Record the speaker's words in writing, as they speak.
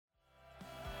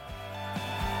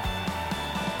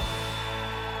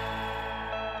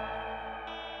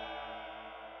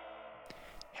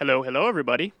Hello,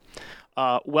 everybody.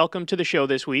 Welcome to the show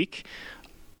this week.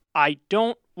 I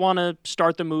don't want to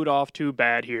start the mood off too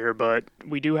bad here, but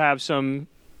we do have some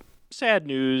sad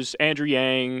news. Andrew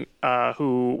Yang,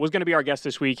 who was going to be our guest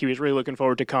this week, he was really looking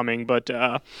forward to coming, but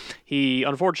he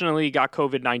unfortunately got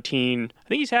COVID-19. I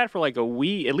think he's had it for like a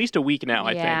week, at least a week now,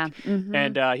 I think. Mm-hmm.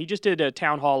 And he just did a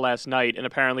town hall last night, and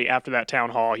apparently after that town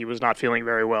hall, he was not feeling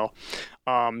very well.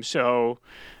 So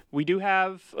we do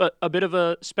have a bit of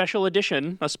a special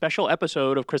edition, a special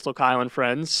episode of Krystal, Kyle, and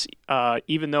Friends.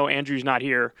 Even though Andrew's not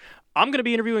here, I'm going to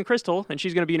be interviewing Krystal, and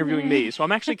she's going to be interviewing me. So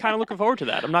I'm actually kind of looking forward to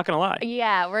that. I'm not going to lie.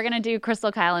 Yeah, we're going to do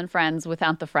Krystal, Kyle, and Friends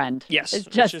without the friend. Yes, it's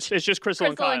just Krystal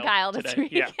and Kyle this today.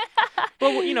 week. Yeah.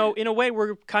 Well, you know, in a way,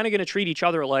 we're kind of going to treat each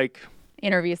other like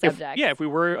interview subjects. If we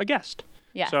were a guest.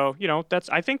 Yeah. So, you know,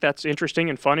 I think that's interesting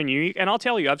and fun and unique. And I'll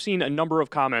tell you, I've seen a number of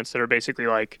comments that are basically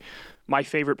like, my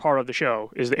favorite part of the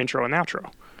show is the intro and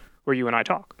outro, where you and I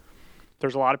talk.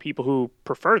 There's a lot of people who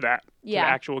prefer that to the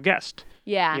actual guest.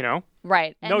 Yeah. You know?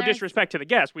 Right. And no disrespect to the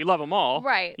guests. We love them all.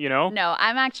 Right. You know? No,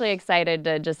 I'm actually excited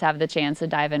to just have the chance to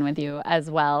dive in with you as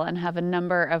well and have a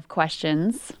number of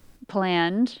questions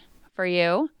planned for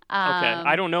you. Okay.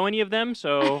 I don't know any of them,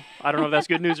 so I don't know if that's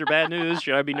good news or bad news.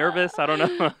 Should I be nervous? I don't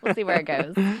know. We'll see where it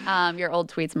goes. Your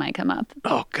old tweets might come up.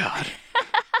 Oh, God.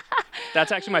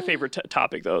 That's actually my favorite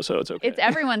topic, though, so it's okay. It's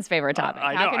everyone's favorite topic.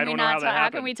 I know. I don't know how that happened. How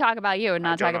can we talk about you and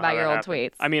not talk about your old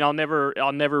tweets? I mean, I'll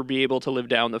never be able to live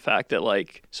down the fact that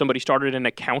like somebody started an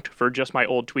account for just my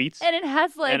old tweets, and it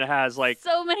has like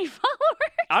so many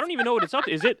followers. I don't even know what it's up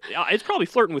to. Is it? It's probably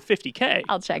flirting with 50K.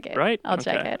 I'll check it. Right? I'll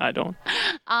check it. I don't.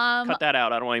 Cut that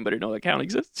out. I don't want anybody to know the account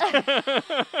exists.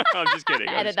 I'm just kidding.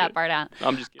 Edit that part out.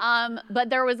 I'm just kidding. But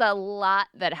there was a lot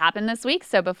that happened this week.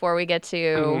 So before we get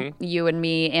to you and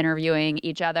me interviewing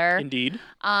each other. Indeed.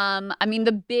 I mean,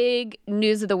 the big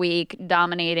news of the week,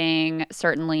 dominating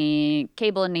certainly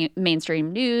cable and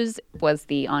mainstream news, was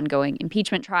the ongoing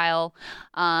impeachment trial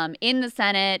in the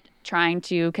Senate, trying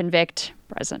to convict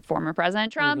former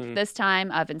President Trump, this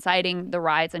time of inciting the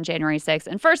riots on January 6th.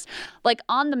 And first, like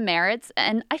on the merits,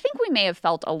 and I think we may have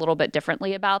felt a little bit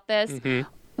differently about this.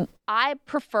 I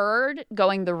preferred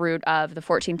going the route of the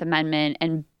 14th Amendment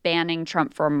and banning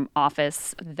Trump from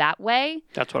office that way.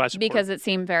 That's what I support. Because it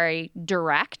seemed very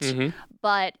direct.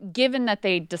 But given that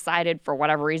they decided for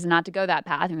whatever reason not to go that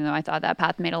path, even though I thought that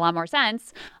path made a lot more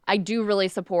sense, I do really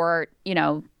support, you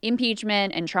know,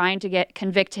 impeachment and trying to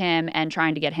convict him and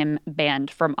trying to get him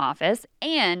banned from office.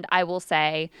 And I will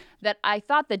say that I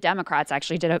thought the Democrats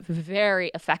actually did a very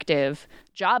effective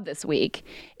job this week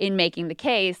in making the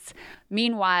case.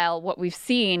 Meanwhile, what we've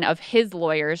seen of his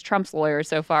lawyers, Trump's lawyers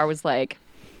so far, was like,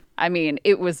 I mean,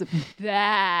 it was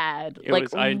bad.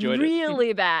 I enjoyed it.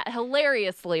 Really bad.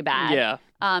 Hilariously bad.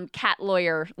 Yeah. Cat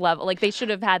lawyer level. Like, they should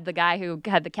have had the guy who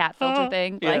had the cat filter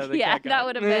thing. That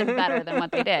would have been better than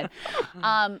what they did.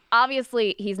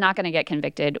 Obviously, he's not going to get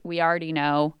convicted. We already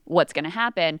know what's going to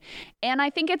happen. And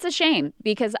I think it's a shame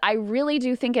because I really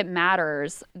do think it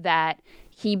matters that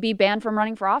he be banned from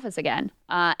running for office again.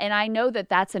 And I know that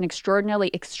that's an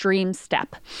extraordinarily extreme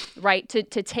step, right? To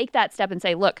take that step and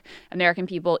say, look, American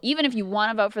people, even if you want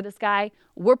to vote for this guy,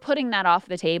 we're putting that off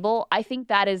the table. I think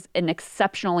that is an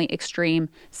exceptionally extreme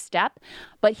step.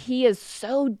 But he is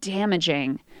so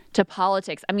damaging to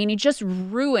politics. I mean, he just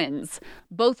ruins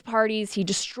both parties. He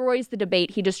destroys the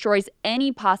debate. He destroys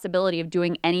any possibility of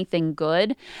doing anything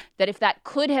good. That if that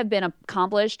could have been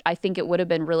accomplished, I think it would have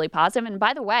been really positive. And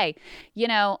by the way, you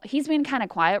know, he's been kind of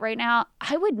quiet right now.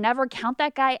 I would never count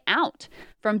that guy out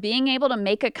from being able to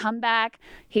make a comeback.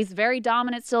 He's very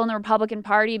dominant still in the Republican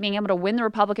Party, being able to win the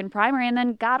Republican primary. And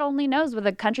then God only knows with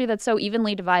a country that's so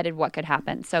evenly divided what could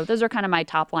happen. So those are kind of my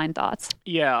top line thoughts.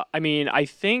 Yeah, I mean, I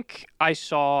think I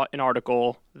saw an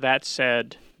article that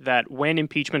said that when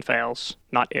impeachment fails,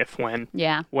 not if, when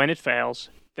it fails,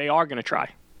 they are going to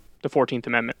try the 14th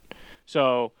Amendment.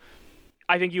 So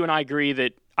I think you and I agree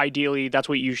that ideally that's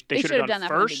what they should have done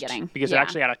first because it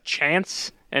actually had a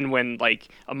chance. And when like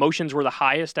emotions were the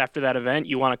highest after that event,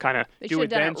 you want to kind of do it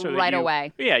then so right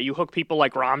away. Yeah, you hook people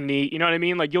like Romney. You know what I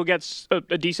mean? Like you'll get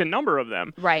a decent number of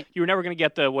them. Right. You're never going to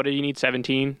get what do you need?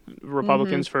 17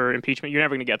 Republicans for impeachment. You're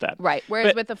never going to get that. Right.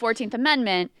 Whereas with the 14th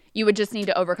Amendment, you would just need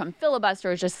to overcome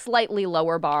filibusters, just slightly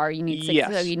lower bar. You need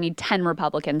 6, so you need 10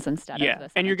 Republicans instead of the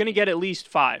Senate. And you're going to get at least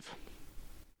 5.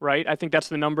 Right? I think that's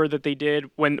the number that they did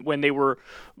when they were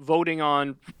voting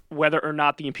on whether or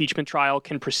not the impeachment trial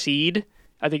can proceed.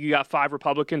 I think you got 5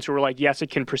 Republicans who were like, yes,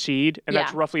 it can proceed. And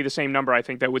that's roughly the same number, I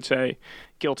think, that would say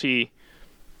guilty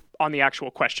on the actual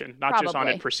question, not just on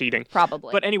it proceeding.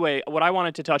 Probably. But anyway, what I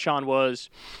wanted to touch on was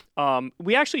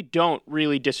we actually don't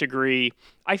really disagree.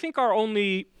 I think our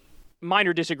only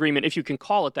minor disagreement, if you can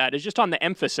call it that, is just on the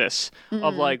emphasis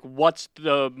of like what's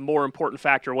the more important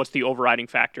factor, what's the overriding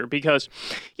factor. Because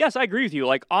yes, I agree with you.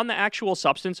 Like on the actual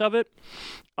substance of it,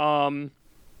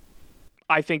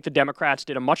 I think the Democrats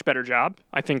did a much better job.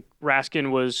 I think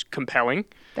Raskin was compelling.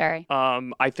 Very.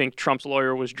 I think Trump's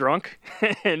lawyer was drunk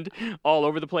and all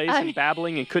over the place and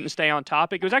babbling and couldn't stay on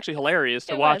topic. It was actually hilarious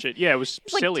to watch it. Yeah, it was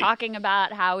silly. Like talking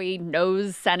about how he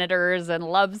knows senators and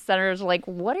loves senators. Like,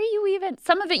 what are you even?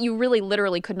 Some of it you really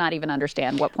literally could not even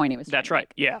understand what point he was trying That's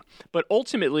right. Yeah. But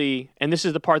ultimately, and this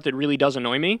is the part that really does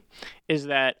annoy me, is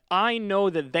that I know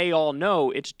that they all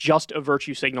know it's just a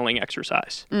virtue signaling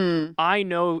exercise. I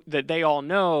know that they all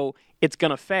know it's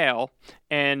going to fail.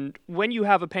 And when you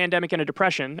have a pandemic and a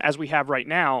depression, as we have right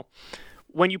now,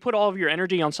 when you put all of your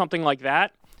energy on something like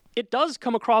that, it does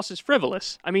come across as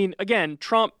frivolous. I mean, again,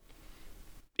 Trump,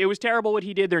 it was terrible what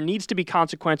he did. There needs to be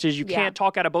consequences. You can't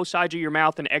talk out of both sides of your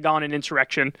mouth and egg on an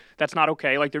insurrection. That's not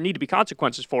okay. Like, there need to be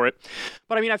consequences for it.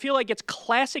 But I mean, I feel like it's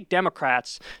classic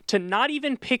Democrats to not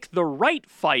even pick the right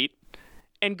fight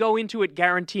and go into it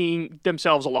guaranteeing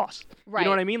themselves a loss. Right. You know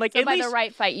what I mean? Like, so at by least, the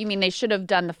right fight, you mean they should have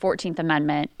done the 14th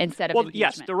Amendment instead of impeachment?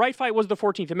 Yes, the right fight was the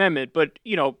 14th Amendment, but,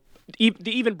 you know, the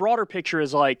even broader picture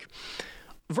is like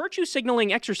virtue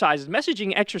signaling exercises,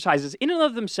 messaging exercises, in and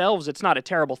of themselves, it's not a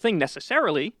terrible thing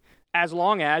necessarily, as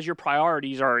long as your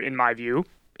priorities are, in my view,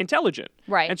 intelligent.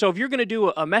 Right. And so if you're going to do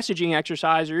a messaging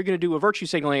exercise or you're going to do a virtue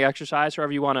signaling exercise,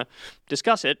 however you want to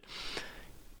discuss it,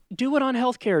 do it on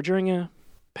healthcare during a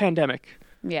pandemic.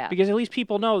 Yeah. Because at least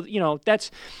people know, you know,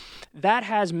 that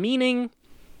has meaning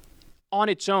on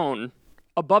its own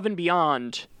above and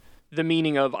beyond the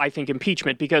meaning of, I think,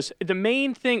 impeachment. Because the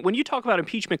main thing, when you talk about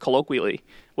impeachment colloquially,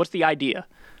 what's the idea?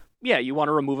 Yeah, you want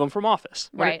to remove him from office.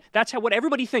 Right. That's what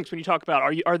everybody thinks when you talk about,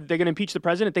 are they going to impeach the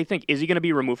president? They think, is he going to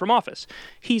be removed from office?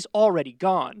 He's already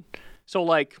gone. So,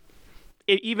 like,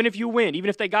 even if you win,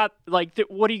 even if they got, like,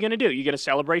 what are you going to do? You going to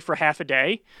celebrate for half a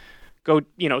day? Go,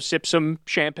 you know, sip some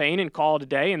champagne and call it a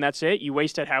day, and that's it. You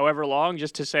wasted however long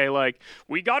just to say, like,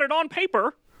 we got it on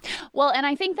paper. Well, and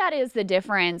I think that is the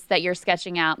difference that you're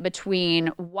sketching out between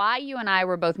why you and I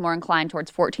were both more inclined towards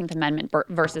 14th Amendment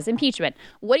versus impeachment.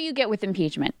 What do you get with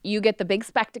impeachment? You get the big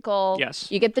spectacle.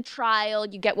 Yes. You get the trial.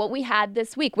 You get what we had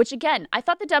this week, which, again, I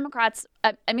thought the Democrats,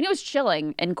 I mean, it was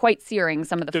chilling and quite searing,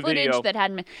 some of the footage video that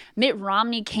had Mitt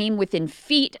Romney came within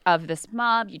feet of this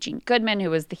mob. Eugene Goodman, who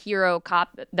was the hero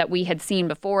cop that we had seen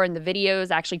before in the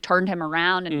videos, actually turned him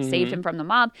around and saved him from the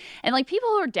mob. And, like, people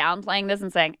who are downplaying this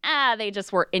and saying, they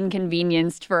just were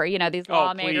inconvenienced for, you know, these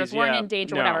lawmakers weren't in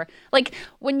danger, whatever. Like,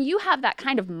 when you have that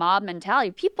kind of mob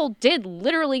mentality, people did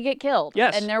literally get killed.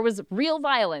 Yes. And there was real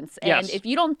violence. And Yes. if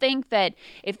you don't think that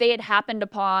if they had happened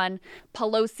upon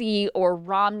Pelosi or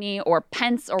Romney or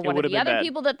Pence or one of the other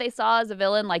people that they saw as a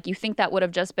villain, like, you think that would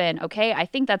have just been, okay, I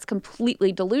think that's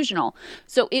completely delusional.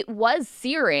 So it was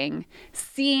searing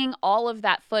seeing all of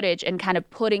that footage and kind of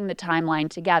putting the timeline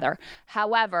together.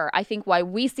 However, I think why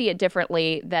we see it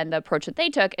differently than the approach that they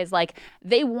took is, like,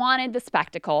 they wanted the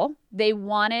spectacle. They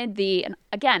wanted and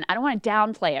again, I don't want to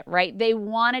downplay it, right? They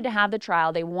wanted to have the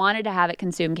trial. They wanted to have it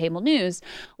consume cable news.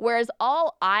 Whereas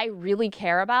all I really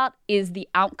care about is the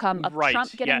outcome of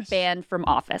Trump getting banned from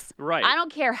office. Right. I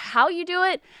don't care how you do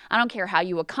it. I don't care how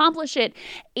you accomplish it.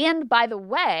 And by the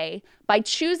way, by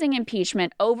choosing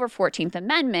impeachment over 14th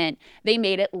Amendment, they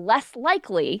made it less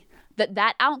likely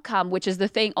that outcome, which is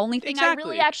the only thing I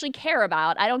really actually care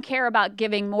about. I don't care about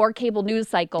giving more cable news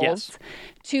cycles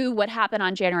to what happened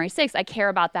on January 6th. I care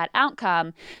about that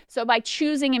outcome. So by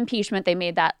choosing impeachment, they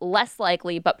made that less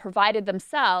likely, but provided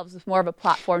themselves with more of a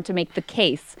platform to make the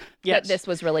case that this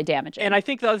was really damaging. And I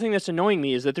think the other thing that's annoying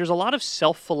me is that there's a lot of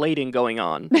self-filleting going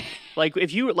on. Like,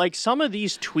 if you, like, some of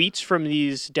these tweets from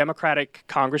these Democratic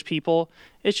Congress people,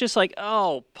 it's just like,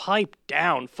 oh, pipe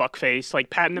down, fuckface, like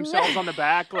patting themselves on the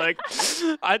back, like,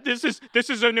 this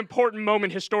is an important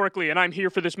moment historically, and I'm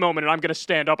here for this moment, and I'm going to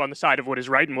stand up on the side of what is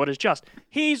right and what is just.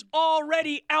 He's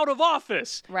already out of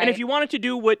office. Right. And if you wanted to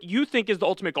do what you think is the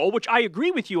ultimate goal, which I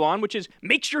agree with you on, which is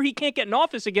make sure he can't get in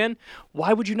office again,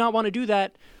 why would you not want to do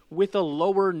that with a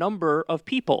lower number of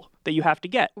people that you have to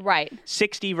get? Right.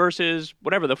 60 versus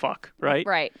whatever the fuck, right?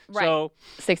 Right. So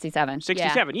 67.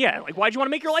 67, yeah. Like, why'd you want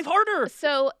to make your life harder?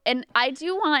 So, and I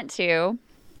do want to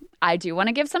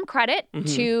give some credit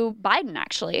to Biden,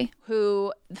 actually,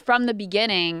 who from the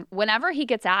beginning, whenever he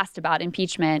gets asked about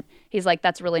impeachment, he's like,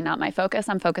 that's really not my focus.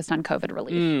 I'm focused on COVID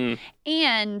relief.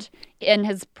 And in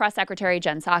his press secretary,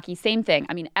 Jen Psaki, same thing.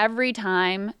 I mean, every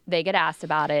time they get asked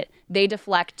about it, they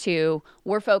deflect to,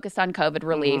 we're focused on COVID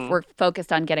relief. We're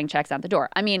focused on getting checks out the door.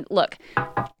 I mean, look,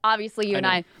 obviously you and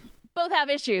I both have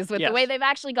issues with the way they've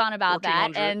actually gone about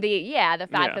that, and the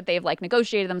fact that they've like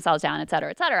negotiated themselves down, et cetera,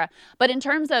 et cetera. But in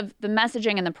terms of the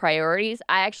messaging and the priorities,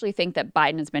 I actually think that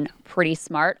Biden has been pretty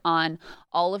smart on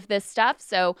all of this stuff.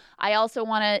 So I also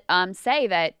want to say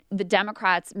that the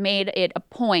Democrats made it a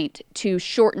point to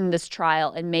shorten this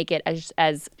trial and make it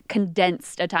as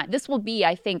condensed a time. This will be,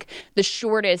 I think, the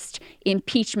shortest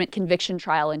impeachment conviction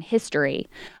trial in history.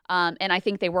 And I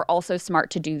think they were also smart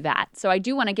to do that. So I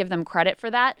do want to give them credit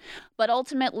for that. But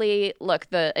ultimately, look,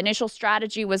 the initial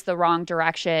strategy was the wrong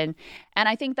direction. And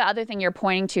I think the other thing you're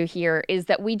pointing to here is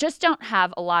that we just don't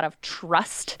have a lot of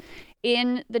trust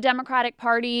in the Democratic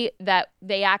Party that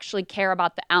they actually care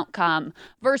about the outcome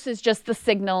versus just the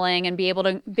signaling and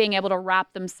being able to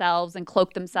wrap themselves and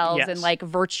cloak themselves in like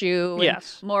virtue and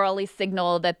morally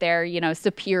signal that they're,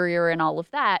 superior and all of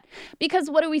that. Because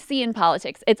what do we see in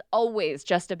politics? It's always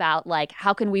just about like,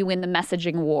 how can we win the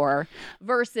messaging war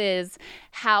versus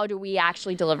how do we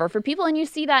actually deliver for people? And you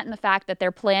see that in the fact that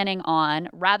they're planning on,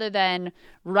 rather than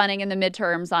running in the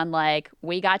midterms on like,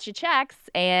 we got you checks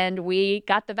and we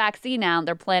got the vaccine now,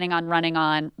 they're planning on running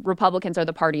on Republicans are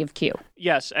the party of Q.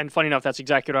 Yes, and funny enough, that's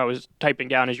exactly what I was typing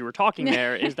down as you were talking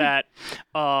there, is that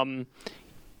I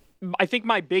think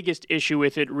my biggest issue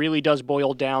with it really does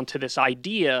boil down to this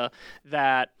idea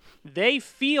that they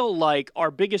feel like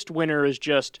our biggest winner is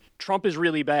just Trump is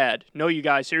really bad. No, you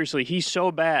guys, seriously, he's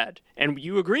so bad. And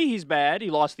you agree he's bad.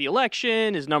 He lost the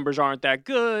election. His numbers aren't that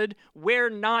good. We're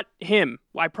not him.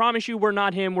 I promise you we're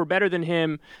not him. We're better than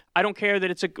him. I don't care that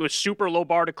it's a super low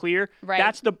bar to clear. Right.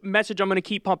 That's the message I'm going to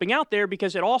keep pumping out there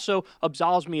because it also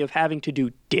absolves me of having to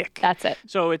do dick. That's it.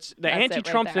 So it's the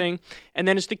anti-Trump thing, and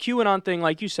then it's the QAnon thing,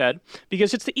 like you said,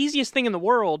 because it's the easiest thing in the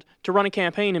world to run a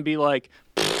campaign and be like,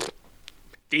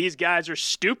 these guys are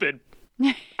stupid.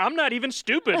 I'm not even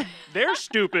stupid. They're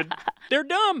stupid. They're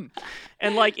dumb.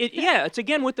 And like, it's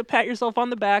again with the pat yourself on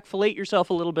the back, fillet yourself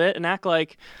a little bit and act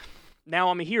like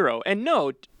now I'm a hero. And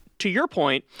no, to your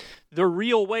point, the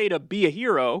real way to be a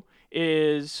hero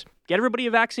is get everybody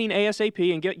a vaccine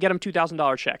ASAP and get them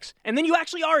 $2,000 checks. And then you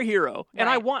actually are a hero. Right. And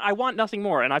I want nothing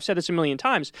more. And I've said this a million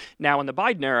times now in the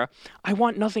Biden era, I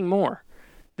want nothing more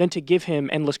than to give him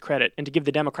endless credit and to give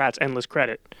the Democrats endless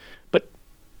credit. But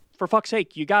for fuck's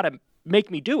sake, you got to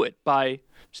make me do it by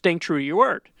staying true to your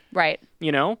word. Right.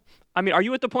 I mean, are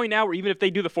you at the point now where even if they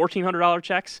do the $1,400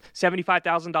 checks,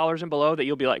 $75,000 and below, that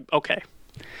you'll be like, okay.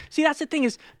 See, that's the thing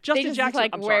is Justin Jackson.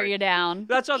 Like wear you down.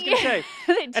 That's what I was going to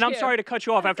say. And I'm sorry to cut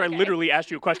you off after I literally asked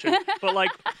you a question. But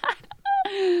like,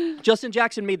 Justin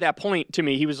Jackson made that point to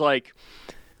me. He was like,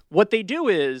 what they do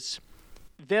is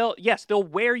they'll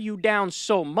wear you down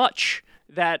so much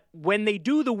that when they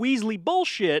do the Weasley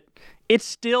bullshit, it's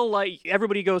still like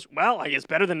everybody goes, well, it's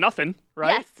better than nothing,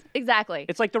 right? Yes, exactly.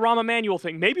 It's like the Rahm Emanuel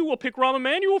thing. Maybe we'll pick Rahm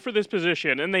Emanuel for this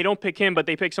position. And they don't pick him, but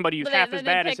they pick somebody who's half as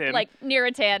bad as him. Like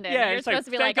Neera Tanden. Yeah, You're it's supposed like,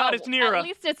 to be thank like, God it's Neera. At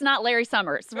least it's not Larry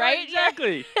Summers, right?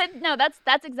 Exactly. No,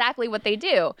 that's exactly what they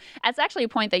do. That's actually a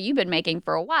point that you've been making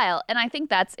for a while. And I think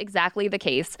that's exactly the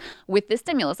case with this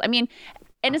stimulus. I mean,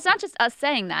 and it's not just us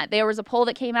saying that. There was a poll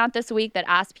that came out this week that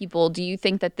asked people, do you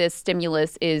think that this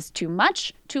stimulus is too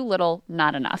much, too little,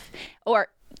 not enough? Or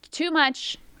too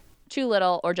much, too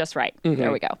little, or just right? Mm-hmm.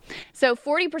 There we go. So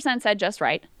 40% said just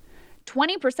right,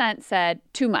 20% said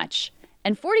too much,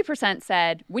 and 40%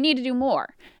 said we need to do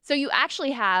more. So you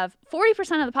actually have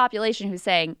 40% of the population who's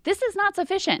saying this is not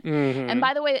sufficient. Mm-hmm. And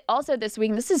by the way, also this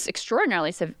week, this is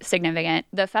extraordinarily significant,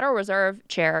 the Federal Reserve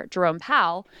Chair, Jerome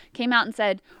Powell, came out and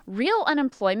said real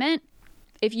unemployment,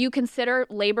 if you consider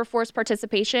labor force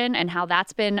participation and how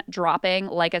that's been dropping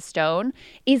like a stone,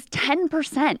 is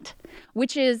 10%,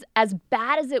 which is as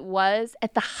bad as it was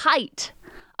at the height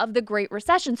of the Great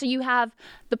Recession. So you have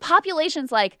the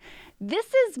population's like,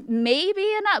 this is maybe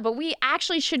enough, but we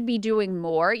actually should be doing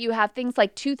more. You have things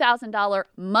like $2,000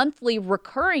 monthly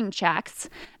recurring checks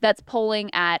that's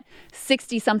polling at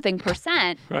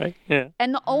 60-something%. Right, yeah.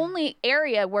 And the only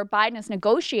area where Biden is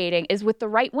negotiating is with the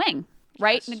right wing.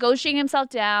 Right? Yes. Negotiating himself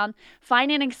down,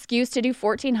 finding an excuse to do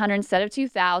 1,400 instead of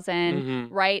 2,000,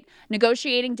 mm-hmm. right?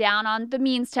 Negotiating down on the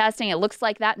means testing. It looks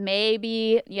like that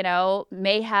may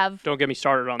have... Don't get me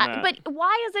started on that. But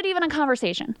why is it even a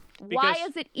conversation? Why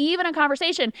is it even a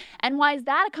conversation? And why is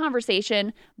that a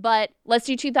conversation, but let's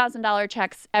do $2,000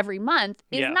 checks every month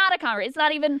is not a conversation. It's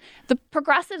not even, the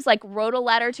progressives like wrote a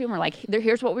letter to him or like,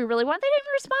 here's what we really want. They didn't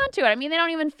even respond to it. I mean, they don't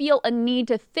even feel a need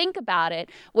to think about it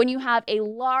when you have a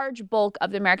large bulk of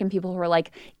the American people who are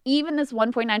like, even this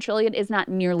 1.9 trillion is not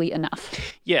nearly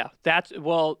enough. Yeah,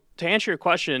 to answer your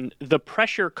question, the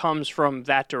pressure comes from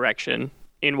that direction.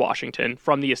 in Washington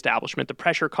from the establishment. The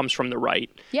pressure comes from the right.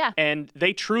 Yeah. And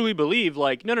they truly believe,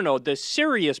 like, no, the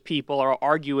serious people are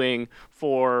arguing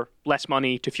for less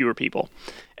money to fewer people.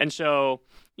 And so,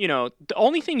 the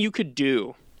only thing you could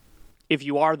do if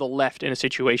you are the left in a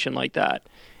situation like that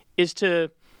is to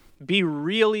be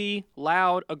really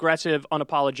loud, aggressive,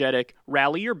 unapologetic,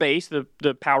 rally your base,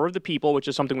 the power of the people, which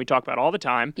is something we talk about all the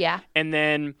time. Yeah. And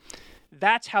then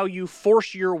that's how you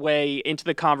force your way into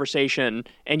the conversation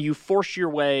and you force your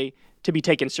way to be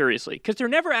taken seriously, because they're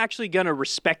never actually going to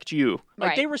respect you.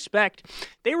 Like, they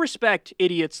respect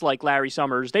idiots like Larry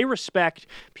Summers. They respect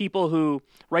people who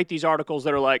write these articles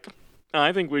that are like,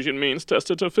 I think we should means test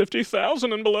it to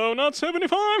 50,000 and below, not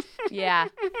 75. Yeah.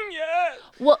 Yeah.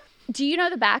 Well, do you know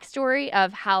the backstory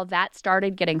of how that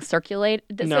started getting circulated?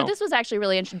 No. So this was actually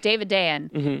really interesting. David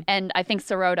Dayen and I think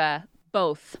Sirota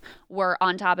both were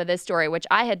on top of this story, which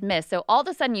I had missed. So all of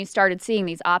a sudden you started seeing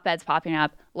these op-eds popping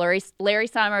up. Larry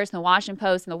Summers in the Washington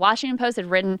Post, and the Washington Post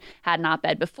had an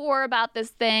op-ed before about this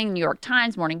thing. New York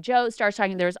Times, Morning Joe starts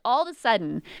talking. There's all of a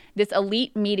sudden this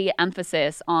elite media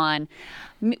emphasis on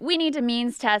we need to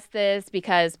means test this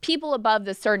because people above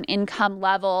this certain income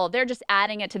level, they're just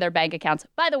adding it to their bank accounts.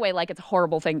 By the way, like, it's a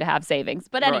horrible thing to have savings.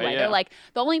 But anyway, they're like,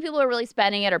 the only people who are really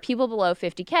spending it are people below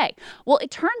 50K. Well,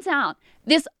 it turns out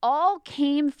this all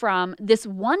came from this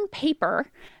one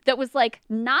paper that was like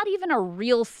not even a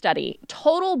real study,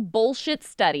 total bullshit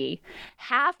study,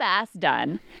 half-ass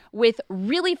done with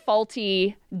really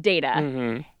faulty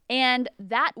data. And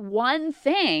that one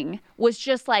thing was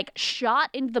just like shot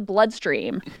into the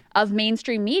bloodstream of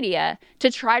mainstream media to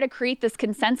try to create this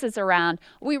consensus around,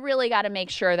 we really got to make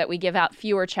sure that we give out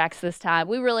fewer checks this time.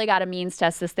 We really got to means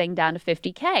test this thing down to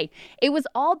 50K. It was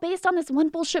all based on this one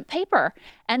bullshit paper.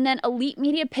 And then elite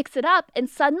media picks it up, and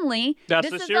suddenly That's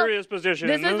the serious position.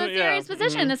 This is a serious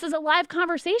position. This is a live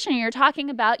conversation. You're talking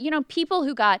about, people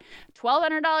who got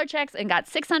 $1,200 checks and got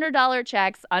 $600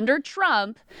 checks under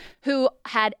Trump, who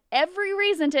had every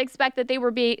reason to expect that they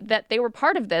were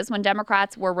part of this when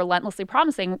Democrats were relentlessly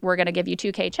promising we're going to give you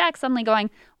 2K checks, suddenly going,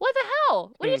 what the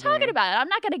hell? What are you talking about? I'm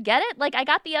not going to get it. Like, I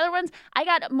got the other ones. I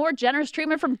got more generous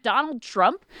treatment from Donald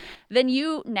Trump than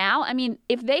you now. I mean,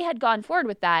 if they had gone forward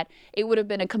with that, it would have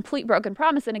been a complete broken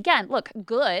promise. And again, look,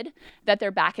 good that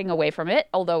they're backing away from it,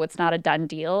 although it's not a done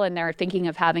deal, and they're thinking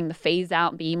of having the phase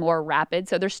out be more rapid.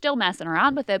 So they're still messing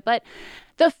around with it. But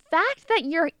the fact that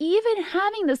you're even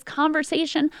having this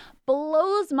conversation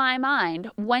blows my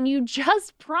mind when you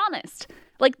just promised,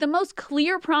 like, the most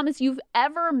clear promise you've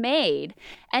ever made,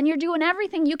 and you're doing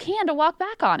everything you can to walk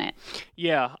back on it.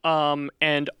 Yeah.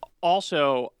 And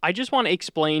also, I just want to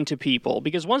explain to people,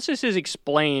 because once this is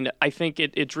explained, I think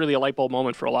it's really a light bulb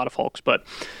moment for a lot of folks. But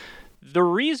the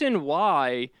reason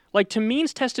why, like, to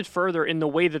means test it further in the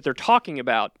way that they're talking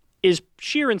about is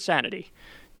sheer insanity.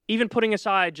 Even putting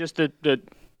aside just the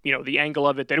angle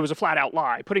of it that it was a flat out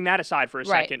lie, putting that aside for a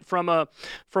second, from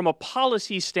a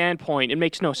policy standpoint, it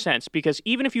makes no sense, because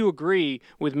even if you agree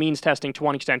with means testing to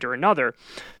one extent or another,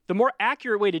 the more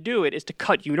accurate way to do it is to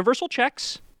cut universal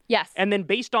checks. Yes. And then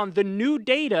based on the new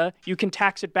data, you can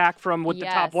tax it back from the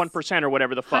top 1% or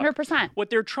whatever the fuck. 100%. What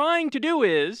they're trying to do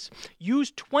is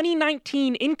use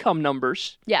 2019 income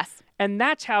numbers. Yes. And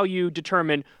that's how you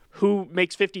determine who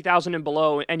makes 50,000 and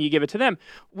below, and you give it to them,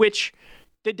 which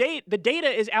the data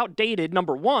is outdated,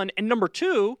 number one, and number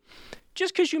two,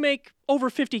 just because you make over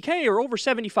 50K or over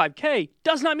 75K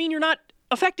does not mean you're not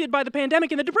affected by the pandemic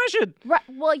and the depression. Right.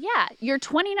 Well, yeah, you're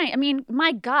 29. I mean,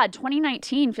 my God,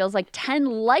 2019 feels like 10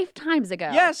 lifetimes ago.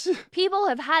 Yes. People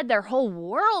have had their whole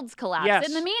worlds collapse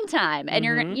in the meantime. And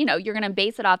you're going to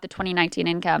base it off the 2019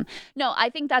 income. No, I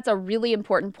think that's a really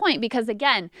important point, because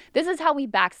again, this is how we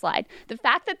backslide. The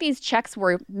fact that these checks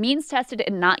were means tested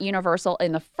and not universal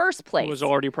in the first place was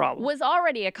already a problem. Was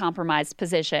already a compromised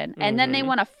position. And then they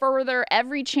want to further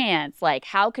every chance. Like,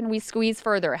 how can we squeeze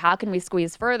further? How can we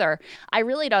squeeze further? I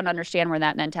really don't understand where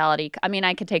that mentality, I mean,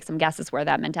 I could take some guesses where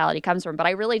that mentality comes from, but I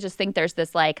really just think there's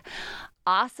this like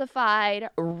ossified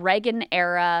Reagan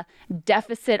era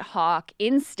deficit hawk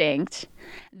instinct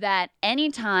that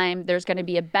anytime there's going to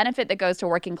be a benefit that goes to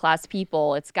working class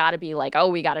people, it's got to be like, oh,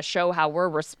 we got to show how we're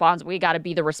responsible. We got to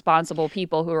be the responsible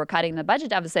people who are cutting the budget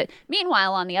deficit.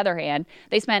 Meanwhile, on the other hand,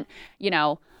 they spent,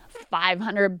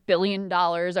 $500 billion or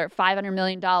 $500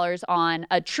 million on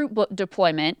a troop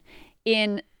deployment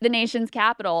in the nation's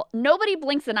capital. Nobody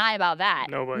blinks an eye about that.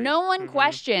 Nobody. No one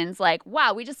questions, like,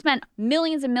 wow, we just spent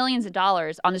millions and millions of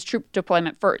dollars on this troop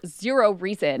deployment for zero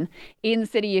reason in the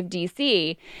city of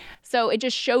D.C. So it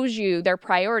just shows you their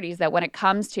priorities, that when it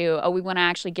comes to, we want to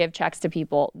actually give checks to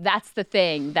people, that's the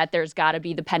thing that there's got to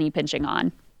be the penny pinching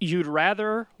on. You'd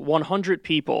rather 100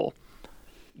 people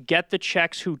get the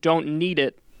checks who don't need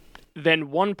it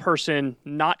than one person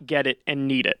not get it and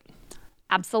need it.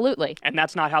 Absolutely. And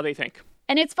that's not how they think.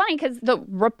 And it's funny because the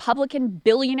Republican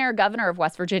billionaire governor of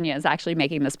West Virginia is actually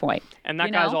making this point. And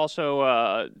that guy's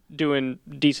also doing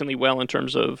decently well in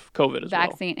terms of COVID as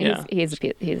Vaccine. well.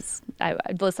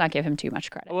 Let's not give him too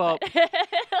much credit. Well,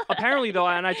 apparently, though,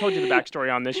 and I told you the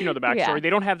backstory on this. You know the backstory. Yeah. They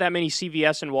don't have that many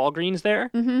CVS and Walgreens there.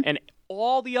 Mm-hmm. And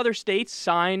all the other states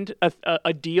signed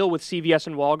a deal with CVS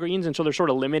and Walgreens, and so they're sort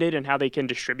of limited in how they can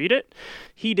distribute it.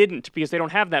 He didn't, because they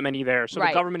don't have that many there. So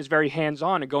the government is very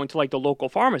hands-on and going to like the local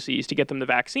pharmacies to get them the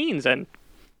vaccines, and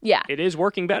it is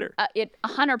working better. It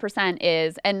 100%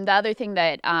 is. And the other thing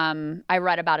that I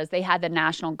read about is they had the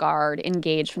National Guard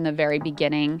engaged from the very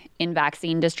beginning in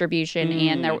vaccine distribution,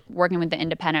 and they're working with the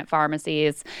independent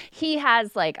pharmacies. He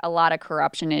has like a lot of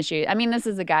corruption issues. I mean, this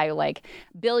is a guy who like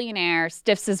billionaire,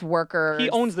 stiffs his workers. He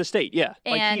owns the state, yeah.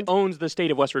 Like he owns the state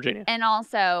of West Virginia. And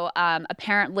also,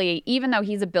 apparently, even though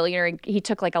he's a billionaire, he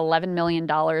took like $11 million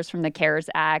from the CARES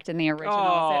Act and the original.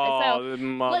 So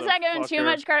let's not give him too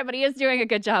much credit, but he is doing a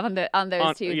good job on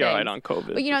those two things. Yeah, right, on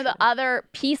COVID. But the other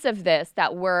piece of this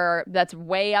that's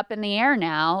way up in the air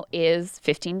now is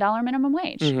 $15 minimum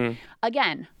wage. Mm-hmm.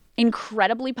 Again,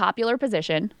 incredibly popular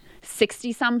position.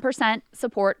 60-some%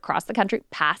 support across the country,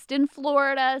 passed in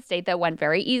Florida, a state that went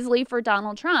very easily for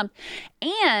Donald Trump.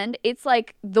 And it's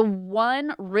like the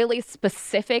one really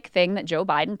specific thing that Joe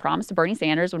Biden promised to Bernie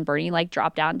Sanders when Bernie like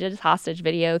dropped down and did his hostage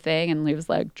video thing. And he was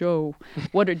like, Joe,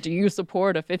 do you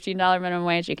support a $15 minimum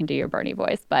wage? You can do your Bernie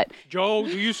voice, but Joe,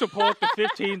 do you support the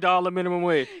 $15 minimum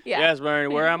wage? Yeah. Yes,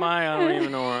 Bernie. Where am I? I don't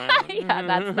even know where I am.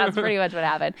 Yeah, that's pretty much what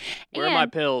happened. Where are my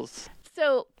pills?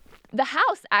 So the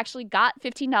House actually got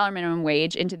 $15 minimum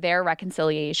wage into their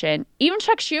reconciliation. Even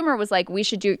Chuck Schumer was like, we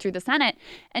should do it through the Senate.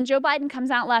 And Joe Biden comes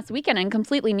out last weekend and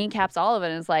completely kneecaps all of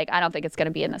it and is like, I don't think it's going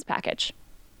to be in this package.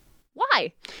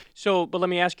 Why? So, but let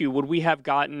me ask you, would we have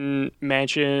gotten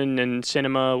Manchin and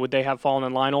Sinema, would they have fallen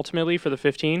in line ultimately for the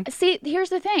 15? See, here's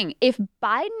the thing. If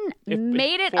Biden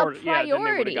made it a priority. Yeah, then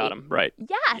they would have got him, right.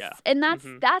 Yes. Yeah. And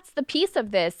that's the piece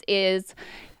of this is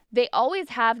they always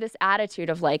have this attitude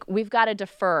of like, we've got to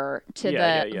defer to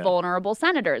the vulnerable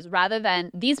senators rather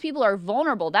than these people are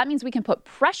vulnerable. That means we can put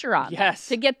pressure on them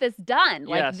to get this done.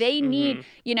 Like they need,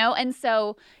 and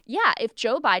so, if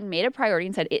Joe Biden made a priority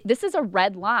and said, this is a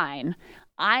red line,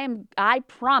 I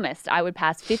promised I would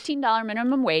pass $15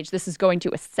 minimum wage. This is going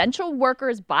to essential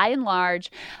workers by and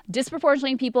large,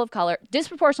 disproportionately people of color,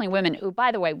 disproportionately women, who,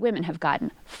 by the way, women have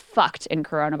gotten fucked in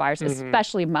coronavirus,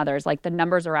 especially mothers. Like the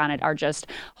numbers around it are just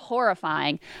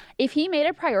horrifying. If he made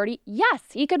a priority, yes,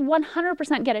 he could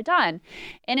 100% get it done.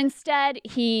 And instead,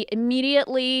 he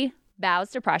immediately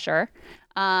bows to pressure.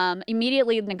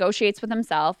 Immediately negotiates with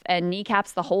himself and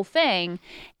kneecaps the whole thing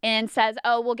and says,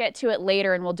 we'll get to it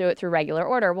later and we'll do it through regular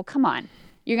order. Well, come on.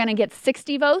 You're going to get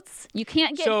 60 votes? You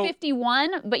can't get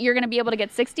 51, but you're going to be able to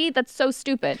get 60? That's so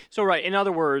stupid. So, right. In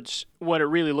other words, what it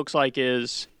really looks like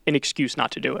is an excuse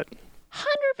not to do it. 100%.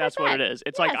 That's what it is.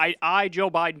 It's like, I,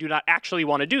 Joe Biden, do not actually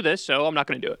want to do this, so I'm not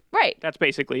going to do it. Right. That's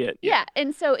basically it. Yeah.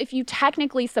 And so if you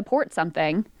technically support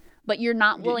something, but you're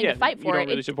not willing to fight for you don't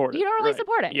really support it. You don't really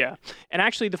support it. Yeah. And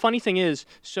actually, the funny thing is,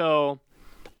 so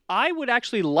I would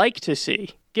actually like to see,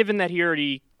 given that he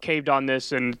already caved on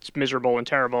this and it's miserable and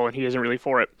terrible and he isn't really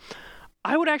for it,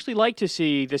 I would actually like to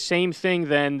see the same thing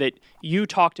then that you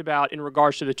talked about in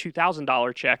regards to the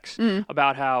 $2,000 checks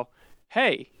about how,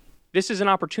 hey, this is an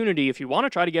opportunity if you want to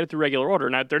try to get it through regular order.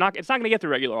 Now, it's not going to get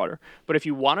through regular order, but if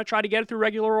you want to try to get it through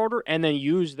regular order and then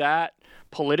use that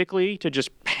politically to just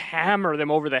hammer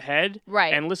them over the head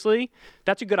endlessly,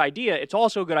 that's a good idea. It's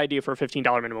also a good idea for a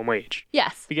 $15 minimum wage.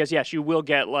 Yes. Because, yes, you will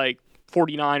get like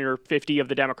 49 or 50 of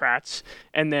the Democrats.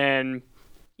 And then,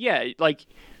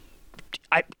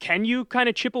 can you kind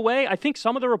of chip away? I think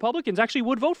some of the Republicans actually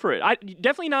would vote for it.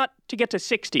 Definitely not to get to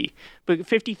 60, but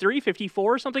 53,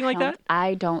 54, something like that.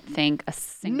 I don't think a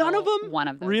single one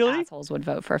of those assholes would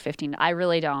vote for 15. I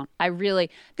really don't. Wait,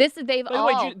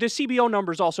 the CBO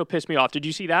numbers also pissed me off. Did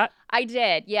you see that? I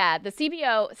did, yeah. The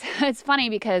CBO, it's funny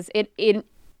because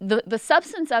the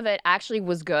substance of it actually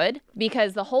was good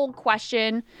because the whole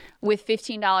question with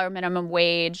 $15 minimum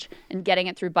wage and getting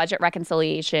it through budget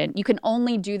reconciliation, you can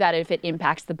only do that if it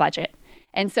impacts the budget.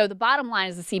 And so the bottom line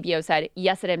is the CBO said,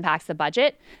 yes, it impacts the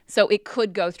budget. So it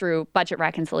could go through budget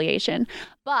reconciliation.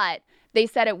 But They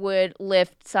said it would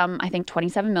lift some, I think,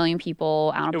 27 million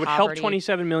people out of poverty. It would help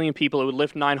 27 million people. It would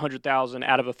lift 900,000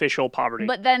 out of official poverty.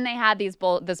 But then they had this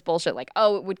bullshit like,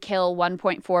 oh, it would kill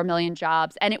 1.4 million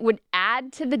jobs, and it would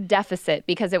add to the deficit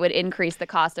because it would increase the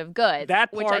cost of goods.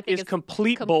 That part is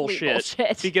complete bullshit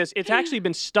because it's actually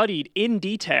been studied in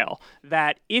detail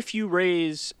that if you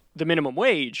raise the minimum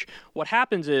wage, what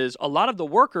happens is a lot of the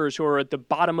workers who are at the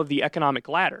bottom of the economic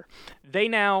ladder, they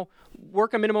now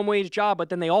work a minimum wage job, but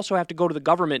then they also have to go to the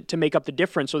government to make up the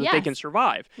difference so that they can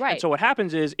survive. Right. And so what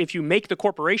happens is if you make the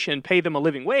corporation pay them a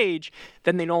living wage,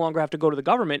 then they no longer have to go to the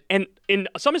government. And in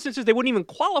some instances, they wouldn't even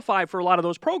qualify for a lot of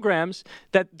those programs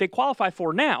that they qualify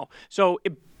for now. So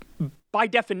by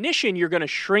definition, you're going to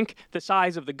shrink the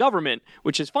size of the government,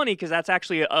 which is funny because that's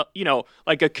actually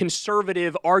like a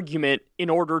conservative argument in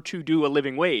order to do a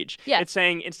living wage. Yeah. It's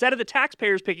saying instead of the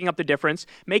taxpayers picking up the difference,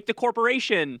 make the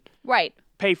corporation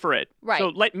pay for it. Right. So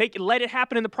let it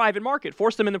happen in the private market.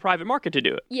 Force them in the private market to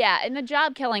do it. Yeah, and the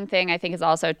job killing thing I think is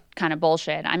also kind of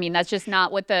bullshit. I mean, that's just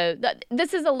not what the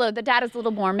data's a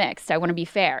little more mixed. I want to be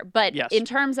fair. But in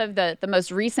terms of the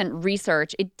most recent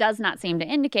research, it does not seem to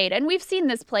indicate, and we've seen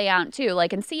this play out too,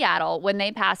 like in Seattle, when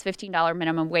they passed $15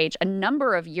 minimum wage a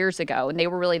number of years ago, and they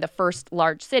were really the first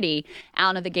large city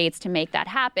out of the gates to make that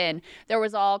happen, there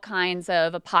was all kinds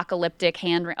of apocalyptic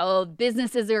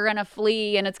businesses are going to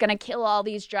flee and it's going to kill all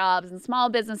these jobs and small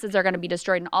businesses are going to be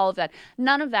destroyed and all of that.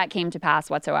 None of that came to pass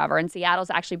whatsoever. And Seattle's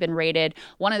actually been rated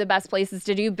one of the best places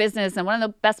to do business and one of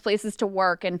the best places to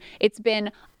work. And it's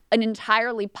been an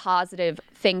entirely positive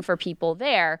thing for people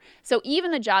there. So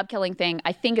even the job killing thing,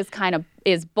 I think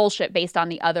is bullshit based on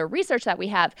the other research that we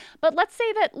have. But let's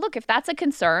say that, look, if that's a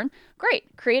concern, great.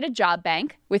 Create a job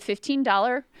bank with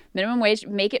 $15 minimum wage,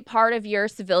 make it part of your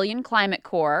civilian climate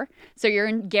corps. So you're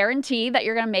guaranteed that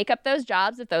you're going to make up those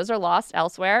jobs if those are lost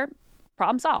elsewhere.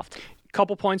 Problem solved.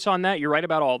 Couple points on that. You're right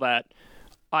about all that.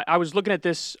 I was looking at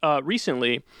this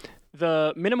recently.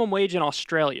 The minimum wage in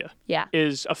Australia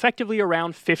is effectively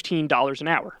around $15 an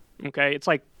hour. Okay, it's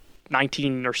like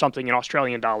 19 or something in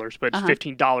Australian dollars, but it's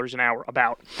 $15 an hour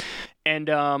about.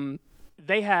 And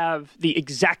they have the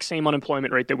exact same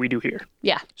unemployment rate that we do here.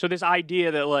 Yeah. So this idea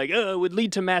that it would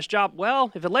lead to mass job,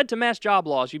 well, if it led to mass job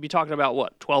loss, you'd be talking about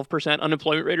 12%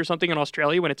 unemployment rate or something in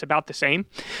Australia when it's about the same.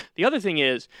 The other thing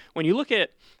is, when you look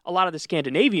at a lot of the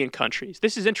Scandinavian countries,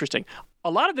 this is interesting. A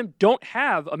lot of them don't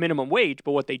have a minimum wage,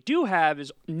 but what they do have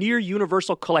is near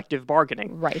universal collective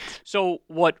bargaining. Right. So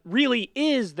what really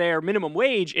is their minimum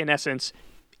wage, in essence,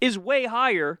 is way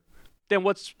higher than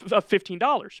what's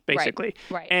 $15, basically.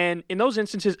 Right. And in those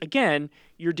instances, again,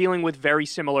 you're dealing with very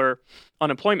similar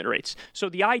unemployment rates. So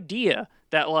the idea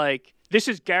that, this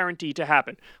is guaranteed to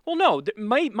happen. Well, no,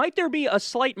 might there be a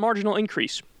slight marginal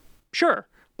increase? Sure.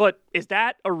 But is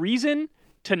that a reason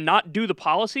to not do the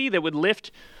policy that would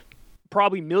lift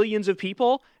probably millions of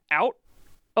people out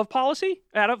of poverty?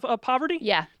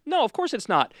 Yeah. No, of course it's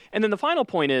not. And then the final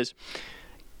point is,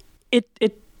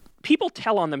 people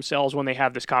tell on themselves when they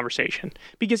have this conversation,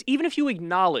 because even if you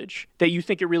acknowledge that you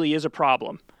think it really is a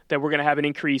problem, that we're going to have an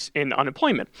increase in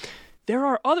unemployment, there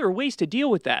are other ways to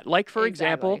deal with that. Like, for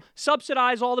example,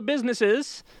 subsidize all the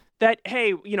businesses that,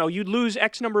 hey, you'd lose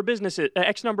X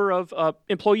number of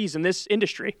employees in this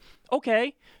industry.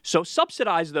 Okay, so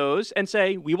subsidize those and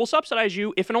say, we will subsidize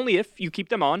you if and only if you keep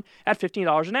them on at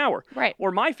 $15 an hour. Right.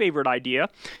 Or my favorite idea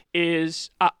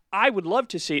is, I would love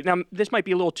to see, now this might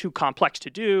be a little too complex to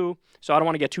do, so I don't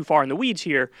want to get too far in the weeds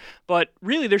here, but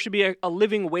really there should be a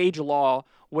living wage law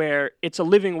where it's a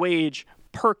living wage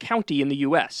per county in the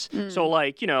U.S. So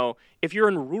if you're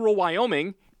in rural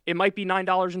Wyoming, it might be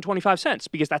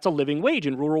 $9.25 because that's a living wage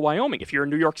in rural Wyoming. If you're in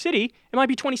New York City, it might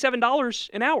be $27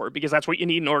 an hour because that's what you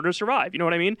need in order to survive. You know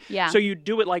what I mean? Yeah. So you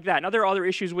do it like that. Now, there are other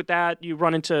issues with that. You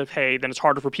run into, then it's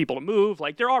harder for people to move.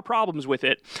 There are problems with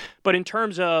it. But in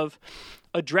terms of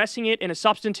addressing it in a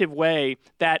substantive way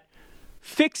that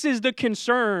fixes the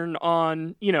concern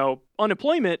on,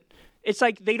 unemployment, it's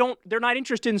like they're not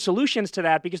interested in solutions to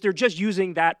that because they're just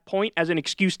using that point as an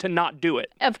excuse to not do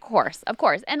it. Of course.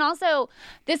 And also,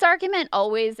 this argument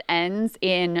always ends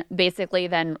in basically,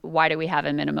 then why do we have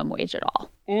a minimum wage at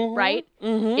all? Right?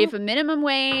 If a minimum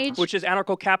wage, which is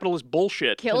anarcho-capitalist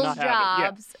bullshit, kills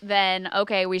jobs, then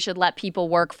okay, we should let people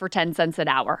work for 10 cents an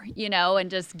hour, and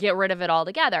just get rid of it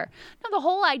altogether. Now, the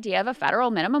whole idea of a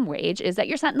federal minimum wage is that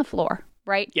you're setting the floor.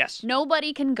 Right? Yes.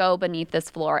 Nobody can go beneath this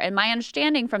floor. And my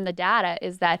understanding from the data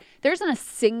is that there isn't a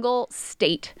single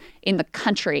state in the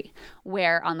country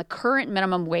where on the current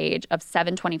minimum wage of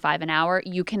 $7.25 an hour,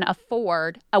 you can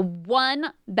afford a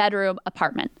one-bedroom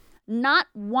apartment. Not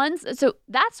once. So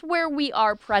that's where we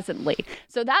are presently.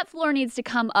 So that floor needs to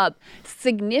come up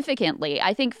significantly.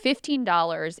 I think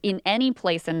 $15 in any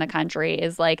place in the country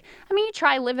is like, I mean, you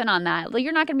try living on that. Like,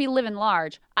 you're not going to be living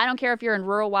large. I don't care if you're in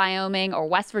rural Wyoming or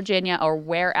West Virginia or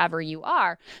wherever you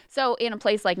are. So in a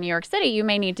place like New York City, you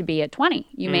may need to be at 20.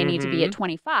 You may need to be at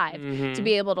 25 to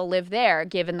be able to live there,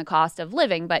 given the cost of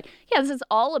living. But yeah, this is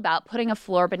all about putting a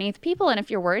floor beneath people. And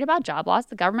if you're worried about job loss,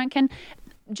 the government can.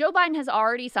 Joe Biden has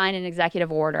already signed an executive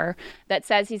order that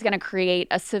says he's going to create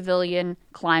a civilian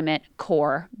climate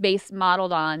corps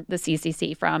modeled on the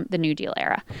CCC from the New Deal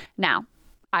era. Now,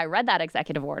 I read that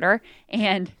executive order,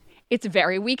 and it's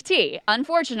very weak tea,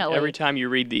 unfortunately. Every time you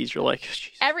read these, you're like,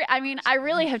 Jesus. I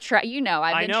really have tried.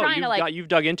 I've been trying to you've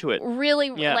dug into it.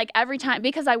 Really, every time,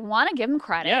 because I want to give him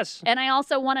credit. Yes. And I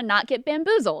also want to not get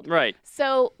bamboozled. Right.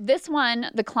 So this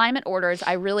one, the climate orders,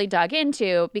 I really dug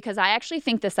into because I actually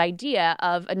think this idea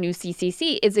of a new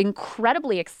CCC is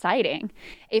incredibly exciting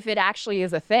if it actually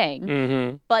is a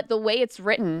thing. But the way it's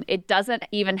written, it doesn't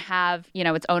even have,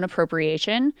 its own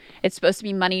appropriation. It's supposed to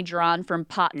be money drawn from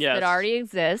pots that already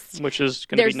exist. Which is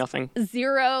going to be nothing.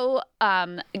 Zero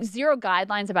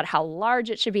guidelines about how large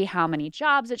it should be, how many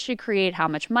jobs it should create, how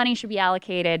much money should be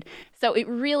allocated. So it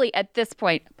really, at this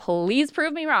point, please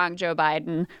prove me wrong, Joe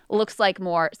Biden, looks like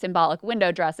more symbolic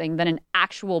window dressing than an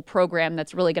actual program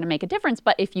that's really going to make a difference.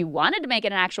 But if you wanted to make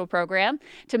it an actual program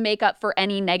to make up for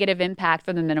any negative impact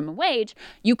from the minimum wage,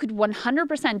 you could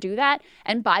 100% do that.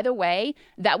 And by the way,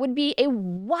 that would be a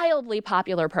wildly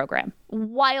popular program.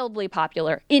 Wildly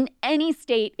popular in any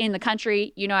state in the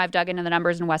country. I've dug into the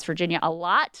numbers in West Virginia a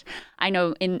lot. I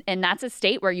know, and that's a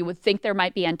state where you would think there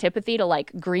might be antipathy to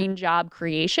like green job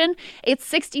creation. It's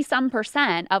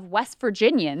 60-some% of West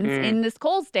Virginians in this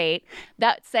coal state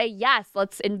that say, yes,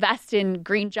 let's invest in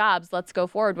green jobs. Let's go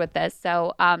forward with this.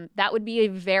 So that would be a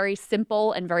very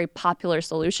simple and very popular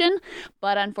solution.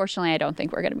 But unfortunately, I don't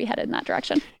think we're going to be headed in that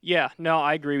direction. Yeah, no,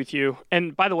 I agree with you.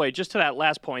 And by the way, just to that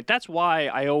last point, that's why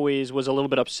I always was a little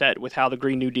bit upset with how the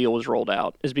Green New Deal was rolled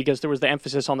out, is because there was the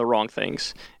emphasis on the wrong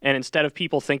things. And instead of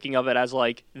people thinking of it as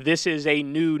like, this is a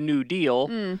new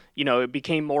deal, it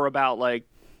became more about like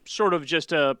sort of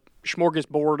just a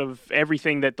smorgasbord of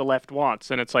everything that the left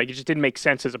wants. And it's like, it just didn't make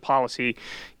sense as a policy.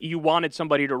 You wanted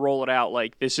somebody to roll it out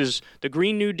like, this is the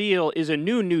Green New Deal is a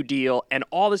new deal. And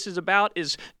all this is about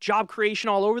is job creation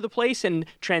all over the place and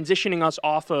transitioning us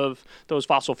off of those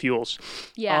fossil fuels.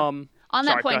 Yeah. On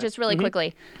that point, just really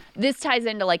quickly, this ties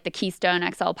into like the Keystone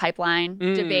XL pipeline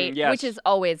debate, which is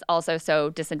always also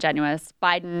so disingenuous.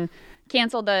 Biden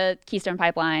canceled the Keystone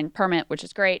pipeline permit, which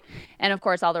is great. And of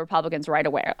course, all the Republicans right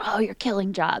away, you're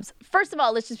killing jobs. First of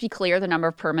all, let's just be clear, the number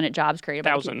of permanent jobs created.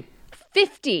 1,000.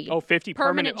 50. 50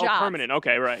 permanent jobs. Oh, permanent.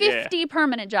 Okay, right. 50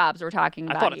 permanent jobs we're talking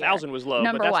about. I thought 1,000 was low,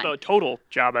 Number but that's one. the total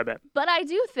job, I bet. But I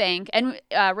do think, and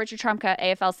Richard Trumka,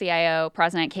 AFL-CIO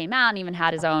president, came out and even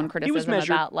had his own criticism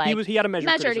about like he had a measured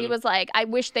criticism. He was like, I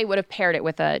wish they would have paired it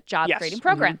with a job creating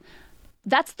program.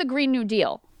 That's the Green New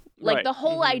Deal. Like the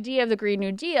whole idea of the Green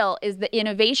New Deal is the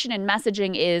innovation in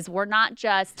messaging is we're not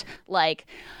just like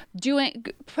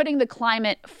putting the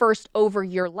climate first over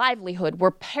your livelihood.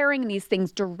 We're pairing these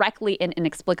things directly and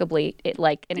inexplicably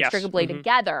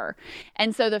together.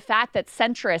 And so the fact that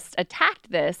centrists attacked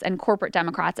this and corporate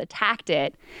Democrats attacked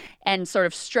it and sort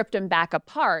of stripped them back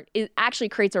apart, it actually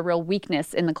creates a real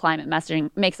weakness in the climate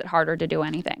messaging, makes it harder to do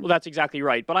anything. Well, that's exactly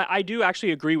right. But I do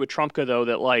actually agree with Trumka, though,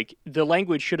 that like the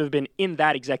language should have been in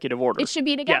that executive order. It should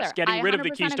be together. Yes, getting rid of the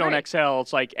Keystone XL.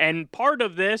 It's like, and part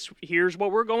of this, here's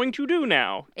what we're going to do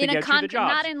now to get you the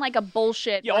jobs. Not in like a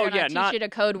bullshit, we're going to teach it a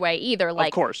code way either. Like,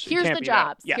 of course, here's the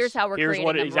jobs. Yes. Here's how we're creating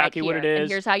them exactly what it is. And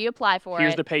here's how you apply for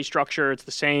Here's the pay structure. It's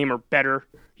the same or better.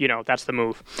 That's the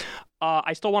move.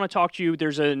 I still want to talk to you.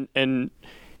 There's an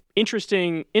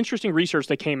interesting research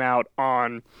that came out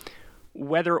on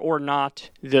whether or not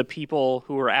the people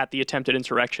who were at the attempted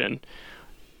insurrection,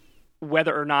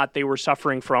 whether or not they were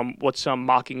suffering from what some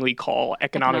mockingly call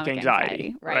economic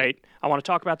anxiety, right? I want to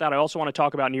talk about that. I also want to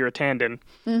talk about Neera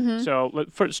Tanden. So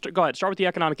first, go ahead. Start with the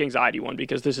economic anxiety one,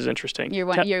 because this is interesting. You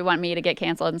want me to get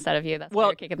canceled instead of you? That's why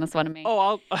you're kicking this one to me.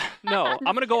 Oh, no.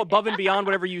 I'm going to go above and beyond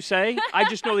whatever you say. I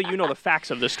just know that you know the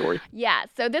facts of this story. Yeah,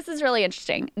 so this is really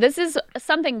interesting. This is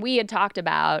something we had talked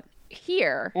about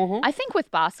here, I think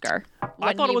with Bhaskar.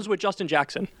 I thought it was with Justin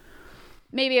Jackson.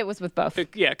 Maybe it was with both.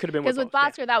 It could have been with both. Because with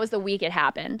Bhaskar, that was the week it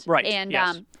happened. Right, And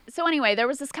yes. So anyway, there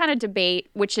was this kind of debate,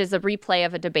 which is a replay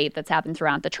of a debate that's happened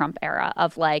throughout the Trump era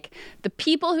of like the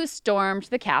people who stormed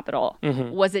the Capitol.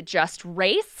 Was it just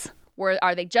race?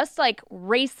 Are they just like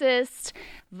racist,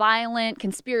 violent,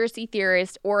 conspiracy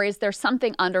theorists, or is there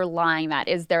something underlying that?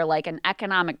 Is there like an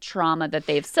economic trauma that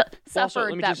they've suffered also,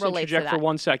 let me that just relates to interject that? for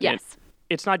 1 second. Yes.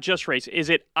 It's not just race. Is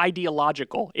it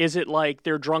ideological? Is it like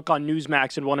they're drunk on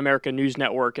Newsmax and One America News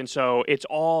Network, and so it's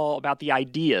all about the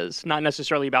ideas, not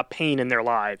necessarily about pain in their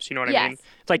lives? You know what I mean?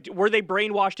 It's like, were they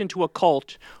brainwashed into a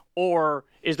cult, or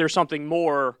is there something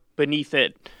more beneath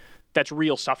it that's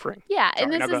real suffering? Yeah,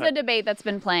 and this is the debate that's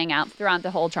been playing out throughout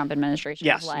the whole Trump administration.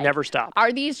 Yes, like, never stopped.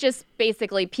 Are these just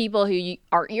basically people who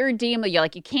are irredeemable? You're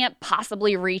like, you can't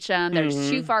possibly reach them. They're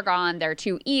too far gone. They're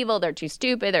too evil. They're too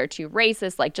stupid. They're too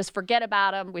racist. Like, just forget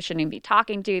about them. We shouldn't even be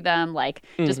talking to them. Like,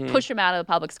 just push them out of the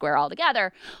public square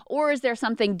altogether. Or is there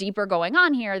something deeper going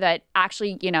on here that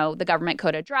actually, the government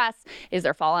could address? Is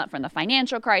there fallout from the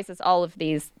financial crisis? All of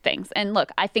these things. And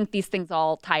look, I think these things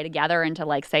all tie together into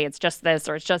like, say it's just this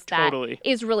or it's just that. Totally.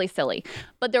 Is really silly.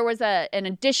 But there was an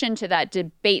addition to that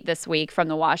debate this week from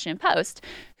the Washington Post,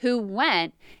 who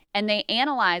went and they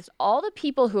analyzed all the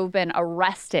people who have been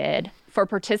arrested for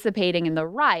participating in the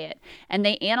riot, and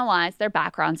they analyzed their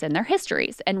backgrounds and their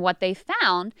histories. And what they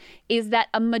found is that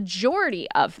a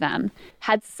majority of them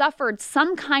had suffered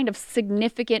some kind of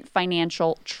significant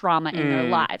financial trauma in their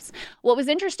lives. What was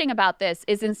interesting about this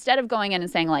is instead of going in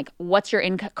and saying, like, what's your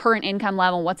current income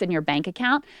level, what's in your bank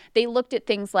account, they looked at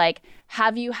things like,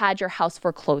 have you had your house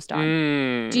foreclosed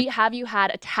on? Have you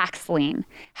had a tax lien?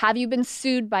 Have you been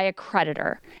sued by a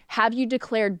creditor? Have you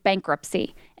declared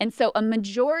bankruptcy? And so a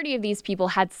majority of these people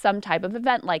had some type of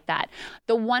event like that.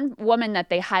 The one woman that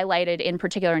they highlighted in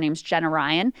particular, her name's Jenna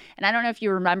Ryan. And I don't know if you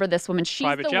remember this woman.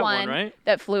 She's the one right?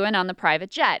 that flew in on the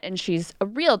private jet, and she's a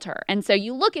realtor. And so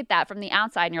you look at that from the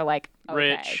outside and you're like, okay,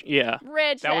 rich, yeah.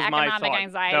 Rich, that was economic my thought.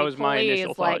 anxiety, that was my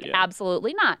initial thought, yeah.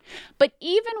 Absolutely not. But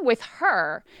even with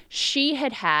her, she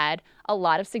had a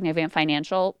lot of significant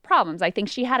financial problems. I think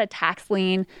she had a tax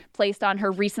lien placed on her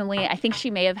recently. I think she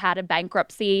may have had a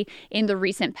bankruptcy in the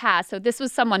recent past. So this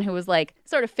was someone who was like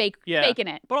sort of faking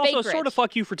it. But also sort of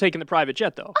fuck you for taking the private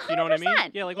jet, though. You know what I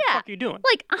mean? Yeah, like what the fuck are you doing?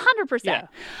 Like 100%. Yeah.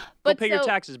 Go pay your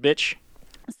taxes, bitch.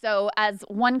 So as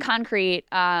one concrete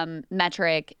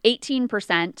metric,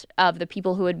 18% of the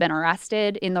people who had been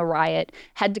arrested in the riot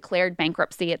had declared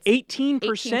bankruptcy. It's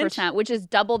 18%? Which is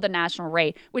double the national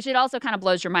rate, which it also kind of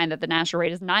blows your mind that the national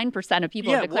rate is 9% of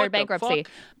people have declared bankruptcy.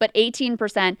 But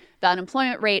 18%, the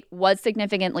unemployment rate was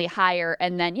significantly higher.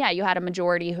 And then, you had a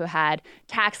majority who had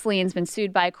tax liens, been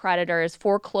sued by creditors,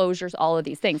 foreclosures, all of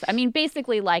these things. I mean,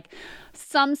 basically like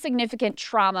some significant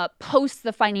trauma post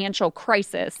the financial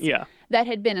crisis. Yeah. That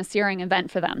had been a searing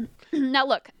event for them. Now,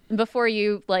 look, before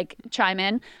you chime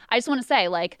in, I just want to say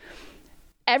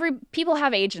people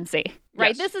have agency,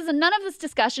 right? Yes. None of this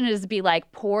discussion is to be like,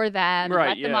 poor them, and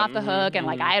let them off the hook. And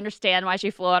I understand why she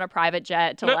flew on a private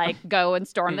jet to go and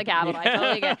storm the Capitol. I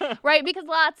totally get it, right? Because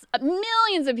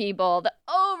millions of people, the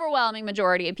overwhelming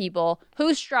majority of people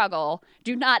who struggle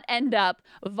do not end up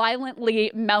violently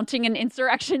mounting an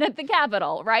insurrection at the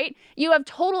Capitol, right? You have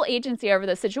total agency over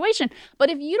the situation.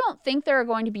 But if you don't think there are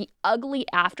going to be ugly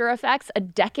after effects a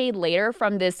decade later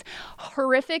from this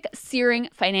horrific, searing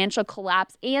financial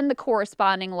collapse and the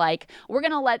corresponding we're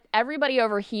going to let everybody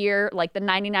over here, the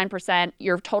 99%,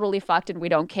 you're totally fucked and we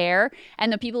don't care.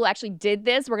 And the people who actually did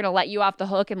this, we're going to let you off the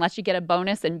hook and let you get a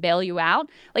bonus and bail you out.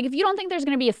 If you don't think there's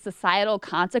going to be a societal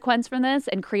consequence from this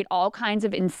and create all kinds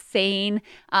of insane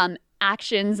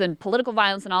actions and political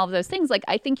violence and all of those things,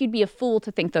 I think you'd be a fool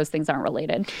to think those things aren't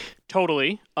related.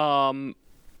 Totally.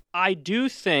 I do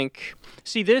think,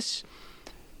 this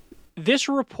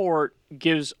report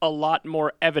gives a lot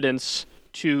more evidence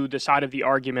to the side of the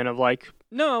argument of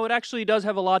no, it actually does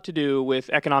have a lot to do with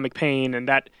economic pain, and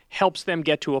that helps them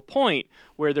get to a point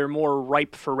where they're more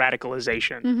ripe for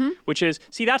radicalization, which is,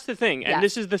 that's the thing. And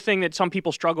this is the thing that some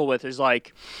people struggle with is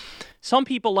some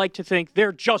people like to think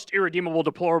they're just irredeemable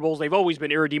deplorables. They've always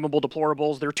been irredeemable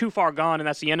deplorables. They're too far gone, and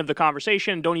that's the end of the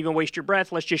conversation. Don't even waste your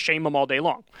breath. Let's just shame them all day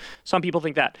long. Some people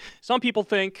think that. Some people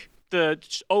think the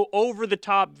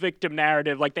over-the-top victim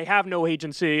narrative, they have no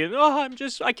agency, and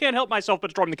I can't help myself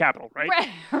but storm the Capitol, right?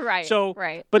 Right. So,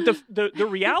 right. But the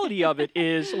reality of it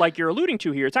is, you're alluding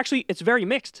to here, it's very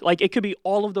mixed. It could be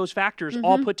all of those factors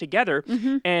all put together,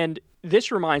 and this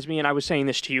reminds me, and I was saying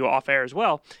this to you off air as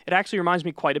well, it actually reminds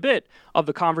me quite a bit of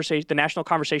the national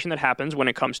conversation that happens when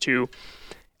it comes to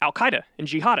Al-Qaeda and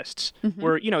jihadists,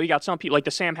 where, you got some people,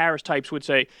 the Sam Harris types would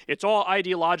say, it's all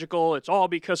ideological, it's all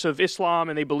because of Islam,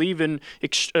 and they believe in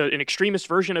an extremist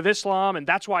version of Islam, and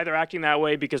that's why they're acting that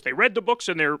way, because they read the books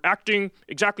and they're acting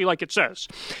exactly like it says.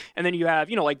 And then you have,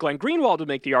 Glenn Greenwald would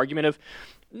make the argument of,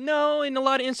 No, in a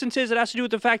lot of instances, it has to do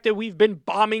with the fact that we've been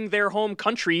bombing their home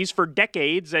countries for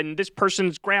decades, and this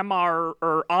person's grandma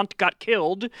or aunt got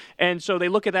killed, and so they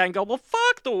look at that and go, well,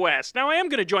 fuck the West. Now I am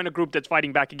going to join a group that's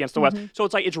fighting back against the West. So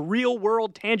it's like it's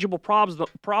real-world, tangible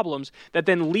problems that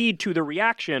then lead to the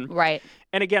reaction. Right.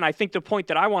 And again, I think the point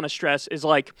that I want to stress is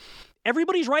like,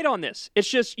 everybody's right on this. It's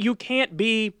just you can't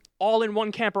be all in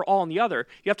one camp or all in the other.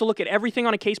 You have to look at everything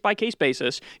on a case-by-case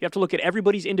basis. You have to look at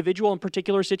everybody's individual and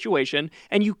particular situation,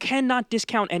 and you cannot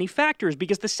discount any factors,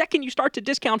 because the second you start to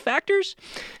discount factors,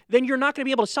 then you're not going to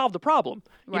be able to solve the problem.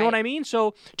 You know what I mean?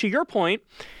 So to your point,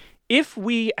 if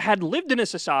we had lived in a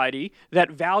society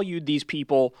that valued these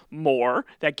people more,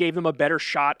 that gave them a better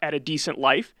shot at a decent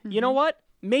life, you know what?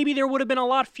 Maybe there would have been a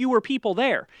lot fewer people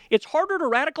there. It's harder to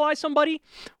radicalize somebody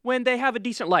when they have a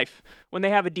decent life, when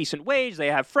they have a decent wage, they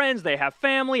have friends, they have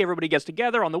family, everybody gets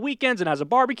together on the weekends and has a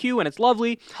barbecue, and it's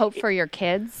lovely. Hope for your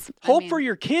kids. For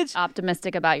your kids.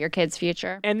 Optimistic about your kids'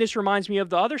 future. And this reminds me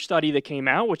of the other study that came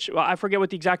out, which I forget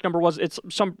what the exact number was. It's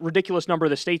some ridiculous number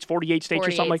of the states, 48 states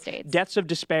or something like. Deaths of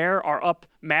despair are up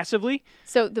massively.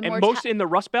 So most in the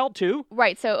Rust Belt too.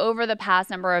 Right. So over the past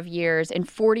number of years, in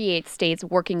 48 states,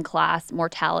 working class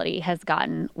mortality has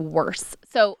gotten worse.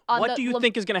 So what do you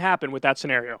think is going to happen with that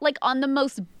scenario? Like on the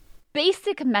most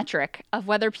basic metric of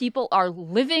whether people are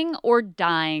living or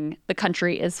dying, the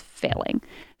country is failing.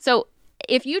 So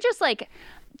if you just like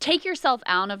take yourself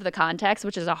out of the context,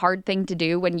 which is a hard thing to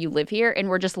do when you live here, and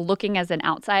we're just looking as an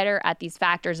outsider at these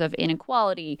factors of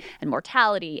inequality and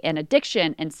mortality and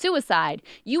addiction and suicide,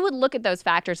 you would look at those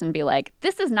factors and be like,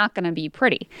 this is not going to be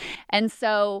pretty. And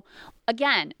so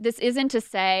again, this isn't to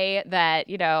say that,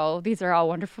 you know, these are all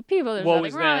wonderful people. There's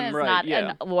nothing wrong. It's not,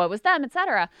 and what was them,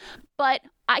 etc. But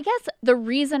I guess the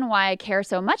reason why I care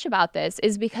so much about this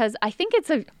is because I think it's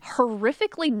a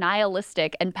horrifically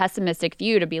nihilistic and pessimistic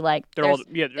view to be like, they're all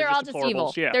just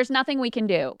evil. Yeah. There's nothing we can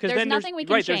do. There's nothing we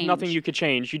can change. There's nothing you could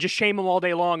change. You just shame them all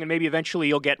day long, and maybe eventually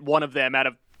you'll get one of them out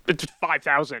of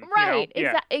 5,000. Right. You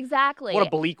know? Exactly. What a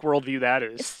bleak worldview that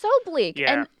is. It's so bleak.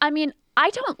 Yeah. And I mean, I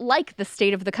don't like the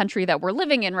state of the country that we're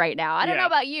living in right now. I don't know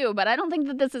about you, but I don't think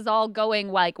that this is all going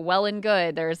like well and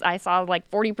good. I saw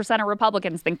like 40% of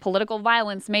Republicans think political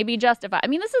violence may be justified. I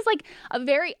mean, this is like a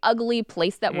very ugly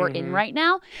place that we're in right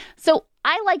now. So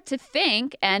I like to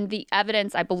think, and the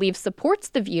evidence I believe supports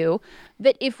the view,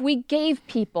 that if we gave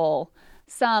people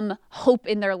some hope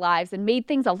in their lives and made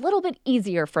things a little bit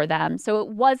easier for them.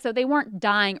 So they weren't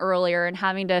dying earlier and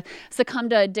having to succumb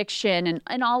to addiction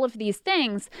and all of these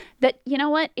things, that, you know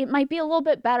what, it might be a little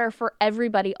bit better for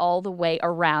everybody all the way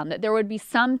around, that there would be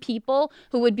some people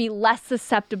who would be less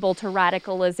susceptible to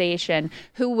radicalization,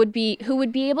 who would be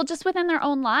able just within their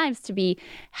own lives to be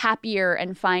happier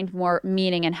and find more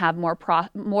meaning and have more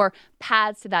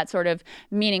paths to that sort of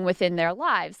meaning within their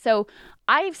lives. So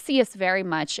I see us very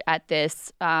much at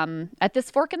this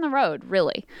fork in the road,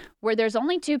 really, where there's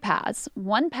only two paths.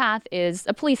 One path is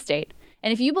a police state.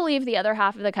 And if you believe the other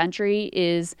half of the country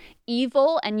is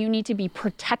evil and you need to be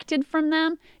protected from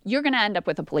them, you're going to end up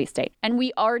with a police state. And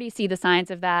we already see the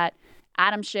signs of that.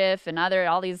 Adam Schiff and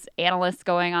all these analysts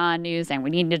going on news saying we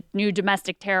need a new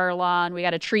domestic terror law and we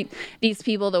got to treat these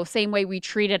people the same way we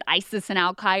treated ISIS and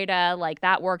Al-Qaeda, like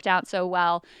that worked out so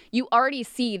well. You already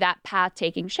see that path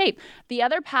taking shape. The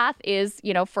other path is,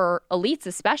 you know, for elites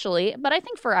especially, but I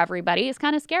think for everybody is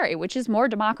kind of scary, which is more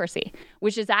democracy,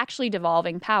 which is actually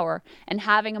devolving power and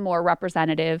having a more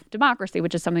representative democracy,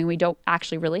 which is something we don't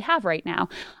actually really have right now.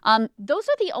 Those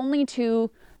are the only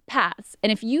two paths.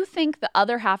 And if you think the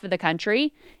other half of the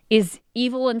country is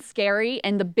evil and scary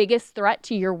and the biggest threat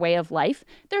to your way of life,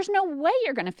 there's no way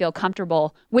you're going to feel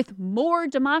comfortable with more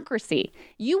democracy.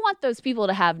 You want those people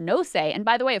to have no say. And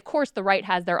by the way, of course, the right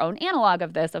has their own analog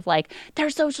of this, of like, they're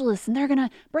socialists and they're going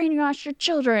to brainwash your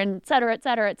children, et cetera, et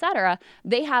cetera, et cetera.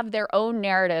 They have their own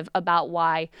narrative about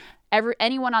why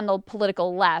anyone on the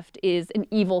political left is an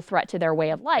evil threat to their way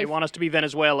of life. They want us to be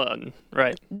Venezuela,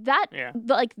 right?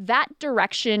 That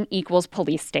direction equals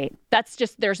police state. That's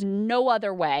just, there's no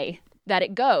other way that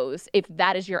it goes if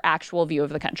that is your actual view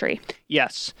of the country.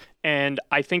 Yes. And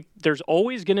I think there's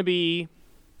always going to be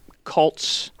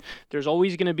cults. There's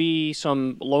always going to be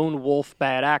some lone wolf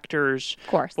bad actors. Of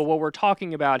course. But what we're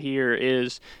talking about here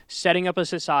is setting up a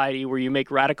society where you make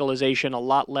radicalization a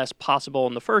lot less possible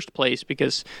in the first place,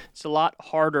 because it's a lot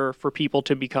harder for people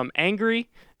to become angry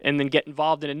and then get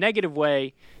involved in a negative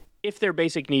way if their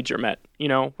basic needs are met. You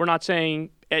know, we're not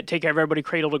saying take everybody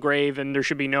cradle to grave and there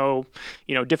should be no,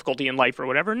 difficulty in life or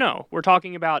whatever. No, we're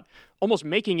talking about almost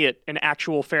making it an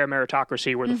actual fair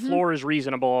meritocracy where the floor is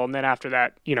reasonable, and then after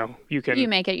that, you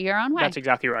make it your own way. That's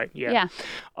exactly right. Yeah.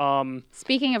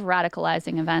 Speaking of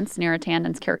radicalizing events, Neera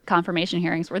Tanden's confirmation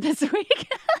hearings were this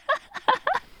week.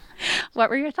 What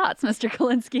were your thoughts, Mr.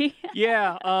 Kalinsky?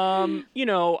 Yeah,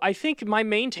 I think my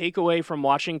main takeaway from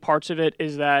watching parts of it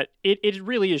is that it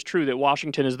really is true that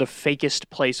Washington is the fakest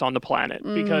place on the planet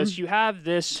because you have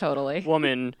this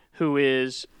woman who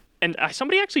is, and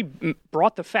somebody actually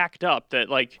brought the fact up that,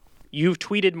 like, you've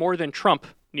tweeted more than Trump,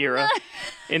 Neera,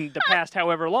 in the past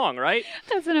however long, right?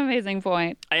 That's an amazing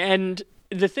point. And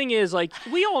the thing is, like,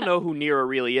 we all know who Neera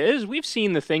really is. We've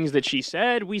seen the things that she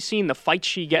said. We've seen the fights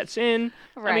she gets in.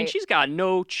 Right. I mean, she's got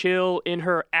no chill in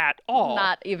her at all.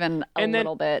 Not even a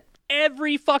little bit.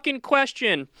 Every fucking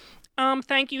question.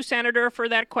 Thank you, Senator, for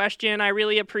that question. I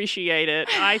really appreciate it.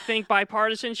 I think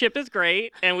bipartisanship is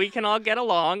great, and we can all get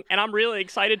along, and I'm really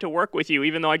excited to work with you,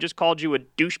 even though I just called you a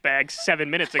douchebag 7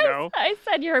 minutes ago. I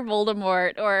said you're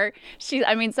Voldemort, or some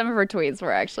of her tweets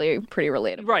were actually pretty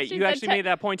relatable. Right, you actually made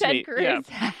that point to me. Ted Cruz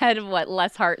had,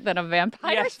 less heart than a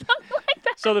vampire or something like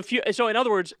that? So in other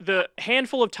words, the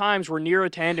handful of times where Neera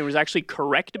Tanden was actually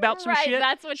correct about some shit,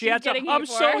 that's what she's getting I'm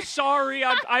for. so sorry.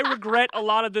 I regret a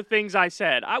lot of the things I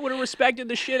said. I would have respected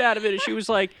the shit out of it if she was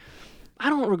like, I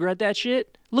don't regret that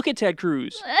shit. Look at Ted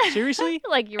Cruz. Seriously?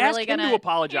 Like, you're Ask really him to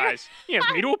apologize. You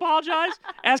ask me to apologize?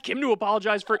 Ask him to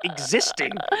apologize for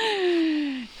existing.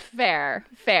 Fair.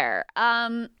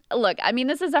 Look, I mean,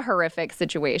 this is a horrific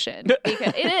situation.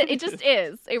 Because it just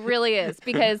is. It really is.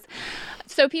 Because,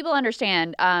 so people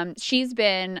understand, she's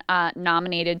been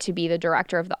nominated to be the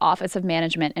director of the Office of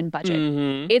Management and Budget.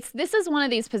 Mm-hmm. This is one of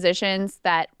these positions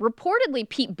that reportedly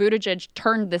Pete Buttigieg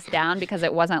turned this down because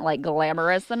it wasn't,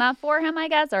 glamorous enough for him, I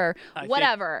guess, or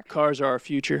whatever. Cars are our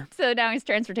future. So now he's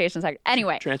transportation secretary.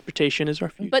 Anyway. Transportation is our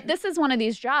future. But this is one of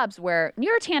these jobs where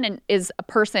Neera Tanden is a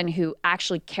person who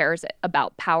actually cares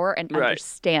about power and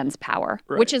understands power,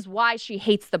 which is why she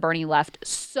hates the Bernie left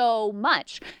so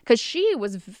much. Because she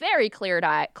was very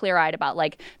clear-eyed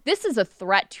about, this is a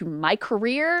threat to my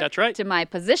career. That's right. To my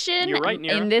position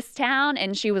in this town.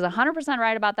 And she was 100%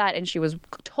 right about that. And she was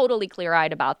totally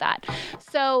clear-eyed about that.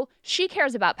 So she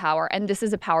cares about power. And this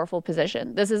is a powerful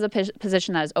position. This is a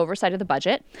position that is oversight of the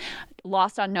budget.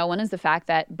 Lost on no one is the fact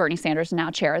that Bernie Sanders is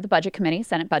now chair of the Budget Committee,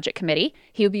 Senate Budget Committee.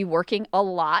 He would be working a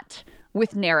lot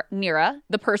with Neera,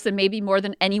 the person maybe more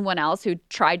than anyone else who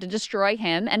tried to destroy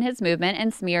him and his movement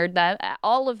and smeared them,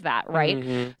 all of that, right?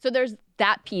 Mm-hmm. So there's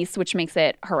that piece, which makes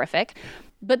it horrific.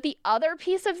 But the other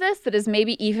piece of this that is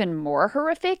maybe even more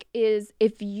horrific is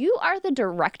if you are the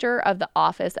director of the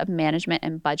Office of Management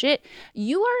and Budget,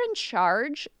 you are in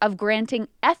charge of granting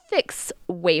ethics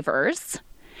waivers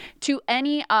to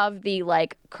any of the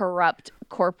corrupt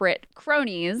corporate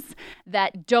cronies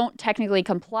that don't technically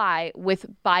comply with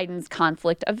Biden's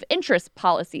conflict of interest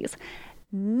policies.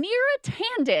 Neera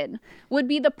Tanden would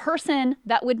be the person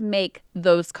that would make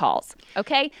those calls,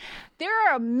 okay? There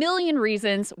are a million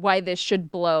reasons why this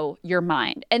should blow your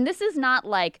mind. And this is not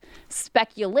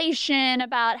speculation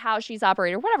about how she's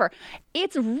operated or whatever.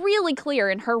 It's really clear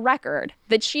in her record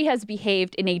that she has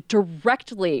behaved in a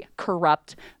directly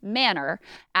corrupt manner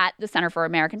at the Center for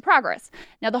American Progress.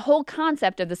 Now, the whole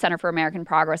concept of the Center for American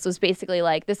Progress was basically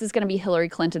this is going to be Hillary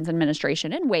Clinton's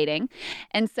administration in waiting.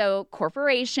 And so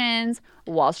corporations,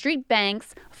 Wall Street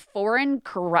banks,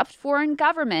 corrupt foreign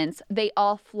governments, they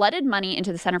all flooded money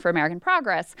into the Center for American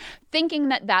Progress, thinking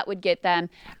that that would get them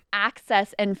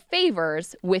access and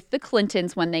favors with the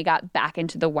Clintons when they got back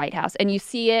into the White House. And you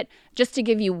see it, just to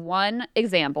give you one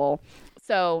example.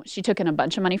 So she took in a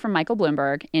bunch of money from Michael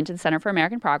Bloomberg into the Center for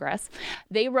American Progress.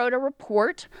 They wrote a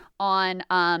report on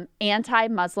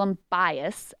anti-Muslim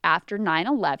bias after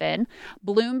 9/11.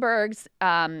 Bloomberg's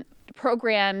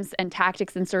programs and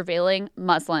tactics in surveilling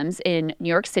Muslims in New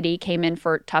York City came in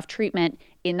for tough treatment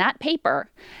in that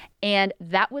paper. And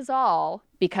that was all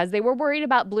because they were worried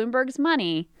about Bloomberg's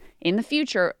money in the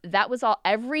future. That was all.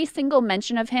 Every single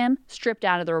mention of him stripped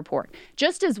out of the report.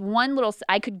 Just as one little,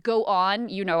 I could go on,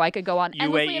 I could go on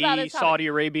endlessly about this topic. Saudi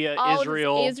Arabia,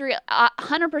 Israel,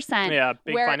 100%. Yeah,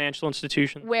 big financial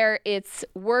institutions. Where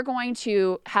we're going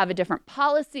to have a different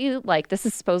policy. This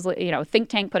is supposedly, think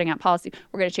tank putting out policy.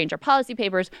 We're going to change our policy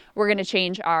papers. We're going to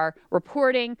change our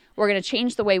reporting. We're going to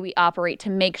change the way we operate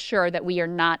to make sure that we are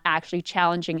not actually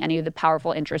challenging any of the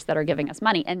powerful interests that are giving us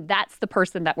money. And that's the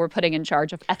person that we're putting in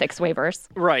charge of ethics waivers.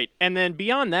 Right. And then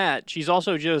beyond that, she's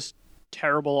also just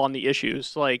terrible on the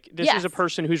issues. This is a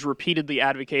person who's repeatedly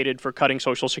advocated for cutting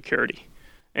Social Security.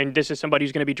 and this is somebody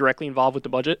who's going to be directly involved with the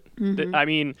budget. I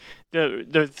mean,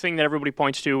 the thing that everybody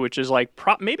points to, which is like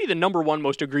maybe the number one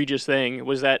most egregious thing,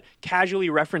 was that casually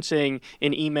referencing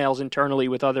in emails internally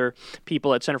with other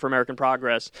people at Center for American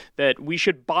Progress that we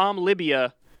should bomb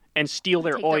Libya and steal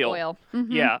their oil.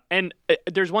 Yeah. And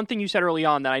there's one thing you said early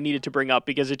on that I needed to bring up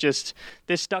because this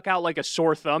stuck out like a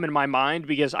sore thumb in my mind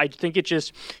because I think it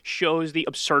just shows the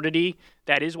absurdity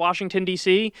that is Washington,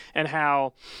 D.C. and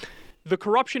how the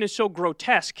corruption is so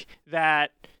grotesque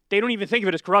that they don't even think of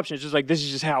it as corruption. It's just like, this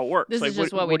is just how it works. This is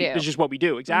just what we do. This is just what we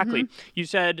do. Exactly. You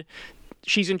said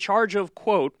she's in charge of,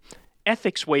 quote,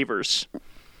 ethics waivers.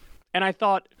 And I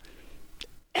thought,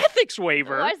 ethics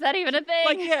waiver? Why is that even a thing?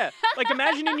 Like, yeah. Like,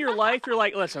 imagine in your life, you're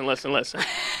like, listen.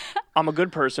 I'm a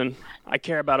good person. I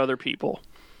care about other people.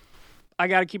 I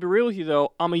got to keep it real with you,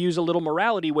 though. I'm going to use a little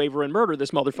morality waiver and murder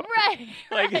this motherfucker.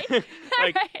 Right.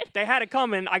 They had it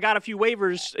coming. I got a few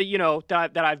waivers,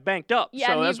 that I've banked up. Yeah,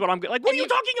 so that's what I'm like, what are you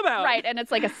talking about? Right, and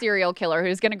it's like a serial killer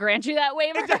who's going to grant you that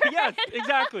waiver. Yes,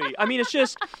 exactly. I mean, it's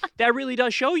just, that really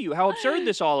does show you how absurd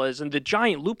this all is and the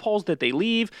giant loopholes that they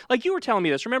leave. Like, you were telling me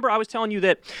this. Remember, I was telling you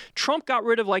that Trump got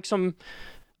rid of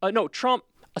Trump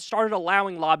started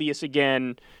allowing lobbyists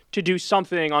again to do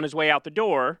something on his way out the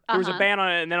door. There was a ban on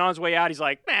it, and then on his way out, he's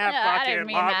like, fuck it.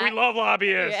 We love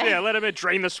lobbyists. Yeah, let him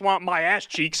drain the swamp my ass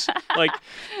cheeks.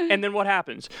 And then what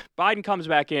happens? Biden comes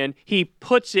back in, he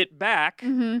puts it back,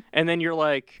 and then you're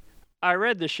like, I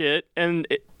read the shit, and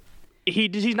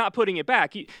he's not putting it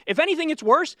back. If anything, it's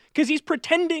worse because he's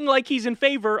pretending like he's in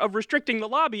favor of restricting the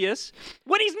lobbyists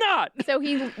when he's not. So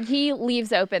he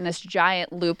leaves open this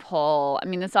giant loophole. I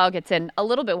mean, this all gets in a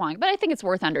little bit wrong, but I think it's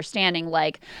worth understanding.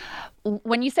 Like,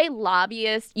 when you say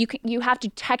lobbyist, you have to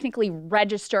technically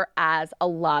register as a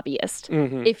lobbyist.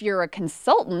 If you're a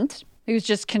consultant who's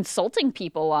just consulting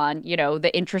people on,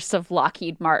 the interests of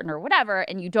Lockheed Martin or whatever,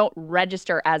 and you don't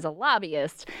register as a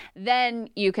lobbyist, then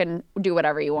you can do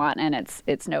whatever you want, and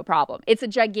it's no problem. It's a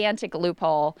gigantic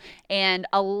loophole, and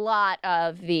a lot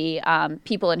of the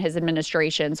people in his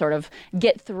administration sort of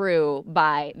get through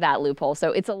by that loophole.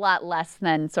 So it's a lot less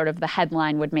than sort of the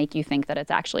headline would make you think that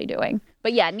it's actually doing.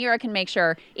 But yeah, Neera can make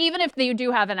sure, even if you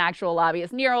do have an actual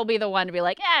lobbyist, Neera will be the one to be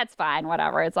like, it's fine,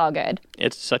 whatever, it's all good.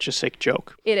 It's such a sick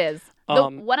joke. It is.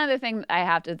 One other thing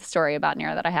the story about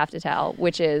Neera that I have to tell,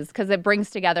 which is because it brings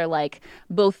together like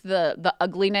both the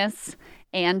ugliness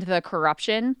and the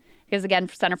corruption. Because again,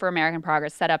 Center for American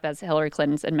Progress set up as Hillary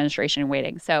Clinton's administration in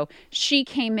waiting. So she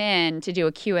came in to do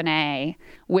a Q&A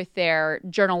with their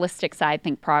journalistic side,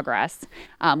 Think Progress,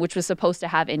 which was supposed to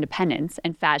have independence.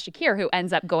 And Faz Shakir, who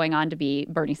ends up going on to be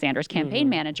Bernie Sanders' campaign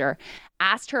manager,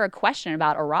 asked her a question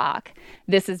about Iraq.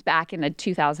 This is back in the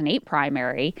 2008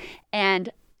 primary. And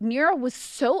Neera was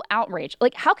so outraged.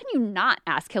 Like, how can you not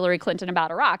ask Hillary Clinton about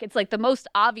Iraq? It's like the most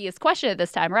obvious question at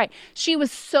this time, right? She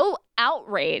was so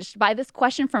outraged by this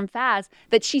question from Faz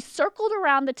that she circled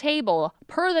around the table,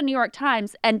 per the New York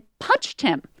Times, and punched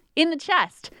him in the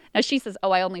chest. Now, she says,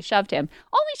 I only shoved him.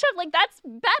 Only shoved? Like, that's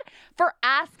bad for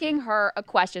asking her a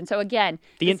question. So, again,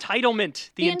 the entitlement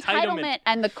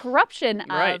and the corruption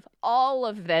of all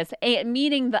of this,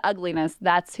 meeting the ugliness,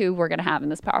 that's who we're going to have in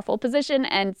this powerful position.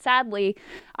 And sadly,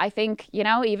 I think,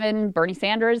 even Bernie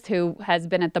Sanders, who has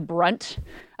been at the brunt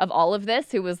of all of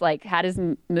this, who was like, had his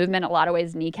movement in a lot of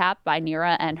ways kneecapped by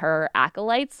Neera and her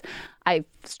acolytes, I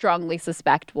strongly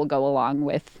suspect will go along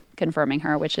with confirming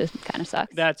her, which is kind of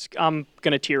sucks. I'm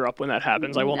going to tear up when that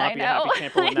happens. I will not be a happy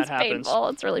camper when that happens. Painful.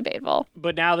 It's really painful.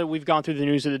 But now that we've gone through the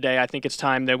news of the day, I think it's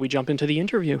time that we jump into the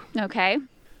interview. Okay.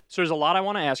 So there's a lot I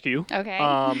want to ask you. Okay.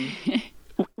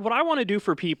 What I want to do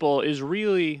for people is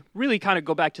really, really kind of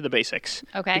go back to the basics.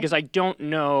 Okay. Because I don't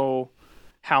know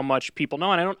how much people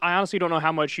know, and I honestly don't know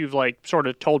how much you've sort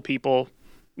of told people,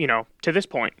 to this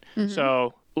point.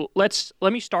 So let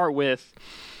me start with,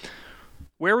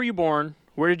 where were you born?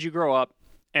 Where did you grow up?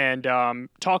 And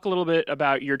talk a little bit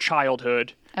about your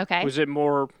childhood. Okay. Was it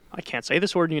more, I can't say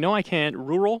this word, I can't,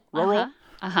 rural,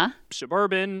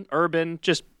 suburban, urban?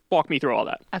 Just walk me through all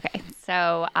that. Okay.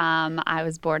 So I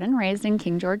was born and raised in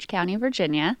King George County,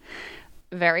 Virginia.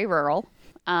 Very rural.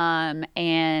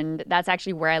 And that's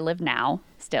actually where I live now.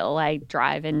 Still, I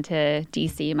drive into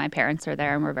D.C. My parents are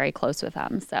there, and we're very close with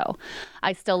them. So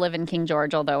I still live in King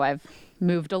George, although I've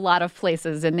moved a lot of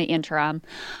places in the interim.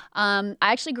 I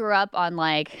actually grew up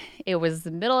on it was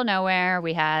the middle of nowhere.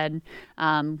 We had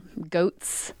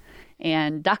goats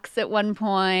and ducks at one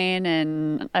point,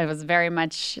 and I was very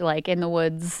much like in the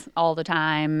woods all the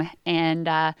time, and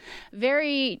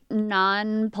very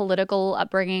non-political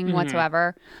upbringing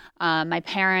whatsoever. My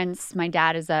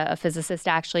dad is a physicist,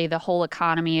 actually. The whole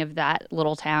economy of that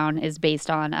little town is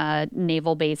based on a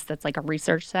naval base that's like a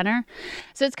research center.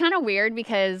 So it's kind of weird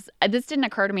because this didn't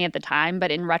occur to me at the time,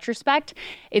 but in retrospect,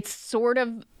 it's sort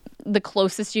of the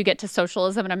closest you get to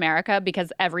socialism in America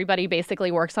because everybody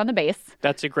basically works on the base.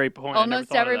 That's a great point.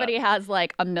 Almost everybody has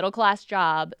like a middle class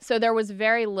job. So there was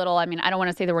very little, I mean, I don't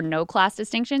want to say there were no class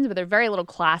distinctions, but there's very little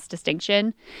class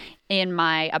distinction in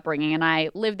my upbringing. And I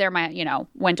lived there,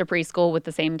 went to preschool with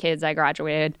the same kids I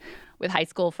graduated with high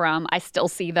school from. I still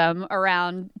see them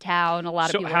around town. A lot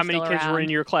of people So how are many still kids around. were in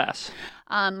your class?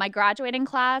 My graduating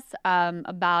class,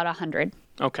 about 100.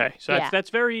 Okay, so that's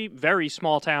very, very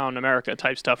small town America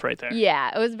type stuff right there.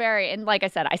 Yeah, it was and like I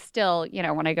said, I still,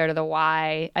 when I go to the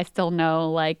Y, I still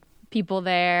know like people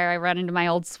there. I run into my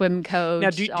old swim coach. Now,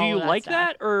 do you like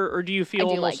that, or do you feel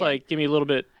almost like give me a little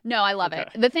bit? No, I love it.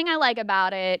 The thing I like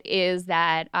about it is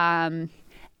that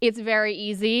it's very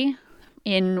easy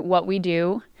in what we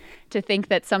do to think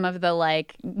that some of the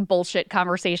like bullshit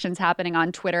conversations happening on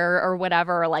Twitter or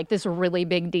whatever are like this really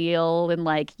big deal and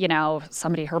like,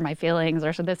 somebody hurt my feelings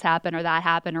or so this happened or that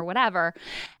happened or whatever.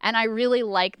 And I really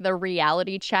like the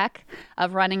reality check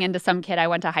of running into some kid I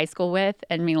went to high school with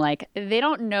and being like, they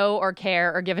don't know or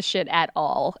care or give a shit at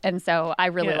all. And so I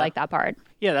really like that part.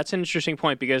 Yeah, that's an interesting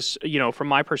point because, from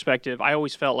my perspective, I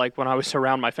always felt like when I was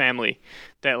around my family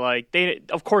that like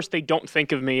of course they don't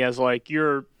think of me as like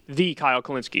you're the Kyle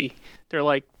Kalinske. They're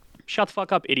like, shut the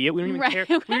fuck up, idiot. We don't even care.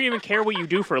 We don't even care what you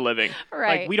do for a living.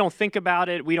 Right. Like, we don't think about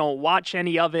it. We don't watch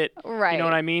any of it. Right. You know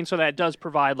what I mean? So that does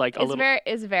provide like a little.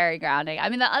 It's very grounding. I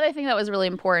mean, the other thing that was really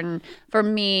important for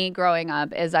me growing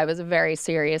up is I was a very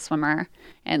serious swimmer,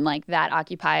 and like that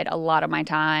occupied a lot of my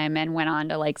time, and went on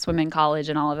to like swim in college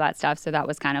and all of that stuff. So that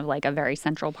was kind of like a very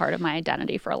central part of my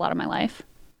identity for a lot of my life.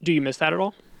 Do you miss that at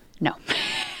all? No.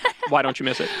 Why don't you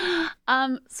miss it?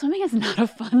 Swimming is not a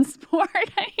fun sport.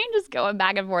 I mean, just going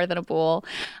back and forth in a pool.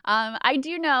 I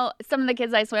do know some of the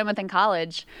kids I swam with in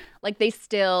college, like they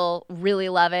still really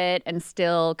love it and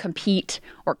still compete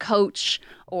or coach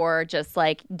or just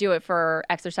like do it for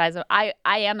exercise. I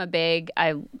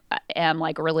am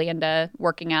like really into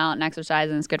working out and exercise,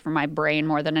 and it's good for my brain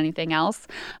more than anything else.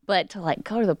 But to like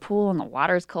go to the pool and the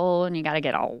water's cold and you got to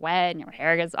get all wet and your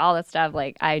hair gets all that stuff,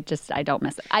 like I don't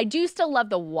miss it. I do still love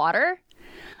the water.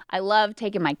 I love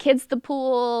taking my kids to the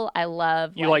pool. I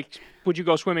love would you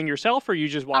go swimming yourself or you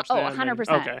just watch them?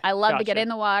 100%. Okay, I love to get in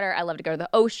the water. I love to go to the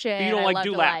ocean. But you don't I love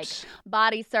do to laps.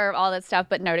 Body surf, all that stuff.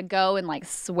 But no, to go and like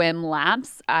swim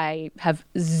laps, I have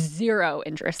zero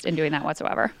interest in doing that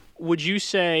whatsoever. Would you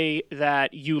say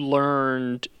that you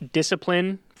learned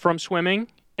discipline from swimming?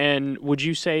 And would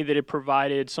you say that it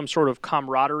provided some sort of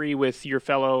camaraderie with your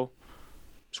fellow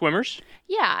swimmers?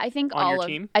 Yeah, I think all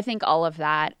of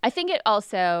that. I think it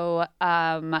also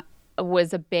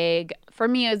was a big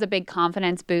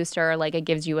confidence booster. Like it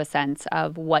gives you a sense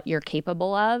of what you're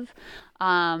capable of.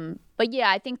 But yeah,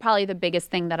 I think probably the biggest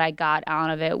thing that I got out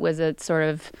of it was a sort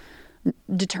of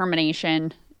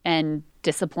determination and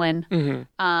discipline. Mm-hmm.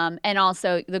 And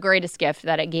also the greatest gift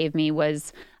that it gave me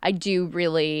was I do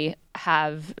really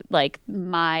have like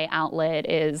my outlet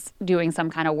is doing some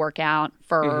kind of workout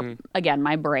for, again,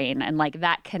 my brain. And like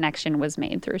that connection was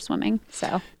made through swimming.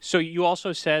 So you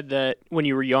also said that when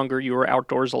you were younger, you were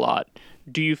outdoors a lot.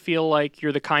 Do you feel like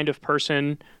you're the kind of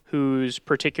person who's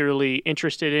particularly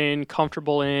interested in,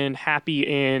 comfortable in, happy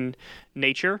in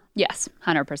nature? Yes,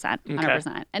 100%. 100%.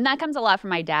 Okay. And that comes a lot from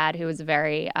my dad, who was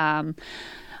very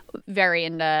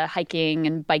into hiking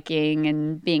and biking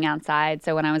and being outside.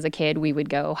 So when I was a kid, we would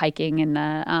go hiking in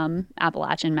the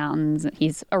Appalachian Mountains.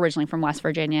 He's originally from West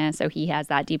Virginia, so he has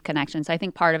that deep connection. So I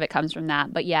think part of it comes from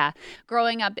that. But yeah,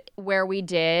 growing up where we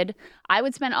did, I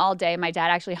would spend all day. My dad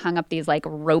actually hung up these like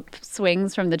rope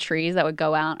swings from the trees that would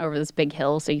go out over this big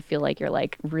hill, so you feel like you're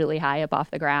like really high up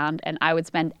off the ground. And I would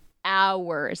spend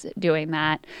hours doing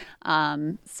that.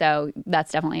 So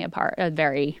that's definitely a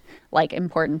very like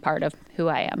important part of who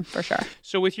I am for sure.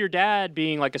 So with your dad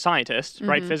being like a scientist,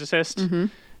 right? Physicist,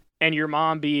 and your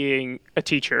mom being a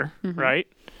teacher, right?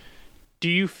 Do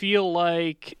you feel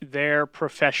like their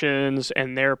professions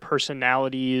and their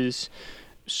personalities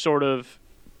sort of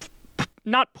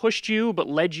not pushed you, but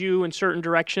led you in certain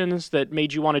directions that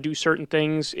made you want to do certain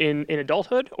things in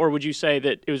adulthood? Or would you say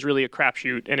that it was really a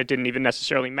crapshoot and it didn't even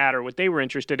necessarily matter what they were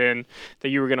interested in, that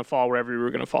you were going to fall wherever you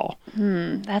were going to fall?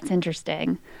 That's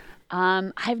interesting.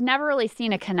 I've never really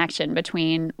seen a connection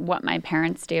between what my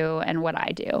parents do and what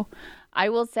I do. I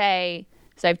will say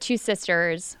So I have two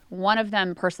sisters. One of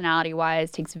them, personality-wise,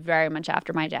 takes very much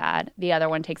after my dad. The other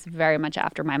one takes very much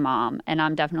after my mom. And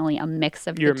I'm definitely a mix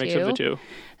of the two. You're a mix of the two.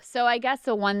 So I guess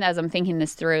the one, as I'm thinking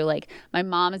this through, like my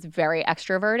mom is very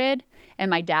extroverted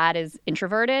and my dad is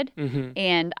introverted. Mm-hmm.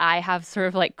 And I have sort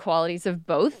of like qualities of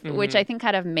both, Mm-hmm. which I think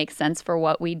kind of makes sense for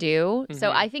what we do. Mm-hmm.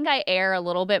 So I think I err a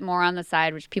little bit more on the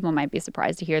side, which people might be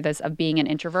surprised to hear this, of being an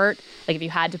introvert. Like if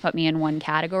you had to put me in one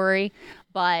category.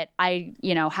 But I,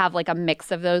 have like a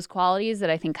mix of those qualities that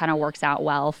I think kind of works out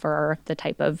well for the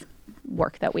type of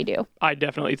work that we do. I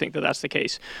definitely think that that's the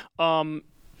case. What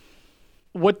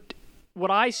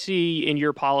I see in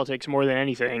your politics more than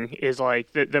anything is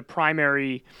like the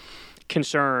primary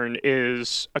concern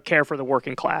is a care for the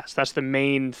working class. That's the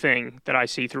main thing that I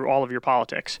see through all of your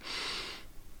politics.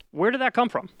 Where did that come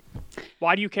from?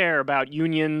 Why do you care about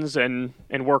unions and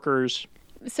workers?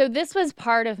 So this was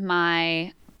part of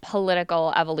my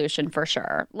political evolution for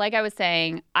sure. Like I was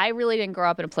saying, I really didn't grow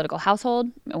up in a political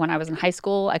household. When I was in high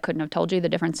school, I couldn't have told you the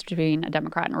difference between a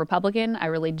Democrat and a Republican. I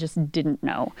really just didn't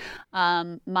know.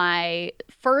 My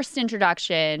first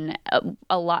introduction,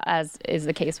 a lot, as is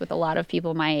the case with a lot of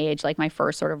people my age, like my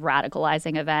first sort of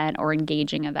radicalizing event or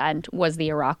engaging event was the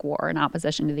Iraq War, in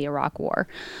opposition to the Iraq War.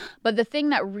 But the thing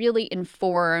that really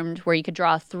informed, where you could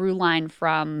draw a through line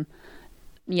from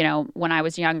when I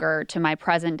was younger to my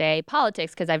present day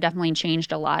politics, because I've definitely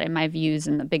changed a lot in my views.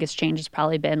 And the biggest change has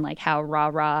probably been like how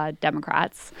rah-rah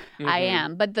Democrats I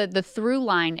am. But the through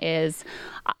line is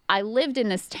I lived in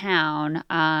this town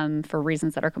for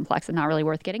reasons that are complex and not really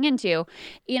worth getting into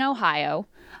in Ohio.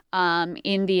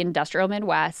 In the industrial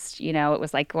Midwest, it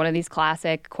was like one of these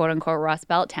classic quote unquote Rust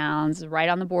Belt towns right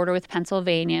on the border with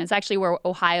Pennsylvania. It's actually where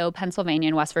Ohio, Pennsylvania,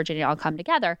 and West Virginia all come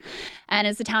together. And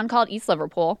it's a town called East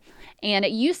Liverpool. And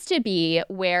it used to be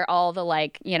where all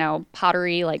the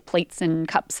pottery, like plates and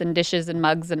cups and dishes and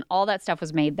mugs and all that stuff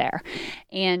was made there.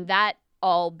 And that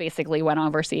all basically went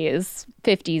overseas,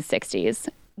 50s, 60s.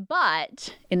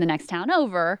 But in the next town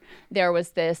over, there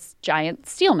was this giant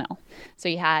steel mill. So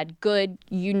you had good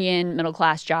union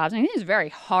middle-class jobs. I mean, these very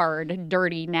hard,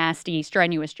 dirty, nasty,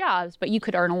 strenuous jobs, but you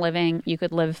could earn a living, you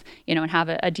could live, and have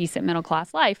a decent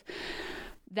middle-class life.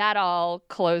 That all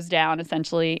closed down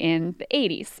essentially in the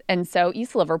 80s. And so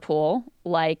East Liverpool,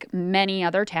 like many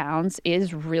other towns,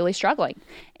 is really struggling.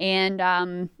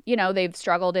 And, they've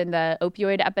struggled in the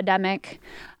opioid epidemic.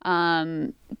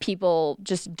 People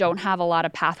just don't have a lot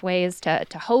of pathways to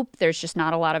hope. There's just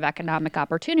not a lot of economic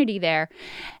opportunity there.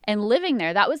 And living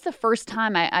there, that was the first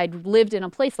time I'd lived in a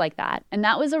place like that. And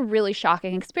that was a really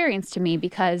shocking experience to me,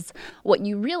 because what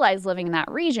you realize living in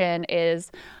that region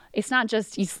is it's not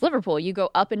just East Liverpool. You go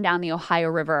up and down the Ohio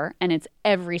River, and it's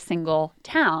every single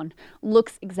town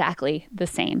looks exactly the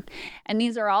same. And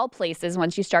these are all places,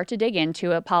 once you start to dig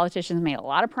into it, politicians made a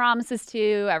lot of promises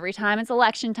to. Every time it's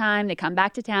election time, they come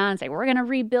back to town and say, we're going to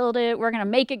rebuild it. We're going to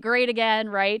make it great again,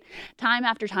 right? Time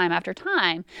after time after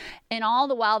time. And all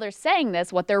the while they're saying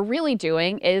this, what they're really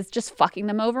doing is just fucking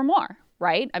them over more.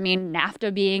 Right? I mean,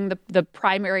 NAFTA being the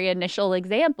primary initial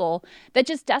example that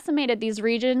just decimated these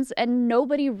regions, and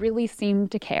nobody really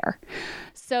seemed to care.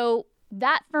 So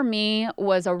that for me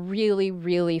was a really,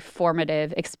 really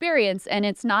formative experience. And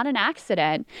it's not an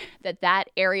accident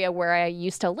that area where I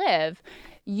used to live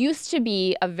used to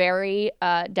be a very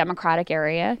Democratic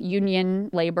area, union,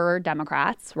 labor,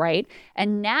 Democrats, right?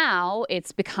 And now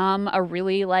it's become a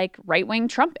really right-wing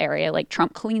Trump area. Like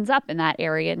Trump cleans up in that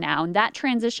area now. And that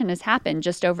transition has happened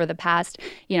just over the past,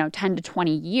 10 to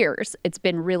 20 years. It's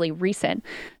been really recent.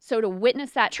 So to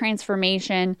witness that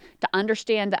transformation, to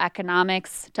understand the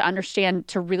economics,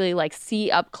 to really see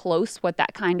up close what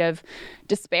that kind of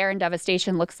despair and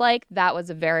devastation looks like, that was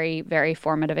a very, very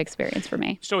formative experience for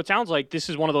me. So it sounds like this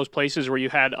is one of those places where you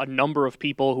had a number of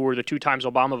people who were the 2 times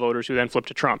Obama voters who then flipped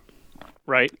to Trump,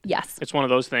 right? Yes. It's one of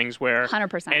those things where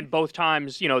 100%. And both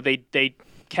times, they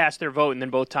cast their vote, and then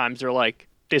both times they're like,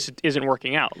 this isn't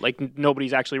working out. Like,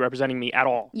 nobody's actually representing me at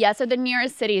all. Yeah, so the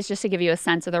nearest cities, just to give you a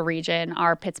sense of the region,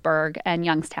 are Pittsburgh and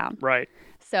Youngstown. Right.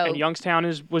 So, and Youngstown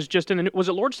was it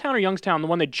Lordstown or Youngstown, the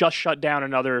one that just shut down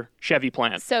another Chevy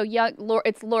plant? So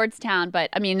it's Lordstown, but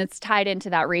I mean it's tied into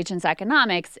that region's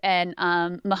economics. And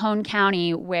Mahone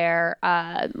County, where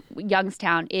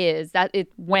Youngstown is, that it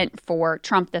went for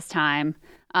Trump this time.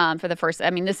 For the first,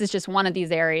 this is just one of these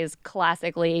areas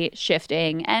classically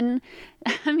shifting. And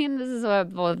this is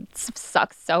what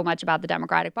sucks so much about the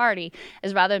Democratic Party,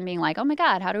 is rather than being like, oh my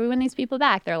God, how do we win these people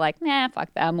back? They're like, nah,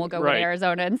 fuck them. We'll go win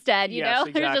Arizona instead. You know,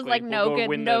 exactly. There's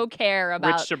just no care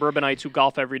about rich suburbanites who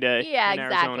golf every day. Yeah, in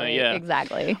exactly. Arizona. Yeah,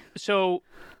 exactly. So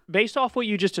based off what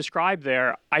you just described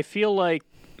there, I feel like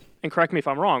and correct me if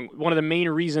I'm wrong, one of the main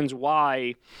reasons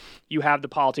why you have the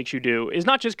politics you do is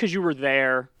not just because you were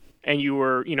there and you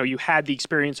were, you had the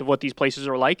experience of what these places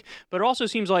are like, but it also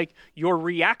seems like your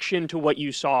reaction to what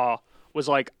you saw was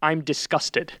like, I'm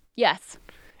disgusted. Yes.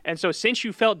 And so since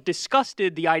you felt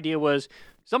disgusted, the idea was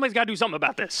somebody's got to do something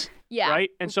about this. Yeah.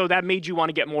 Right? And so that made you want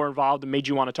to get more involved and made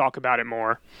you want to talk about it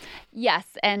more. Yes.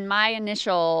 And my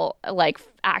initial,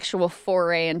 actual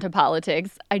foray into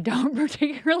politics, I don't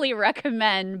particularly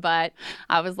recommend, but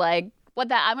I was like, I'm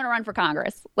going to run for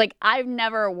Congress. I've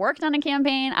never worked on a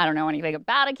campaign. I don't know anything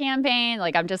about a campaign.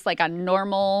 I'm just a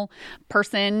normal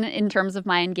person in terms of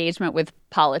my engagement with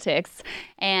politics.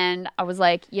 And I was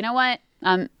like, you know what?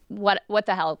 What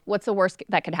the hell? What's the worst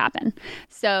that could happen?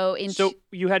 So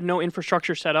you had no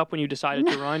infrastructure set up when you decided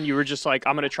to run? You were just like,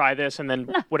 I'm going to try this, and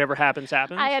then whatever happens,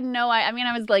 happens? I had no idea. I mean,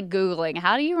 I was Googling,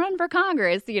 how do you run for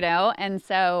Congress, And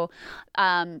so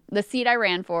the seat I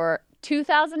ran for,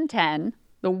 2010,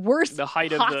 the worst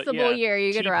possible year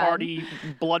you could run. Tea Party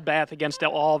bloodbath against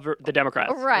all the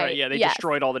Democrats. Right. Yeah, they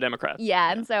destroyed all the Democrats.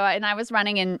 Yeah, and so I was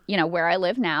running in, where I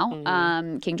live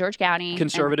now, King George County.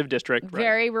 Conservative district.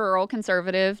 Very rural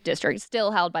conservative district,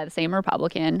 still held by the same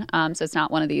Republican. So it's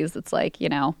not one of these that's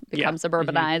become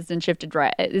suburbanized and shifted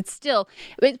right.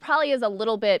 It probably is a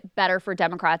little bit better for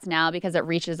Democrats now because it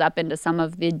reaches up into some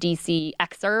of the D.C.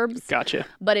 exurbs. Gotcha.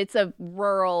 But it's a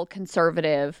rural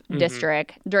conservative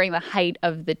district during the height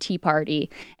of the Tea Party.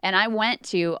 And I went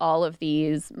to all of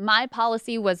these. My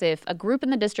policy was if a group in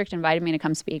the district invited me to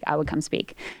come speak, I would come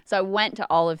speak. So I went to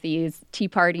all of these Tea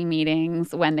Party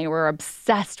meetings when they were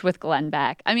obsessed with Glenn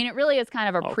Beck. I mean, it really is kind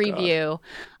of a preview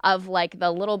of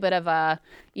the little bit of a,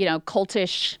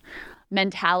 cultish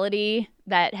mentality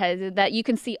that you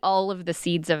can see all of the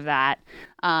seeds of that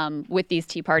with these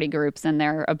Tea Party groups and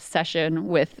their obsession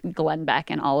with Glenn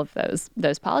Beck and all of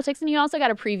those politics. And you also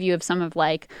got a preview of some of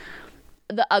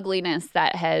the ugliness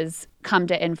that has come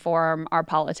to inform our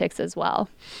politics as well.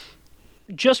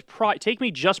 Take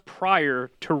me just prior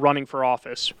to running for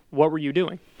office. What were you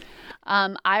doing?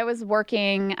 I was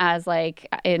working as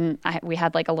we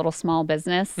had a little small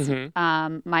business,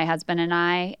 my husband and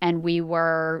I, and we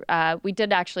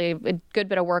did actually a good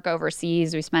bit of work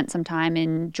overseas. We spent some time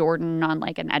in Jordan on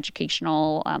an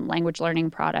educational language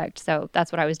learning product. So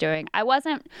that's what I was doing. I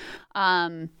wasn't,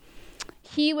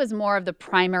 he was more of the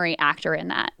primary actor in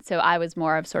that. So I was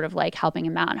more of sort of helping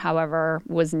him out however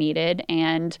was needed.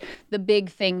 And the big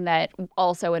thing that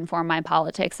also informed my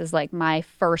politics is my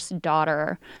first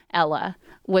daughter, Ella,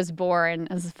 was born,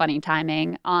 this is funny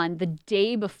timing, on the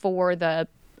day before the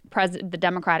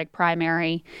Democratic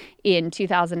primary in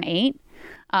 2008.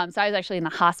 So I was actually in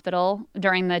the hospital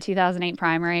during the 2008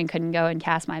 primary and couldn't go and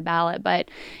cast my ballot. But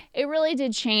it really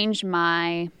did change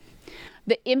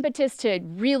the impetus to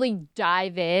really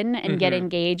dive in and get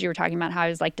engaged. You were talking about how I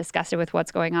was disgusted with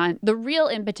what's going on. The real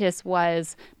impetus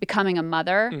was becoming a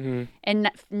mother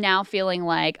and now feeling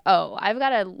I've got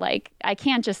to I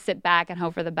can't just sit back and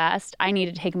hope for the best. I need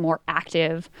to take a more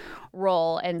active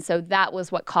role. And so that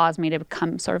was what caused me to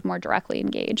become sort of more directly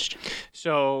engaged.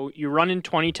 So you run in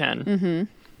 2010.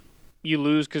 You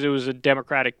lose because it was a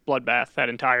Democratic bloodbath that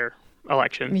entire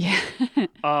election. Yeah.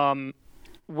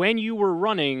 When you were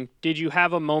running, did you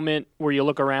have a moment where you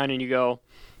look around and you go,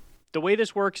 the way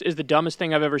this works is the dumbest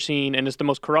thing I've ever seen, and it's the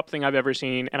most corrupt thing I've ever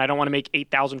seen, and I don't want to make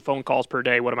 8,000 phone calls per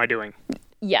day. What am I doing?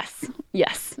 Yes,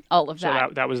 all of that.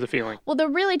 So that was the feeling. Well, the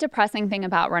really depressing thing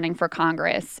about running for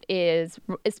Congress is,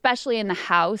 especially in the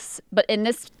House, but in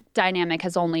this dynamic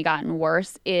has only gotten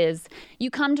worse, is you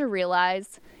come to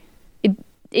realize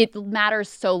it matters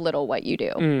so little what you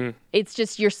do. It's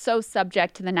just you're so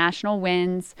subject to the national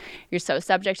winds. You're so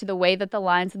subject to the way that the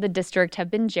lines of the district have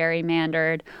been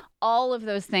gerrymandered. All of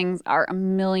those things are a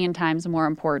million times more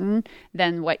important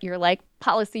than what your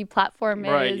policy platform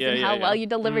is and how well you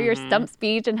deliver your stump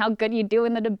speech and how good you do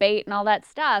in the debate and all that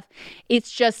stuff. It's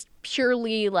just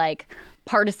purely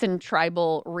partisan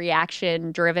tribal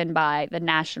reaction driven by the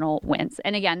national winds.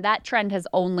 And again, that trend has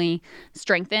only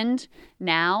strengthened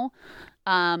now.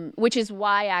 Which is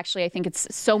why, actually, I think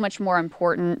it's so much more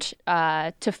important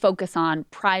to focus on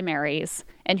primaries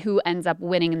and who ends up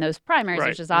winning in those primaries,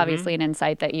 which is obviously an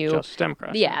insight that you, Justice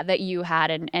Democrats, that you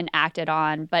had and acted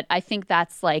on. But I think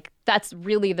that's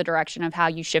really the direction of how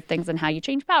you shift things and how you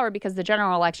change power, because the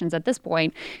general elections at this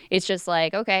point, it's just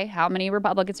okay, how many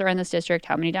Republicans are in this district?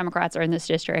 How many Democrats are in this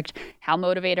district? How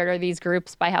motivated are these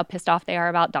groups by how pissed off they are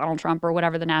about Donald Trump or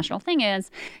whatever the national thing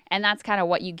is? And that's kind of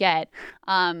what you get.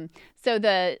 So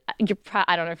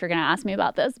I don't know if you're going to ask me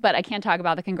about this, but I can't talk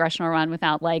about the congressional run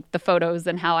without the photos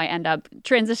and how I end up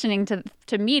transitioning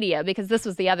to media, because this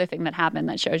was the other thing that happened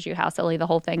that shows you how silly the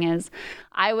whole thing is.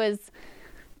 I was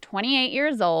 28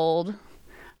 years old.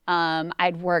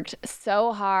 I'd worked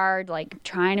so hard, like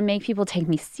trying to make people take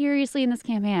me seriously in this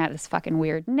campaign. I have this fucking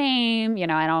weird name. You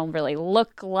know, I don't really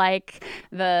look like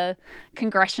the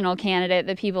congressional candidate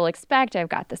that people expect. I've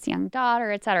got this young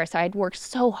daughter, et cetera. So I'd worked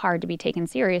so hard to be taken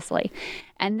seriously.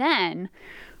 And then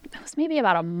it was maybe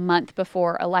about a month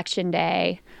before Election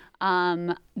Day,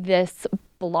 this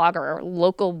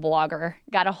local blogger,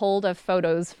 got a hold of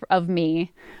photos of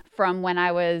me from when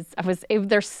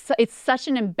it's such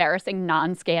an embarrassing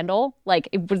non-scandal. Like,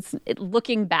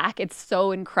 looking back, it's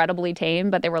so incredibly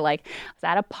tame, but they were like, I was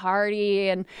at a party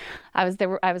and I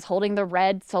was holding the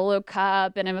red Solo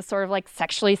cup and it was sort of like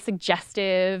sexually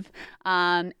suggestive.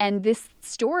 And this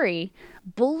story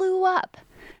blew up.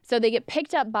 So they get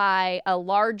picked up by a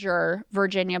larger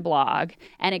Virginia blog,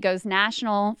 and it goes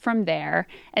national from there.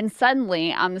 And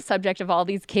suddenly I'm the subject of all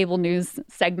these cable news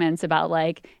segments about,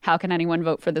 like, how can anyone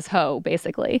vote for this hoe,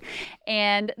 basically.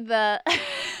 And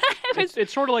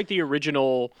it's sort of like the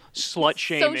original slut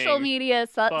shaming. Social media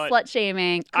slut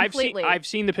shaming completely. I've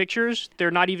seen the pictures.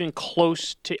 They're not even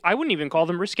close to, I wouldn't even call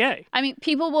them risque. I mean,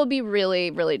 people will be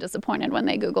really, really disappointed when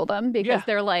they Google them, because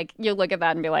they're like, you look at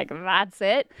that and be like, that's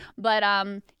it. But,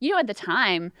 at the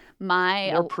time,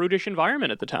 more prudish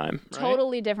environment at the time, right?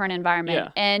 Totally different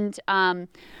environment. Yeah. And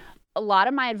a lot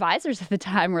of my advisors at the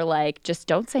time were like, just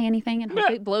don't say anything and hope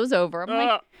it blows over. I'm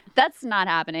like, that's not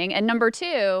happening. And number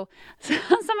two, some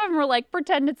of them were like,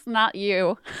 pretend it's not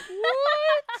you.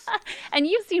 What? And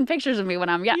you've seen pictures of me when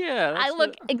I'm young. Yeah, I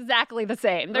look exactly the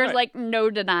same. There's like no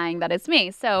denying that it's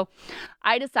me. So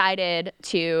I decided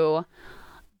to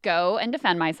go and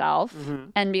defend myself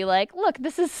and be like, look,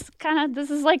 this is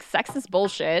like sexist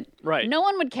bullshit. Right. No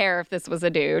one would care if this was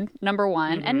a dude, number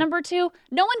one. And number two,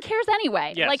 no one cares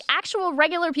anyway. Yes. Like, actual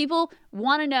regular people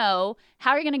want to know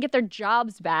how are you going to get their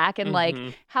jobs back and like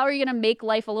how are you going to make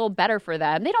life a little better for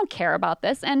them. They don't care about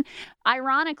this. And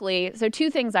ironically, so two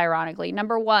things ironically.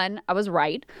 Number one, I was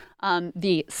right.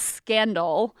 The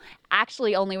scandal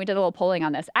actually we did a little polling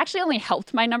on this, actually only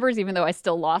helped my numbers, even though I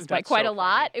still lost by quite a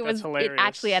lot. It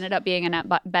actually ended up being a net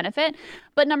benefit.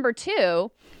 But number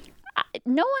two,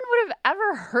 no one would have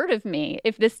ever heard of me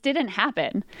if this didn't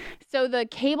happen. So the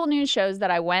cable news shows that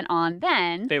I went on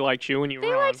then, they liked you when you were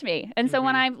on. They liked me. And so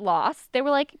when I lost, they were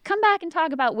like, come back and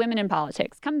talk about women in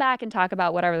politics. Come back and talk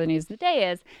about whatever the news of the day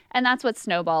is. And that's what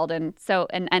snowballed and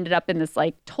ended up in this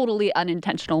like totally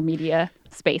unintentional media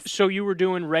space. So you were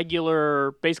doing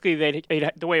regular, basically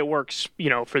the way it works,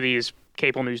 for these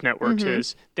cable news networks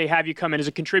is they have you come in as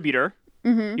a contributor.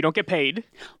 You don't get paid.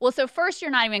 Well, so first, you're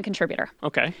not even a contributor.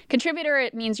 Okay. Contributor,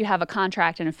 it means you have a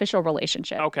contract, an official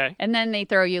relationship. Okay. And then they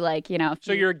throw you like,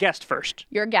 So you're a guest first.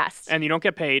 You're a guest. And you don't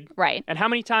get paid. Right. And how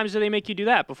many times did they make you do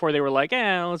that before they were like,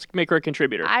 let's make her a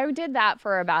contributor? I did that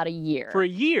for about a year. For a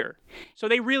year? So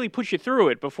they really put you through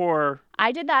it before...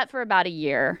 I did that for about a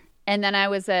year. And then I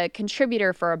was a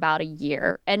contributor for about a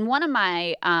year. And one of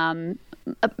my...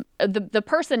 the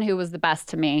person who was the best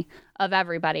to me of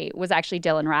everybody was actually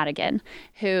Dylan Ratigan,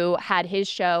 who had his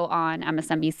show on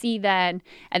MSNBC then,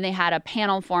 and they had a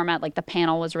panel format, like the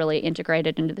panel was really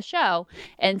integrated into the show.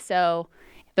 And so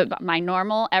my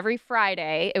normal, every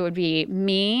Friday, it would be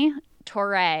me,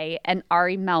 Torre, and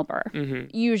Ari Melber.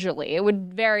 Usually. It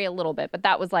would vary a little bit, but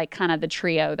that was like kind of the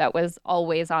trio that was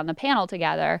always on the panel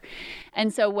together.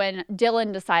 And so when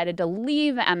Dylan decided to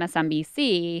leave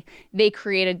MSNBC, they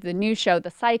created the new show, The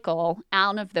Cycle,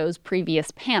 out of those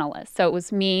previous panelists. So it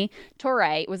was me, Torre.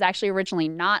 It was actually originally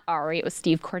not Ari. It was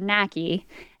Steve Kornacki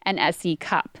and S.E.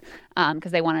 Cupp,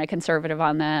 because they wanted a conservative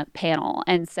on the panel.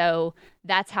 And so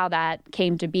that's how that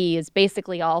came to be, is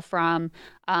basically all from...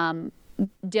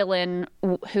 Dylan,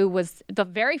 who was the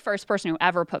very first person who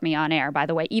ever put me on air, by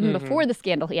the way, even before the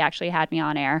scandal, he actually had me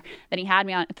on air. Then he had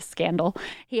me on the scandal.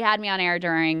 He had me on air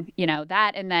during,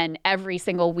 that. And then every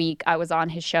single week I was on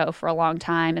his show for a long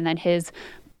time. And then his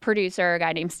producer, a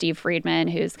guy named Steve Friedman,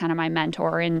 who's kind of my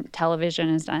mentor in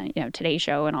television, has done, Today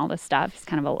Show and all this stuff.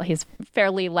 He's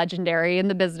fairly legendary in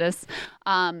the business.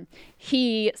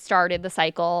 He started The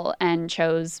Cycle and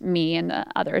chose me and the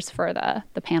others for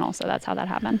the panel. So that's how that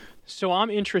happened. So I'm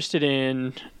interested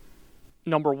in,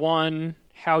 number one,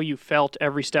 how you felt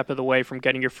every step of the way from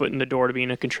getting your foot in the door to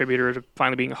being a contributor to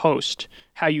finally being a host.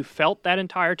 How you felt that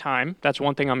entire time. That's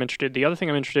one thing I'm interested in. The other thing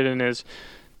I'm interested in is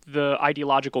the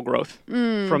ideological growth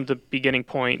from the beginning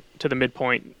point to the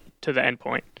midpoint to the end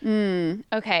point.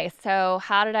 Okay, so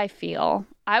how did I feel?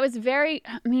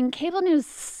 cable news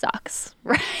sucks,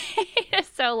 right?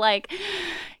 So like,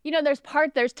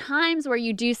 there's times where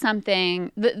you do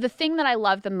something. The thing that I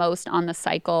love the most on the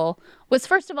cycle was,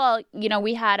 first of all,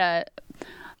 we had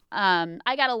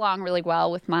I got along really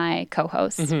well with my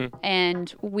co-host,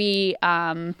 and we,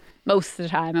 most of the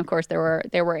time, of course, there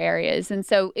were areas, and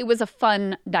so it was a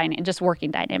fun just working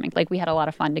dynamic. Like we had a lot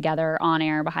of fun together, on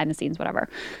air, behind the scenes, whatever.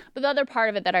 But the other part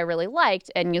of it that I really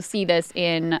liked, and you'll see this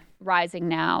in Rising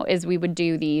now, is we would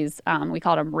do these, we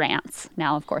called them rants.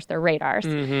 Now, of course, they're radars,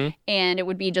 and it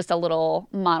would be just a little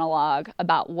monologue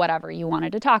about whatever you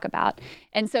wanted to talk about.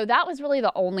 And so that was really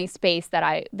the only space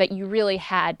that you really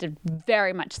had to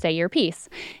very much say your piece.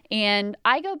 And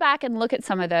I go back and look at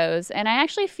some of those, and I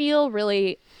actually feel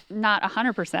really, not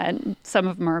 100%, some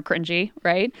of them are cringy,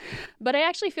 right? But I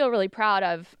actually feel really proud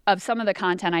of some of the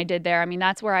content I did there. I mean,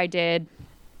 that's where I did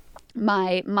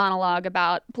my monologue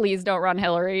about please don't run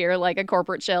Hillary, or like a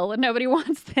corporate shill and nobody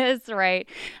wants this, right?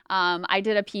 I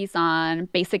did a piece on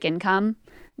basic income.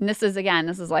 And this is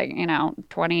like,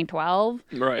 2012.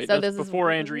 Right. So this is before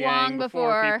Andrew Yang,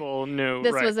 before people knew.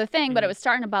 This was a thing, but it was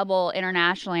starting to bubble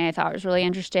internationally. I thought it was really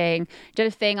interesting. Did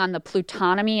a thing on the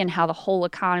plutonomy and how the whole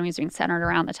economy is being centered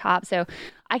around the top. So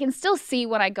I can still see,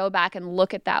 when I go back and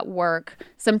look at that work,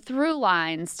 some through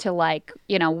lines to like,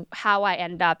 how I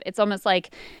ended up. It's almost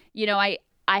like,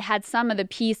 I had some of the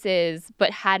pieces,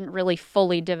 but hadn't really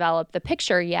fully developed the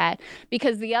picture yet,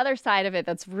 because the other side of it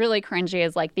that's really cringy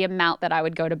is like the amount that I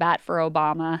would go to bat for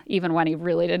Obama, even when he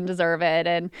really didn't deserve it.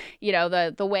 And,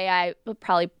 the way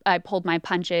I pulled my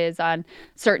punches on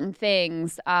certain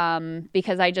things,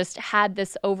 because I just had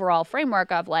this overall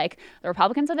framework of like, the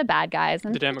Republicans are the bad guys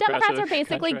and the Democrats are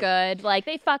basically good. Like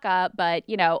they fuck up, but,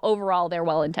 overall they're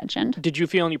well-intentioned. Did you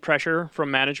feel any pressure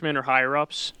from management or higher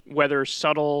ups, whether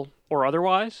subtle or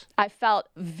otherwise? I felt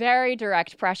very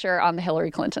direct pressure on the Hillary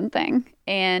Clinton thing.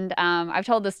 And I've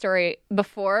told this story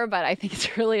before, but I think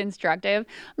it's really instructive.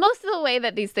 Most of the way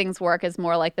that these things work is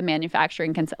more like the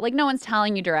manufacturing consent. Like no one's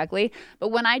telling you directly.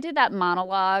 But when I did that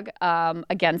monologue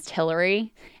against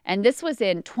Hillary, and this was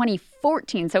in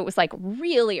 2014, so it was like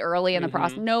really early in the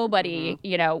process. Nobody,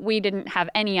 we didn't have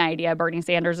any idea Bernie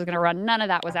Sanders was going to run. None of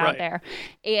that was out there.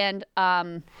 And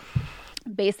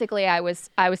basically, I was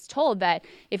told that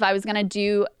if I was going to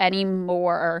do any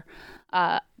more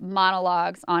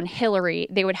monologues on Hillary,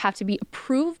 they would have to be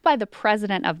approved by the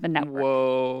president of the network.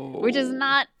 Whoa. Which is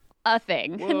not a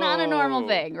thing, not a normal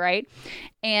thing, right?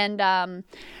 And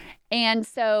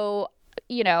so,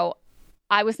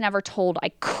 I was never told I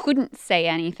couldn't say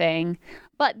anything.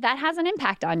 But that has an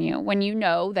impact on you when you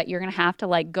know that you're going to have to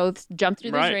like jump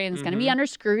through those rings. It's going to be under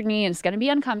scrutiny and it's going to be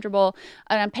uncomfortable.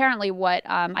 And apparently what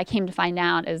I came to find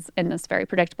out is, in this very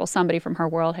predictable, somebody from her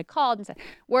world had called and said,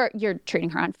 you're treating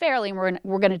her unfairly and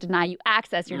we're going to deny you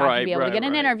access. You're not going to be able to get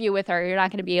an interview with her. You're not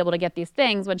going to be able to get these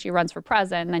things when she runs for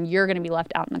president, and then you're going to be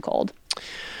left out in the cold.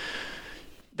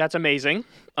 That's amazing.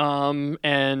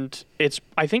 And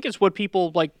I think it's what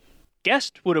people like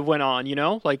guessed would have went on,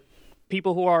 like,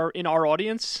 people who are in our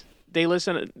audience, they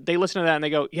listen to that and they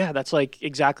go, yeah, that's like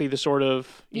exactly the sort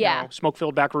of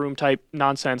smoke-filled back room type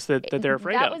nonsense that they're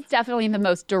afraid of. That was definitely the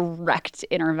most direct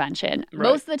intervention. Right.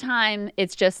 Most of the time,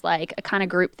 it's just like a kind of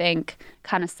groupthink,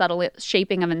 kind of subtle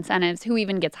shaping of incentives, who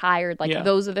even gets hired. Like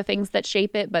those are the things that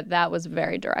shape it, but that was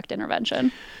very direct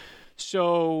intervention.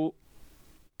 So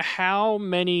how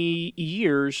many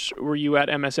years were you at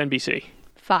MSNBC?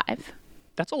 5.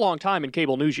 That's a long time in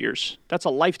cable news years. That's a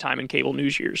lifetime in cable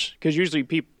news years, because usually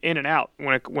people in and out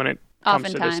when it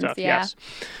comes to this stuff. Yeah. Yes.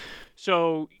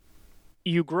 So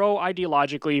you grow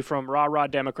ideologically from rah-rah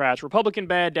Democrats, Republican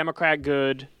bad, Democrat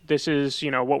good. This is,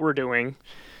 what we're doing.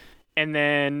 And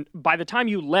then by the time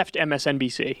you left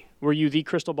MSNBC, were you the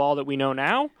Krystal Ball that we know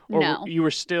now? Or no. You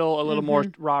were still a little more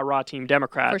rah-rah team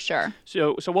Democrat? For sure.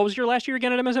 So what was your last year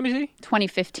again at MSNBC?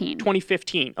 2015.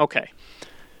 2015. Okay.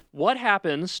 What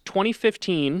happens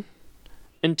 2015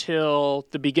 until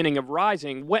the beginning of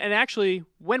Rising?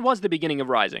 When was the beginning of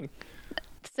Rising?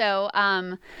 So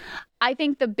I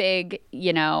think the big,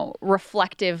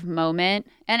 reflective moment,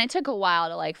 and it took a while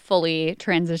to like fully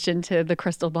transition to the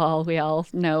Krystal Ball we all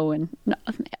know and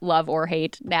love or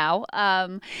hate now.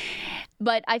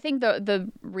 But I think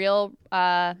the real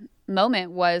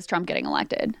moment was Trump getting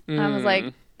elected. I was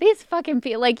like, these fucking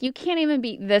people, like, you can't even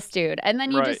beat this dude. And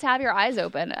then you just have your eyes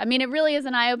open. I mean, it really is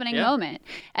an eye-opening moment.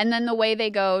 And then the way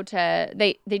they go to,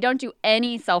 they don't do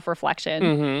any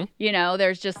self-reflection.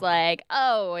 There's just like,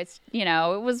 it's,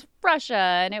 it was Russia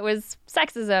and it was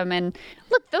sexism. And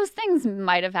look, those things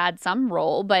might have had some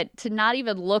role, but to not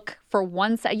even look for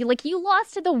one side, you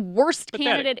lost to the worst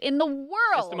candidate in the world.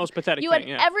 It's the most pathetic thing.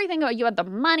 You had everything. You had the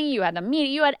money, you had the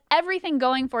media, you had everything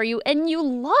going for you, and you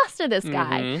lost to this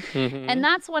guy. And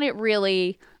that's when it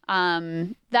really,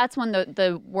 that's when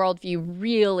the worldview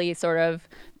really sort of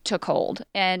took hold.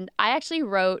 And I actually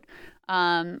wrote,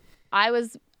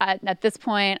 at this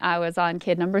point, I was on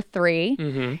kid number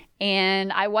 3,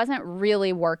 and I wasn't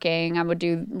really working. I would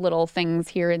do little things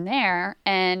here and there,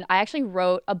 and I actually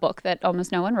wrote a book that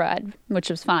almost no one read,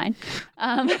 which was fine,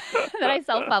 that I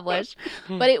self-published.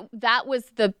 But that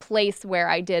was the place where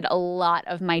I did a lot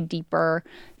of my deeper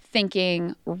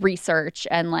thinking, research,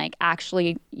 and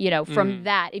actually, from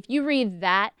that, if you read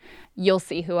that, you'll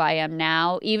see who I am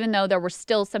now, even though there were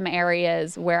still some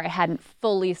areas where I hadn't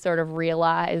fully sort of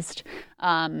realized,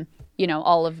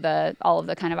 all of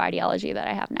the kind of ideology that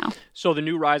I have now. So the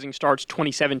new Rising starts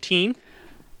 2017.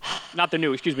 Not the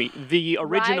new, excuse me. The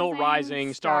original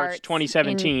Rising starts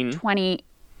 2017. In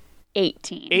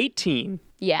 2018. 18.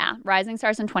 Yeah, Rising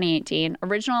starts in 2018.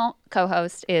 Original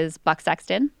co-host is Buck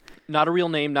Sexton. Not a real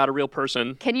name, not a real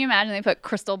person. Can you imagine they put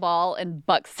Krystal Ball and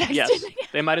Buck Sexton? Yes,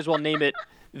 they might as well name it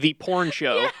The Porn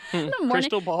Show. Yeah,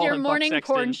 Krystal Ball your and morning Buck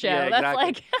Sexton. porn show. Yeah,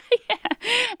 That's yeah.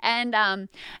 And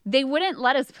they wouldn't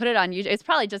let us put it on YouTube. It's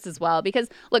probably just as well because,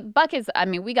 look, Buck is,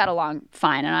 we got along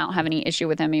fine and I don't have any issue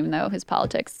with him even though his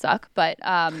politics suck. But,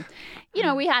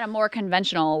 we had a more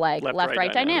conventional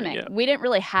left-right dynamic. Yeah. We didn't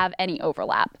really have any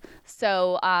overlap.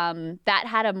 So that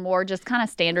had a more just kind of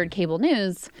standard cable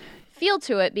news feel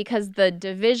to it because the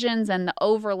divisions and the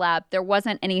overlap, there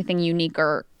wasn't anything unique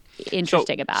or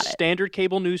interesting about it. Standard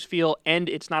cable news feel, and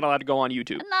it's not allowed to go on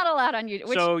YouTube. Not allowed on YouTube.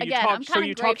 Which, so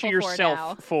you talk to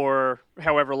yourself for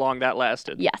however long that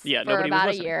lasted. Yes, yeah, for about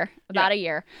a year. About a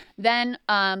year. Then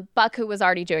Buck, who was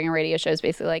already doing a radio show, is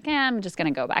basically like, I'm just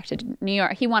going to go back to New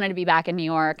York. He wanted to be back in New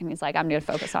York, and he's like, I'm going to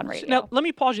focus on radio. Now, let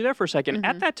me pause you there for a second.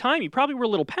 At that time, you probably were a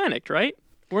little panicked, right?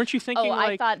 Weren't you thinking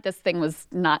I thought this thing was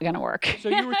not going to work. So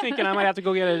you were thinking I might have to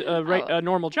go get a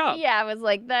normal job. Yeah, I was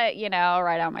like, I'll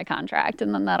write out my contract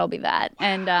and then that'll be that. Wow.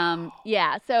 And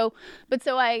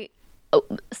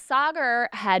Sagar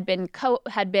had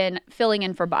been filling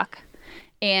in for Buck.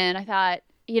 And I thought,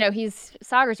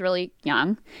 Sagar's really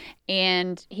young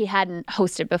and he hadn't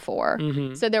hosted before.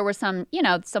 So there were some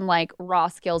raw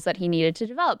skills that he needed to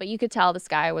develop. But you could tell this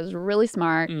guy was really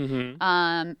smart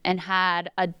and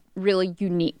had a really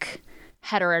unique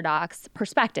heterodox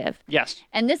perspective. Yes.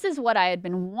 And this is what I had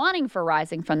been wanting for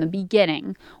Rising from the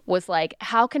beginning was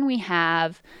how can we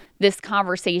have this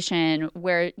conversation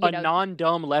where, a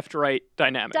non-dumb left-right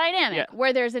dynamic. Yeah.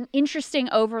 Where there's an interesting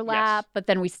overlap, but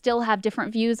then we still have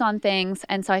different views on things.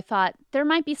 And so I thought there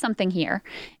might be something here.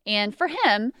 And for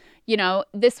him,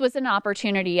 this was an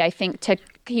opportunity, I think,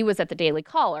 he was at the Daily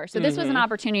Caller. So this was an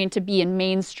opportunity to be in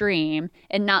mainstream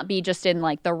and not be just in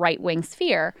the right-wing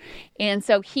sphere. And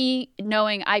so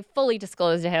I fully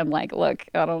disclosed to him, look,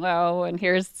 I don't know, and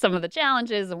here's some of the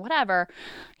challenges and whatever.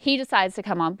 He decides to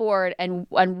come on board. And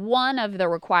one of the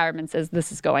requirements is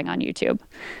this is going on YouTube.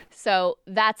 So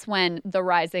that's when the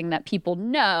Rising that people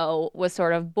know was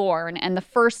sort of born. And the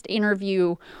first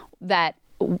interview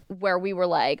where we were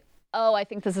like, oh, I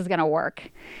think this is going to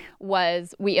work,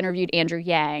 was we interviewed Andrew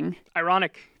Yang.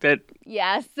 Ironic that...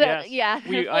 Yes. Yeah.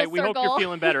 We hope you're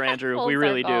feeling better, Andrew. We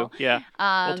really do. Yeah.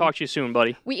 We'll talk to you soon,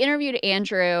 buddy. We interviewed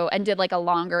Andrew and did a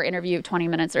longer interview of 20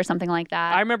 minutes or something like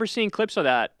that. I remember seeing clips of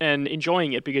that and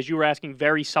enjoying it because you were asking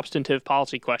very substantive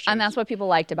policy questions. And that's what people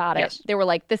liked about it. Yes. They were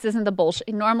like, this isn't the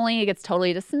bullshit. Normally it gets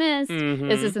totally dismissed.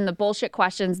 This isn't the bullshit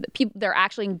questions. They're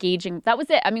actually engaging. That was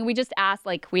it. We just asked,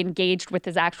 we engaged with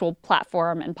his actual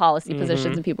platform and policy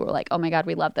positions and people were like, oh my God,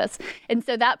 we love this. And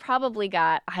so that probably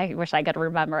got, I wish I could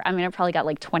remember. It probably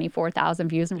got 24,000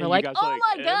 views and we're like, oh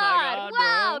my God,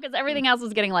 wow. Because everything else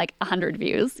was getting 100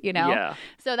 views, Yeah.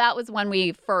 So that was when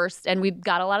we first, and we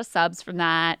got a lot of subs from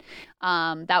that.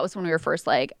 That was when we were first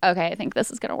okay, I think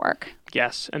this is going to work.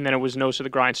 Yes. And then it was nose to the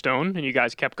grindstone and you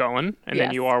guys kept going. And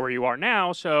then you are where you are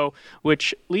now. So,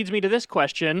 which leads me to this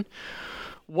question.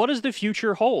 What does the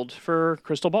future hold for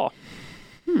Krystal Ball?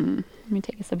 Let me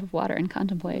take a sip of water and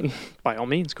contemplate. By all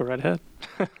means, go right ahead.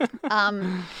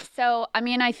 So,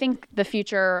 I think the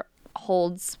future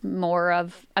holds more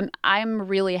of... I'm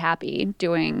really happy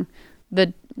doing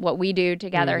the what we do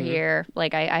together here.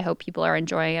 Like, I hope people are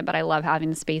enjoying it, but I love having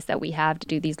the space that we have to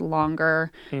do these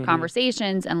longer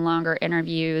conversations and longer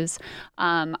interviews.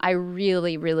 I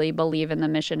really, really believe in the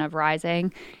mission of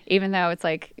Rising, even though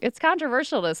it's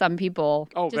controversial to some people.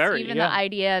 Oh, just very. Even the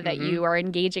idea that you are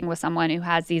engaging with someone who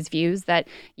has these views that,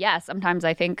 sometimes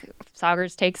I think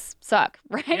Sagar's takes suck,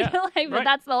 right? Yeah, But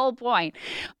that's the whole point.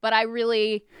 But I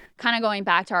really, kind of going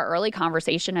back to our early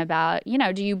conversation about,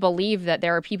 do you believe that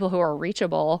there are people who are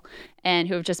reachable and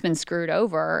who have just been screwed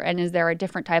over? And is there a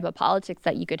different type of politics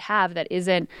that you could have that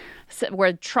isn't,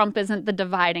 where Trump isn't the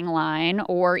dividing line,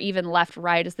 or even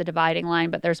left-right is the dividing line,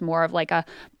 but there's more of like a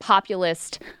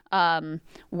populist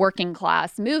working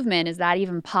class movement? Is that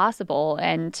even possible?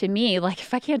 And to me, like,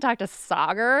 if I can't talk to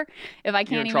Sagar, if I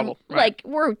can't even, like,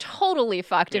 we're totally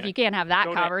fucked if you can't have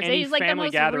that conversation. He's like the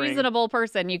most reasonable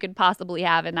person you could possibly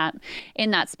have in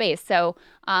that space. So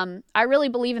I really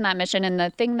believe in that mission. And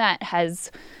the thing that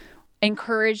has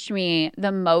encouraged me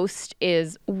the most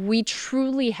is we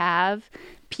truly have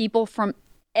people from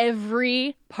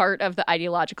every part of the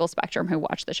ideological spectrum who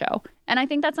watch the show. And I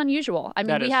think that's unusual. I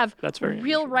mean, we have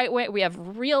real right wing, we have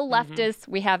real leftists,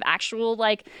 we have actual,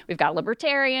 we've got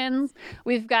libertarians,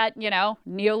 we've got,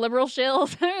 neoliberal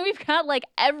shills. I mean, we've got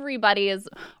everybody is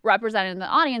represented in the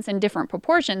audience in different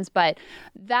proportions. But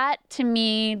that, to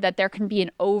me, that there can be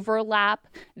an overlap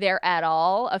there at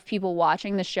all of people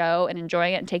watching the show and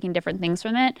enjoying it and taking different things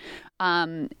from it,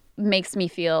 makes me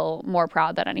feel more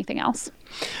proud than anything else.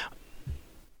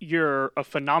 You're a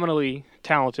phenomenally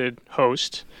talented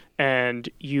host, and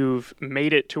you've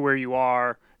made it to where you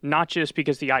are, not just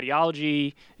because the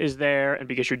ideology is there and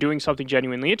because you're doing something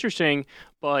genuinely interesting,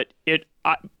 but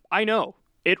I know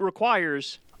it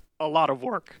requires a lot of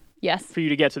work for you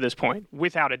to get to this point,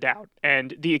 without a doubt.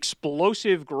 And the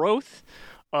explosive growth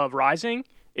of Rising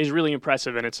is really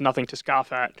impressive, and it's nothing to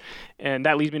scoff at. And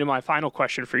that leads me to my final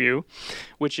question for you,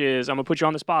 which is, I'm going to put you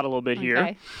on the spot a little bit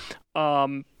here.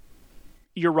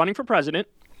 You're running for president.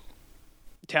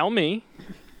 Tell me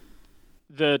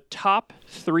the top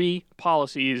 3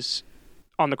 policies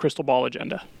on the Krystal Ball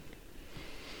agenda.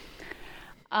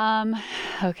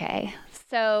 Okay.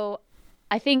 So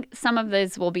I think some of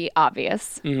these will be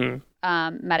obvious.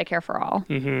 Medicare for all.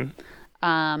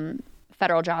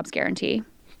 Federal jobs guarantee.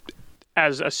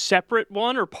 As a separate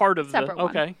one or part of separate the...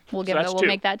 one. Okay. We'll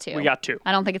make that 2. We got 2.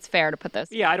 I don't think it's fair to put those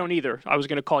together. I don't either. I was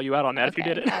going to call you out on that if you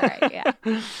did it. All right,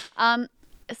 yeah.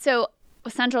 So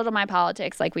central to my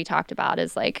politics, like we talked about,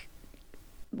 is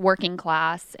working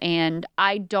class, and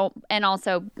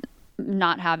also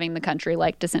not having the country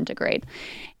disintegrate.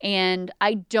 And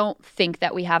I don't think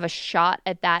that we have a shot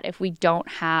at that if we don't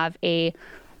have a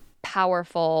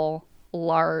powerful,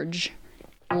 large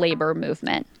labor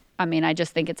movement. I mean, I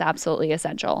just think it's absolutely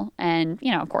essential. And,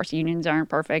 of course, unions aren't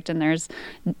perfect, and there's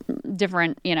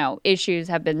different, issues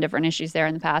have been different issues there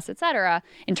in the past, et cetera,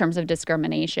 in terms of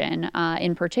discrimination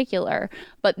in particular.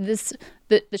 But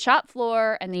the shop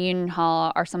floor and the union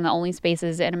hall are some of the only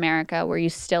spaces in America where you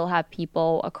still have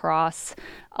people across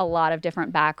a lot of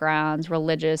different backgrounds,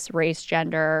 religious, race,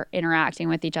 gender, interacting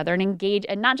with each other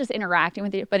and not just interacting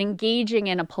with each other, but engaging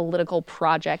in a political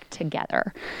project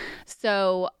together.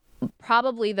 So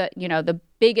probably the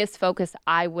biggest focus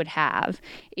I would have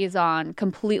is on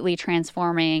completely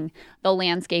transforming the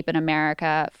landscape in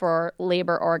America for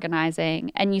labor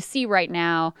organizing. And you see right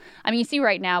now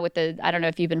with I don't know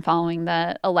if you've been following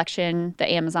the election,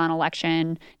 the Amazon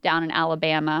election down in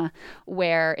Alabama,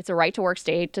 where it's a right to work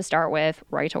state to start with,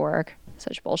 right to work,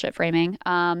 such bullshit framing,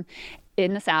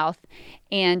 in the South,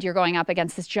 and you're going up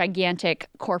against this gigantic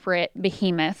corporate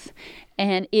behemoth.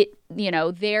 And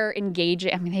they're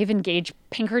engaging. I mean, they've engaged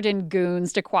Pinkerton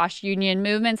goons to quash union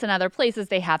movements in other places.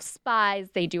 They have spies.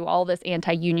 They do all this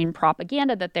anti-union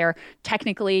propaganda that they're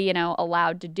technically,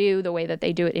 allowed to do the way that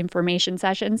they do at information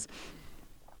sessions.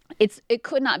 It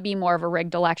could not be more of a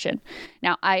rigged election.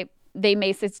 Now, they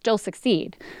may still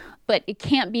succeed, but it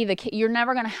can't be you're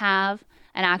never going to have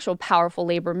an actual powerful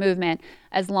labor movement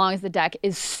as long as the deck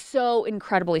is so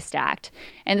incredibly stacked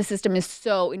and the system is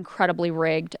so incredibly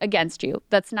rigged against you.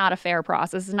 That's not a fair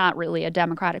process. It's not really a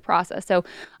democratic process. So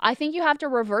I think you have to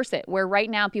reverse it, where right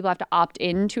now people have to opt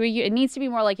into it needs to be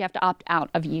more like you have to opt out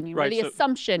of union, where the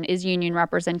assumption is union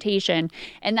representation.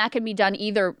 And that can be done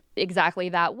either exactly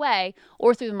that way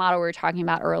or through the model we were talking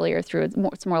about earlier, through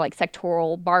it's more like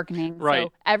sectoral bargaining. Right.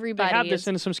 So everybody they have this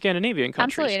in some Scandinavian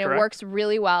countries. Absolutely, and correct? It works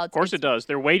really well. Of course it does.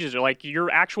 Their wages are your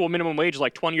actual minimum wage is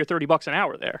 $20 or $30 an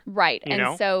hour there. Right.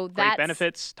 So great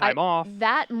benefits, time off.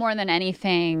 That more than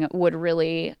anything would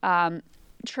really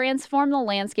transformed the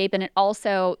landscape. And it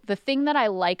also, the thing that I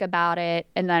like about it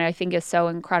and that I think is so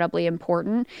incredibly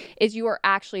important is you are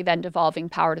actually then devolving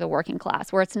power to the working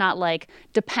class, where it's not like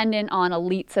dependent on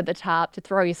elites at the top to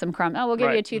throw you some crumbs. Oh, we'll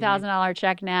give you a $2,000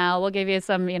 check now. We'll give you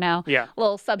some,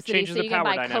 little subsidy so you can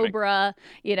buy Cobra,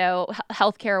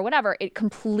 healthcare or whatever. It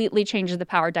completely changes the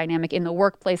power dynamic in the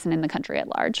workplace and in the country at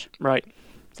large. Right.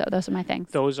 So those are my things.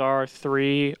 Those are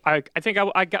 3. I think I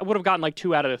would have gotten like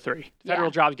 2 out of the 3.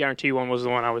 Federal Jobs Guarantee one was the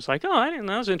one I was like, oh, I didn't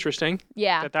know. That was interesting.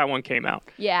 Yeah. That one came out.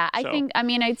 Yeah. I think,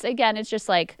 it's just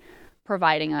like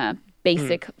providing a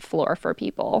basic floor for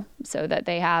people so that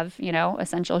they have,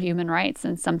 essential human rights,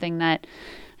 and something that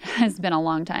has been a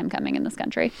long time coming in this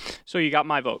country. So you got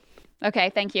my vote. Okay.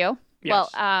 Thank you. Yes.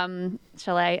 Well,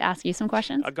 shall I ask you some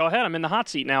questions? Go ahead. I'm in the hot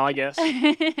seat now, I guess.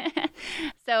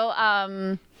 So,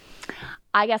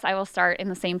 I guess I will start in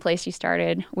the same place you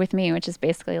started with me, which is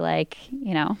basically like,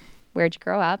 where'd you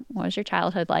grow up? What was your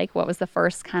childhood like? What was the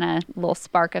first kind of little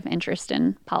spark of interest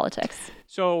in politics?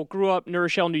 So grew up New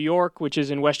Rochelle, New York, which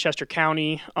is in Westchester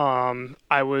County.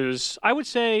 I would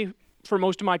say for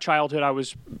most of my childhood, I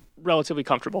was relatively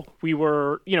comfortable. We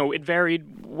were, it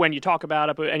varied when you talk about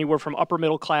it, but anywhere from upper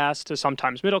middle class to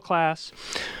sometimes middle class.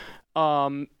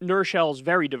 New Rochelle is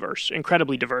very diverse,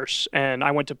 incredibly diverse. And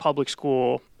I went to public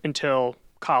school until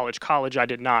college. College I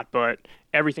did not, but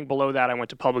everything below that I went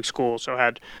to public school. So I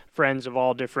had friends of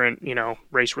all different,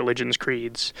 race, religions,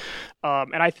 creeds.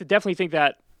 And I definitely think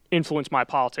that influenced my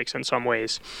politics in some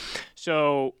ways.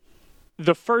 So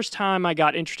the first time I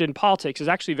got interested in politics is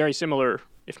actually very similar,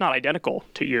 if not identical,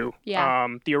 to you. Yeah.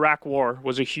 The Iraq War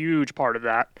was a huge part of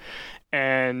that.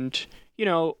 And,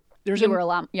 you were a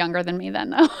lot younger than me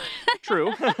then, though.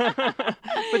 True. But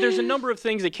there's a number of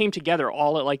things that came together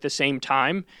all at like the same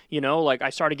time. Like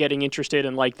I started getting interested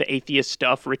in like the atheist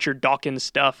stuff, Richard Dawkins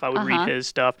stuff. I would read his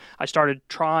stuff. I started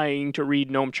trying to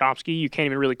read Noam Chomsky. You can't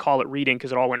even really call it reading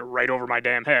because it all went right over my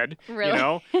damn head. Really?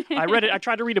 I read it. I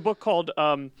tried to read a book called,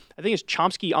 I think it's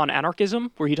Chomsky on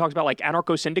Anarchism, where he talks about like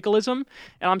anarcho-syndicalism.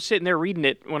 And I'm sitting there reading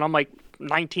it when I'm like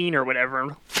 19 or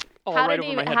whatever. How did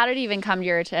it even come to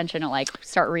your attention to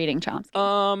start reading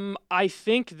Chomsky? I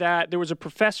think that there was a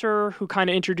professor who kind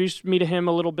of introduced me to him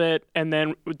a little bit, and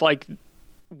then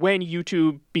when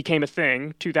YouTube became a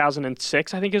thing,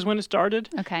 2006 I think is when it started.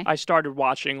 Okay. I started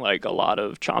watching a lot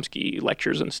of Chomsky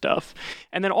lectures and stuff.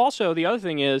 And then also the other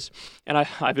thing is, and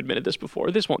I've admitted this before,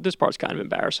 this part's kind of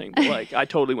embarrassing, but I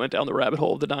totally went down the rabbit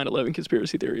hole of the 9/11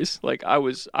 conspiracy theories. I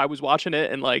was watching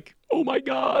it and oh my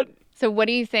God. So what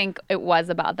do you think it was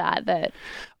about that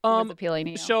was appealing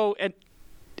to you? So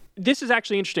this is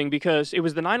actually interesting because it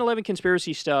was the 9/11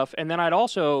 conspiracy stuff, and then I'd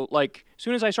also, as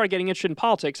soon as I started getting interested in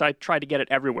politics, I tried to get it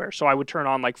everywhere. So I would turn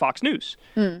on, Fox News,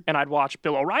 and I'd watch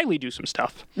Bill O'Reilly do some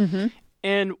stuff. Mm-hmm.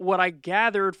 And what I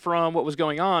gathered from what was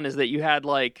going on is that you had,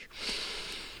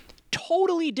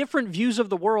 totally different views of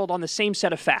the world on the same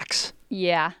set of facts.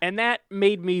 Yeah. And that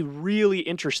made me really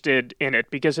interested in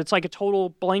it because it's like a total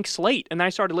blank slate. And then I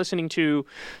started listening to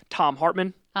Tom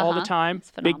Hartman all the time.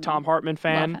 Big Tom Hartman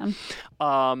fan.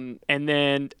 Love him. And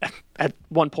then at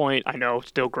one point, I know,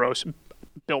 still gross,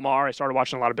 Bill Maher. I started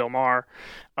watching a lot of Bill Maher.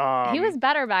 He was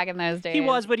better back in those days. He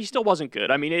was, but he still wasn't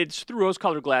good. I mean, it's through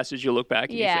rose-colored glasses you look back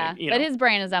and you think, but his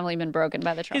brain has definitely been broken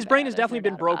by the Trump His brain has era. definitely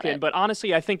been broken. But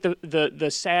honestly, I think the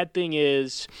sad thing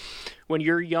is when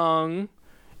you're young,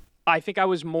 I think I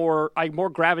more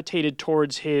gravitated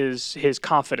towards his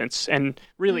confidence, and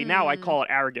really now I call it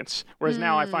arrogance. Whereas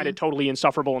now I find it totally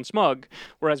insufferable and smug.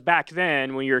 Whereas back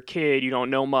then, when you're a kid, you don't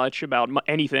know much about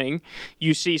anything.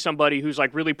 You see somebody who's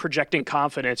really projecting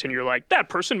confidence, and you're like, that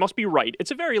person must be right. It's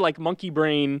a very monkey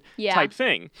brain type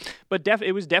thing, but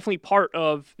it was definitely part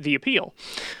of the appeal.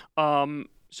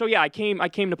 So yeah, I came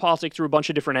to politics through a bunch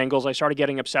of different angles. I started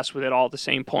getting obsessed with it all at the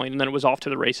same point, and then it was off to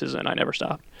the races, and I never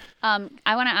stopped. I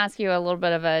want to ask you a little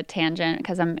bit of a tangent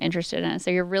because I'm interested in it. So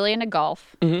you're really into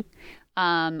golf. Mm-hmm.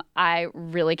 I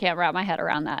really can't wrap my head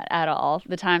around that at all.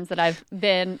 The times that I've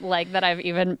been that I've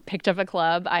even picked up a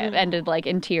club, I ended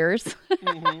in tears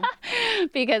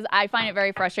because I find it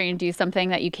very frustrating to do something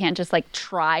that you can't just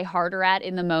try harder at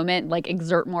in the moment,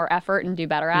 exert more effort and do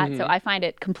better at. So I find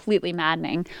it completely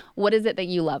maddening. What is it that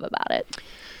you love about it?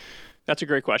 That's a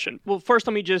great question. Well, first,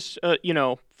 let me just,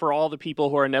 for all the people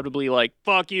who are inevitably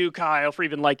fuck you, Kyle, for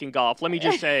even liking golf, let me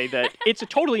just say that it's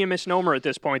totally a misnomer at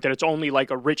this point that it's only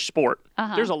a rich sport.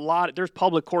 Uh-huh. There's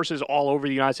public courses all over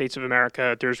the United States of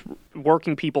America. There's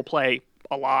working people play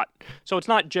a lot. So it's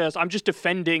not just, I'm just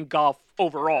defending golf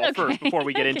overall first before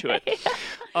we get into it.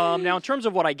 Now, in terms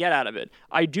of what I get out of it,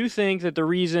 I do think that the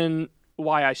reason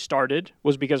why I started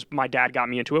was because my dad got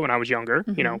me into it when I was younger.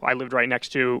 You know, I lived right next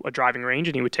to a driving range,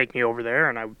 and he would take me over there,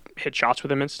 and I would hit shots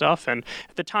with him and stuff. And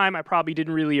at the time, I probably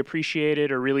didn't really appreciate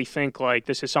it or really think like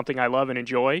this is something I love and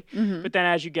enjoy. But then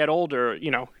as you get older,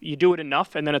 you know, you do it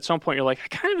enough, and then at some point you're like, I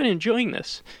kind of been enjoying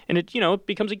this, and it, you know, it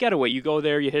becomes a getaway. You go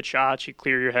there, you hit shots, you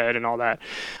clear your head, and all that.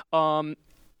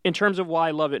 In terms of why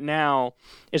I love it now,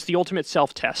 it's the ultimate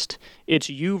self-test. It's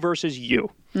you versus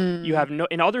you. You have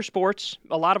in other sports,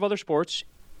 a lot of other sports,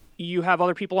 you have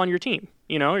other people on your team.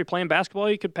 You know, you're playing basketball,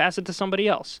 you could pass it to somebody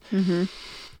else.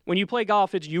 When you play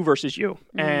golf, it's you versus you.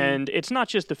 And it's not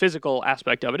just the physical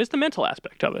aspect of it, it's the mental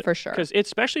aspect of it. For sure. Because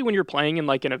especially when you're playing in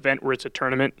like an event where it's a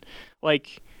tournament,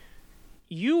 like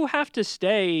you have to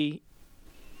stay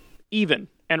even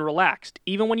and relaxed,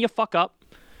 even when you fuck up.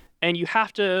 And you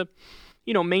have to,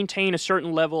 you know, maintain a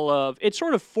certain level of, it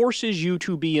sort of forces you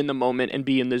to be in the moment and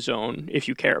be in the zone if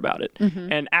you care about it.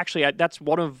 And actually, that's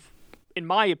one of, in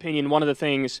my opinion, one of the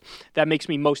things that makes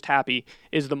me most happy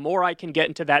is the more I can get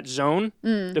into that zone,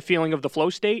 the feeling of the flow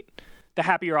state, the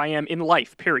happier I am in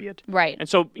life, period. Right. And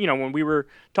so, you know, when we were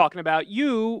talking about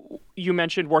you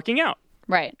mentioned working out.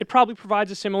 Right. It probably provides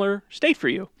a similar state for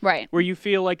you. Right. Where you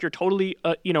feel like you're totally,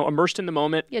 you know, immersed in the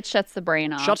moment. It shuts the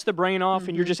brain off. Shuts the brain off,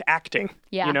 and you're just acting.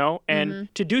 Yeah. You know?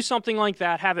 And to do something like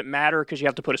that, have it matter because you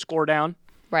have to put a score down.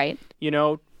 Right. You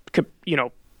know,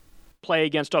 play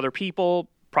against other people,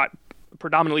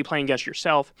 predominantly playing against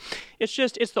yourself. It's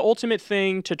the ultimate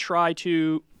thing to try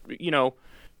to, you know,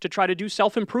 do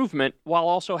self-improvement while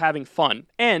also having fun.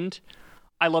 And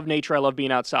I love nature. I love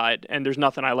being outside. And there's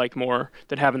nothing I like more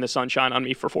than having the sun shine on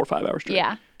me for 4 or 5 hours straight.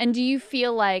 Yeah. And do you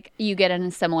feel like you get in a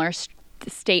similar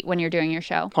state when you're doing your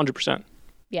show? 100%.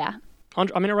 Yeah.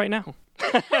 I'm in it right now.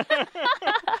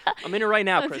 I'm in it right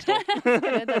now, Krystal.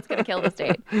 That's going to kill the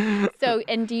state. So,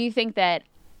 and do you think that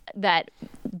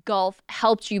golf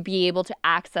helped you be able to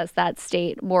access that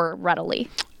state more readily?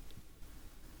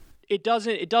 It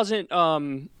doesn't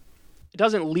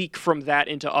leak from that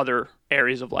into other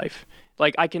areas of life.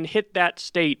 Like, I can hit that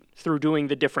state through doing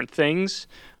the different things,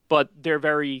 but they're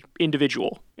very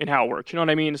individual in how it works. You know what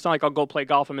I mean? It's not like I'll go play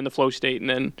golf, I'm in the flow state, and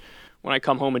then when I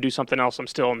come home and do something else, I'm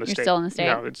still in the state. You're still in the state?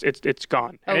 No, it's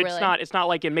gone. Oh, and really? It's not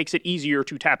like it makes it easier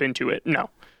to tap into it.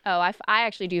 No. Oh, I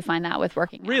actually do find that with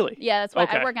working out. Really? Yeah, that's why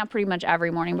Okay. I work out pretty much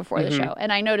every morning before the show,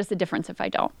 and I notice a difference if I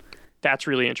don't. That's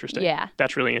really interesting. Yeah.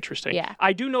 That's really interesting. Yeah.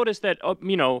 I do notice that,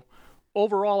 you know,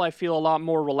 overall I feel a lot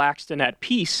more relaxed and at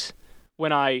peace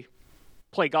when I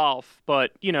play golf,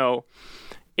 but, you know,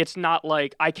 it's not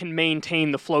like I can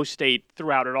maintain the flow state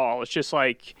throughout it all. It's just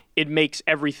like it makes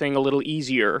everything a little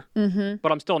easier, but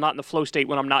I'm still not in the flow state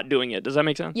when I'm not doing it. Does that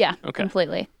make sense? Yeah, Okay.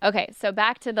 completely. Okay, so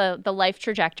back to the life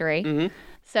trajectory.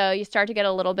 So you start to get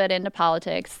a little bit into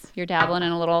politics. You're dabbling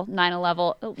in a little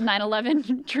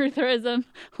 9/11 trutherism, a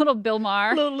little Bill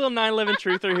Maher. Little 9/11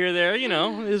 truther here, there, you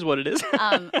know, is what it is.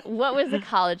 What was the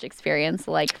college experience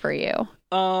like for you?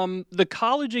 The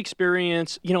college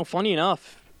experience, you know, funny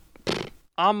enough,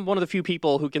 I'm one of the few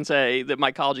people who can say that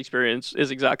my college experience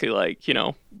is exactly like, you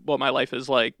know, what my life is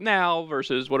like now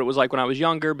versus what it was like when I was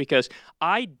younger, because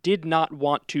I did not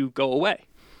want to go away.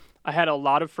 I had a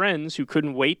lot of friends who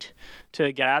couldn't wait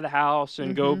to get out of the house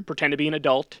and go pretend to be an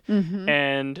adult.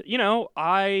 And, you know,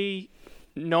 I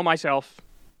know myself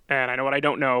and I know what I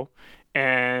don't know.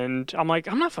 And I'm like,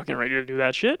 I'm not fucking ready to do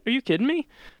that shit. Are you kidding me?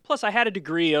 Plus, I had a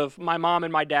degree of, my mom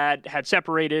and my dad had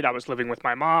separated. I was living with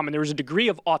my mom, and there was a degree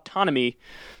of autonomy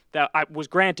that I was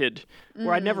granted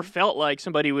where I never felt like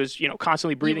somebody was, you know,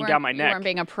 constantly breathing down my neck. You weren't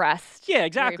being oppressed. Yeah,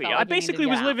 exactly. I basically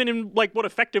was living in like what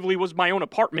effectively was my own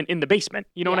apartment in the basement.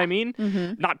 You know what I mean?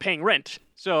 Not paying rent.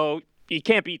 So you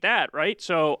can't beat that, right?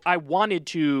 So I wanted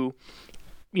to,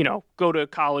 you know, go to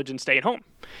college and stay at home.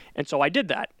 And so I did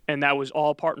that. And that was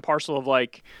all part and parcel of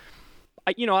like,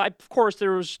 of course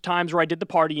there was times where I did the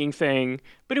partying thing,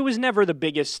 but it was never the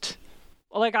biggest.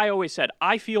 Like I always said,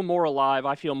 I feel more alive,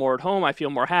 I feel more at home, I feel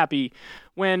more happy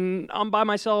when I'm by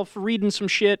myself reading some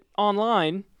shit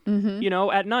online, you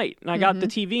know, at night. And I got the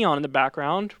TV on in the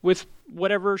background with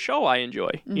whatever show I enjoy,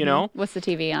 you know? What's the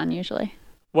TV on usually?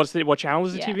 What channel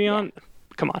is the TV on?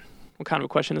 Come on. What kind of a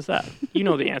question is that? You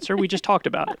know the answer. We just talked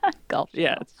about it. Golf.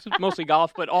 Yeah, it's mostly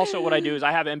golf, but also what I do is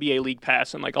I have NBA League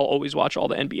Pass, and like I'll always watch all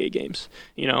the NBA games.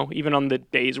 You know, even on the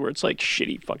days where it's like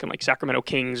shitty fucking like Sacramento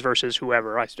Kings versus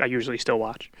whoever, I usually still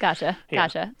watch. Gotcha.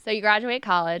 So you graduate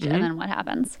college, and then what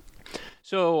happens?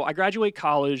 So I graduate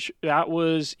college. That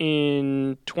was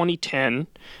in 2010.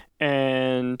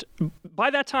 And by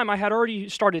that time, I had already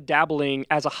started dabbling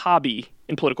as a hobby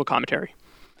in political commentary.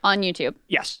 On YouTube?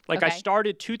 Yes. Like, okay. I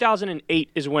started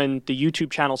 2008 is when the YouTube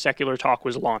channel Secular Talk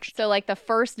was launched. So, like, the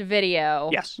first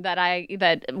video yes.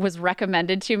 that was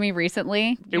recommended to me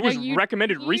recently. It was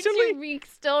recommended recently? YouTube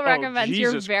still recommends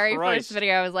your very Christ. first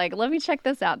video. I was like, let me check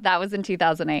this out. That was in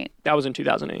 2008. That was in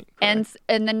 2008. Correct.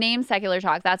 And the name Secular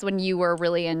Talk, that's when you were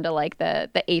really into, like,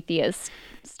 the atheist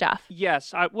stuff.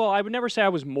 Yes. I would never say I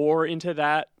was more into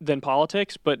that than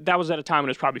politics, but that was at a time when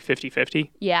it was probably 50-50.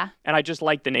 Yeah. And I just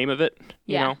liked the name of it,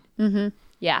 you know? Mm-hmm.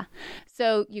 Yeah.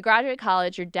 So you graduate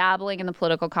college, you're dabbling in the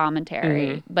political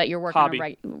commentary, but you're working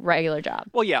a regular job.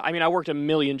 Well, yeah. I mean, I worked a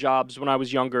million jobs when I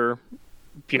was younger,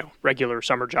 you know, regular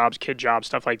summer jobs, kid jobs,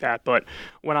 stuff like that. But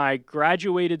when I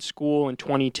graduated school in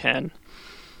 2010,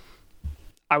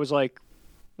 I was like,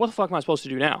 what the fuck am I supposed to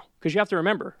do now? Because you have to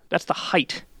remember, that's the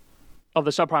height of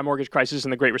the subprime mortgage crisis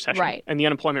and the Great Recession. Right. And the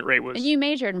unemployment rate was... And you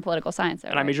majored in political science, though,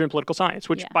 And I majored in political science,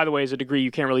 which, by the way, is a degree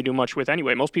you can't really do much with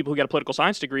anyway. Most people who get a political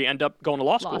science degree end up going to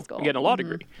law school. And getting a law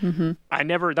degree.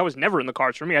 Mm-hmm. That was never in the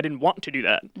cards for me. I didn't want to do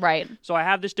that. Right. So I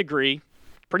have this degree,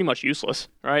 pretty much useless,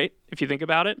 right? If you think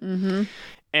about it. Mm-hmm.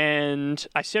 And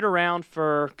I sit around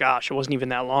for, gosh, it wasn't even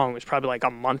that long. It was probably like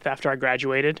a month after I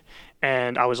graduated.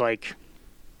 And I was like,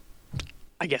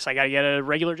 I guess I got to get a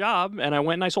regular job. And I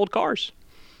went and I sold cars.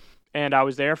 And I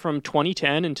was there from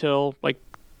 2010 until like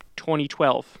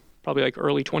 2012, probably like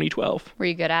early 2012. Were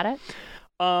you good at it?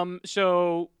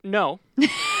 So no,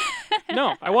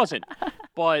 no, I wasn't.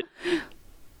 But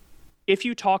if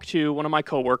you talk to one of my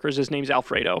coworkers, his name's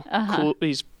Alfredo.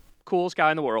 He's coolest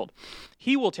guy in the world.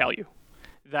 He will tell you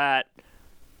that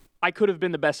I could have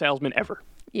been the best salesman ever.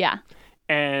 Yeah.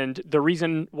 And the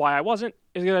reason why I wasn't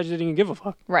is because I just didn't give a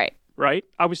fuck. Right. Right.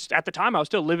 At the time I was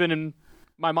still living in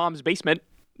my mom's basement,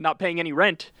 not paying any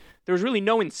rent. There was really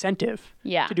no incentive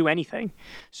to do anything.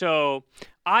 So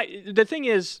the thing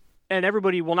is, and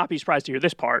everybody will not be surprised to hear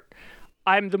this part,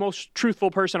 I'm the most truthful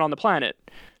person on the planet.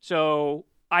 So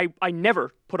I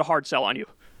never put a hard sell on you.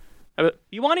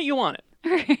 You want it, you want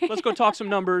it. Let's go talk some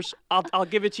numbers. I'll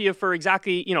give it to you for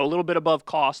exactly, a little bit above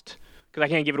cost because I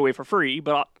can't give it away for free,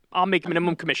 but I'll make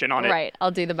minimum commission on it. Right.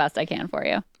 I'll do the best I can for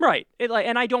you. Right.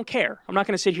 And I don't care. I'm not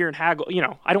going to sit here and haggle.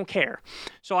 I don't care.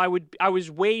 So I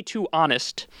was way too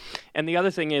honest. And the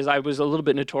other thing is I was a little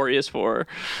bit notorious for,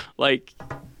 like,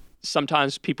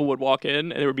 sometimes people would walk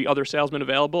in and there would be other salesmen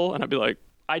available. And I'd be like,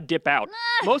 I'd dip out.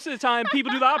 Most of the time,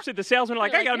 people do the opposite. The salesmen are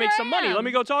like, I got to make some money. Let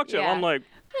me go talk to him. I'm like...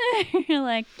 You're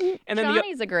like,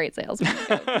 Johnny's a great salesman.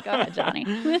 Go ahead, Johnny.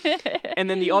 And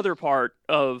then the other part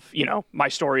of, my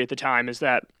story at the time is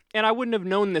that, and I wouldn't have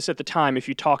known this at the time if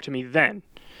you talked to me then,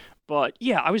 but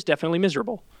yeah, I was definitely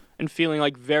miserable and feeling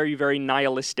like very, very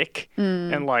nihilistic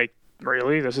and like,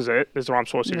 really, this is it? This is what I'm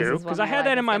supposed to do? Because I had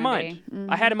that in my mind.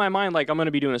 I had in my mind, like, I'm going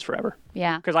to be doing this forever.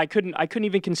 Yeah. Because I couldn't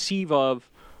even conceive of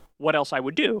what else I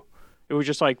would do. It was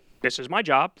just like, this is my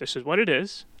job. This is what it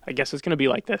is. I guess it's going to be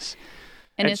like this.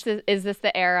 And is this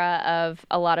the era of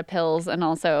a lot of pills and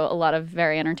also a lot of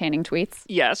very entertaining tweets?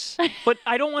 Yes, but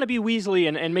I don't want to be Weasley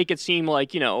and make it seem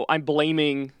like, I'm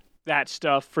blaming that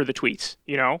stuff for the tweets,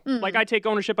 Like, I take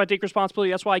ownership, I take responsibility,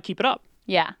 that's why I keep it up.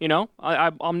 Yeah.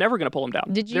 I'm never going to pull them down.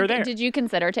 They're there. Did you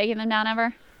consider taking them down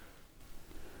ever?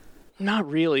 Not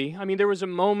really. I mean, there was a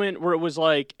moment where it was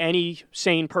like any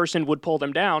sane person would pull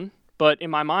them down, but in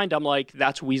my mind, I'm like,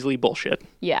 that's Weasley bullshit.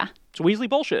 Yeah. It's Weasley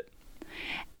bullshit.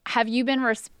 Have you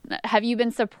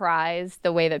been surprised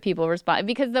the way that people respond?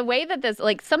 Because the way that this,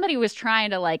 like, somebody was trying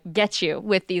to, like, get you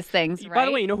with these things, right? By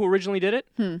the way, you know who originally did it?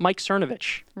 Mike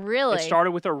Cernovich. Really? It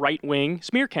started with a right-wing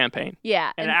smear campaign.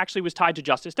 Yeah. And it actually was tied to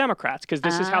Justice Democrats, because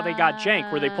this is how they got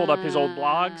jank, where they pulled up his old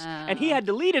blogs, and he had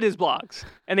deleted his blogs.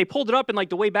 And they pulled it up in, like,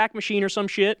 the Wayback Machine or some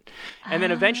shit. And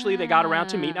then eventually they got around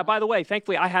to me. Now, by the way,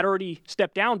 thankfully, I had already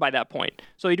stepped down by that point.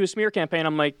 So they do a smear campaign.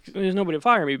 I'm like, there's nobody to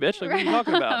fire me, bitch. Like, what are you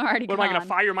talking about? What, am I going to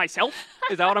fire myself?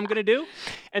 Is that what I'm going to do?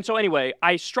 And so anyway,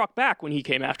 I struck back when he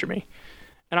came after me.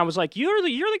 And I was like, you're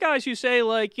the guys who say,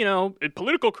 like,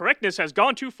 political correctness has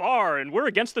gone too far and we're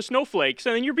against the snowflakes.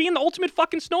 And then you're being the ultimate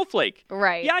fucking snowflake.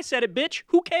 Right. Yeah, I said it, bitch.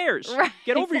 Who cares? Right.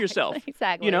 Get over yourself.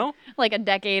 Exactly. Like a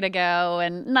decade ago,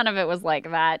 and none of it was like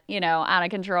that, out of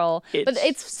control. But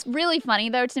it's really funny,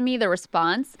 though, to me, the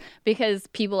response, because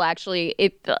people actually,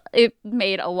 it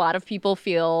made a lot of people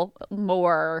feel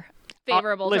more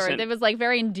favorable to it. It was like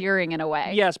very endearing in a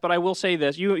way. Yes, but I will say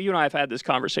this. You and I have had this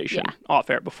conversation off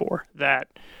air before, that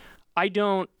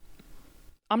I'm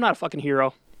not a fucking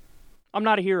hero. I'm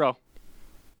not a hero.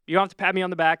 You don't have to pat me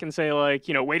on the back and say, like,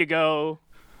 way to go.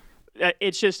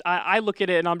 It's just, I look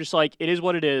at it and I'm just like, it is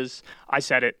what it is. I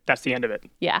said it. That's the end of it.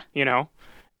 Yeah.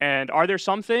 And are there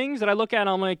some things that I look at and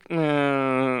I'm like,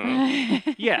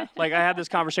 yeah. Like, I had this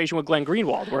conversation with Glenn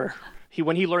Greenwald where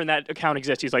when he learned that account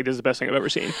exists, he's like, this is the best thing I've ever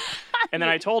seen. And then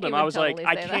I told him, I was totally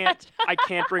like, I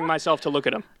can't bring myself to look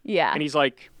at him. Yeah. And he's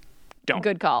like, don't.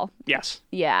 Good call. Yes.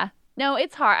 Yeah. No,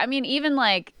 it's hard. I mean, even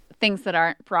like things that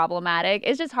aren't problematic,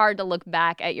 it's just hard to look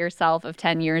back at yourself of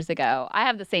 10 years ago. I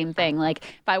have the same thing. Like,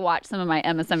 if I watch some of my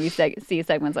MSNBC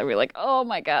segments, I'll be like, oh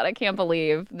my God, I can't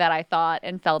believe that I thought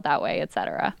and felt that way,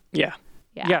 etc. Yeah.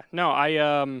 No,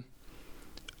 I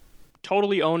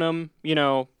totally own them. You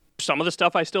know, some of the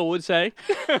stuff I still would say.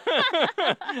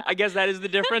 I guess that is the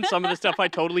difference. Some of the stuff I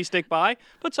totally stick by,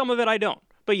 but some of it I don't.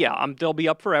 But yeah, they'll be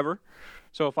up forever.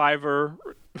 So if I ever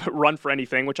run for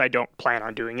anything, which I don't plan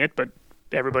on doing it, but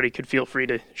everybody could feel free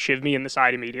to shiv me in the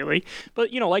side immediately.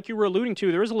 But, you know, like you were alluding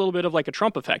to, there is a little bit of like a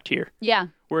Trump effect here. Yeah.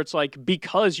 Where it's like,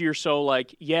 because you're so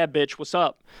like, yeah, bitch, what's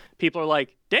up? People are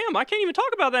like, damn, I can't even talk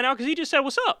about that now because he just said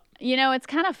what's up. You know, it's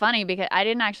kind of funny because I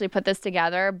didn't actually put this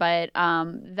together, but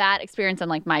that experience and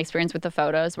like my experience with the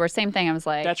photos were same thing. I was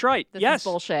like, that's right. This is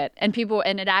bullshit. And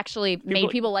it actually made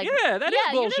people like, yeah, that is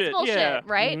bullshit. It is bullshit, yeah.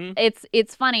 right? Mm-hmm.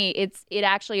 It's funny. It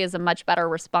actually is a much better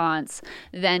response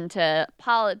than to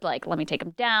like, let me take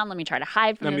them down. Let me try to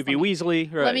hide from this. Let me be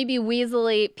weaselly. Right. Let me be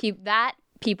weaselly. That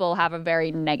people have a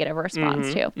very negative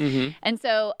response to. Mm-hmm. And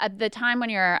so at the time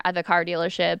when you're at the car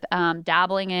dealership,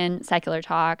 dabbling in secular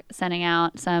talk, putting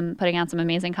out some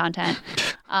amazing content,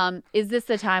 is this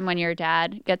the time when your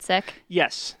dad gets sick?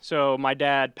 Yes. So my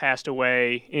dad passed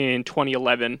away in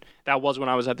 2011. That was when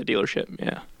I was at the dealership.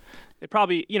 Yeah. It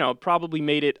probably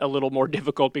made it a little more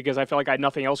difficult because I felt like I had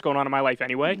nothing else going on in my life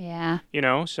anyway. Yeah. You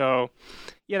know, so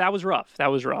yeah, that was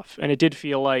rough. And it did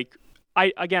feel like,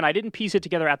 I didn't piece it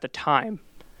together at the time.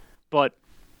 But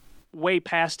way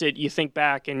past it, you think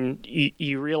back and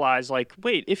you realize, like,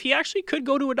 wait, if he actually could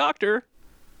go to a doctor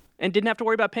and didn't have to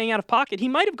worry about paying out of pocket, he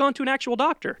might have gone to an actual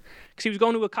doctor because he was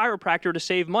going to a chiropractor to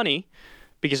save money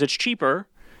because it's cheaper,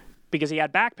 because he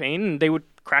had back pain, and they would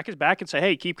crack his back and say,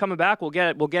 hey, keep coming back. We'll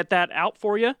get that out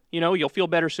for you. You know, you'll feel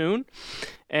better soon.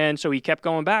 And so he kept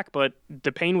going back, but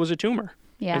the pain was a tumor.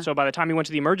 Yeah. And so by the time he went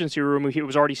to the emergency room, it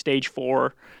was already stage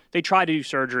 4. They tried to do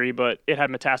surgery, but it had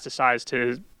metastasized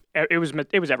to... It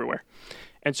was everywhere.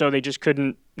 And so they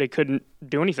couldn't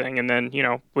do anything. And then, you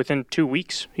know, within 2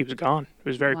 weeks, he was gone. It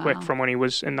was very quick from when he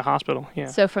was in the hospital. Yeah.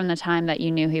 So from the time that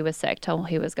you knew he was sick till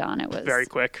he was gone, it was... Very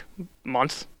quick.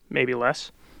 Month, maybe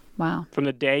less. Wow. From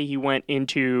the day he went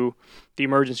into the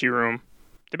emergency room,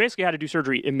 they basically had to do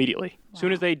surgery immediately. Wow. As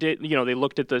soon as they did, you know, they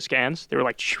looked at the scans, they were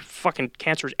like, fucking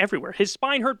cancer's everywhere. His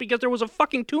spine hurt because there was a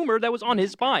fucking tumor that was on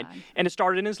his spine. God. And it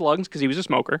started in his lungs because he was a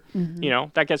smoker. Mm-hmm. You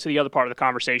know, that gets to the other part of the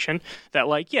conversation that,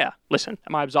 like, yeah, listen,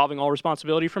 am I absolving all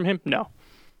responsibility from him? No.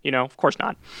 You know, of course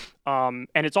not. And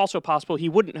it's also possible he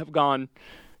wouldn't have gone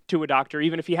to a doctor,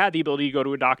 even if he had the ability to go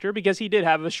to a doctor, because he did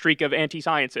have a streak of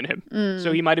anti-science in him.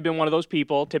 So he might have been one of those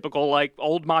people, typical, like,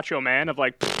 old macho man of,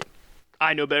 like,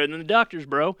 I know better than the doctors,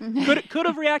 bro. Could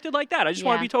have reacted like that. I just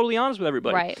want to be totally honest with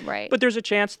everybody. Right. But there's a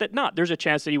chance that not. There's a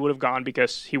chance that he would have gone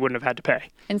because he wouldn't have had to pay.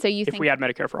 And so if we had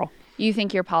Medicare for all. You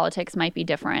think your politics might be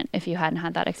different if you hadn't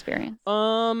had that experience?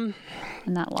 And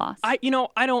that loss. I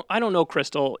don't know,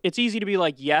 Krystal. It's easy to be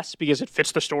like yes because it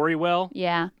fits the story well.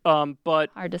 Yeah. But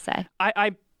hard to say.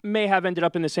 I may have ended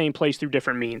up in the same place through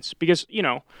different means because, you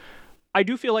know, I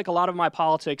do feel like a lot of my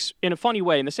politics, in a funny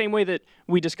way, in the same way that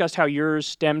we discussed how yours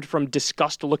stemmed from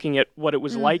disgust looking at what it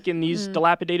was like in these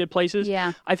dilapidated places.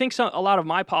 Yeah. I think a lot of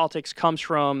my politics comes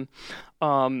from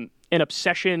an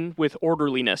obsession with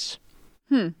orderliness.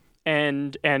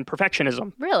 And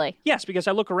perfectionism. Really? Yes, because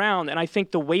I look around and I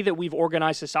think the way that we've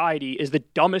organized society is the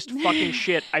dumbest fucking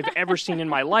shit I've ever seen in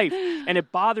my life. And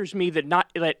it bothers me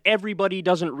that everybody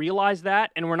doesn't realize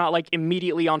that and we're not like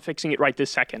immediately on fixing it right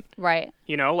this second. Right.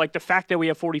 You know, like the fact that we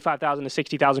have 45,000 to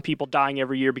 60,000 people dying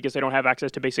every year because they don't have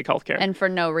access to basic health care. And for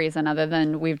no reason other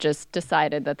than we've just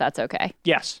decided that that's okay.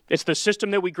 Yes. It's the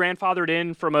system that we grandfathered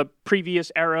in from a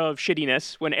previous era of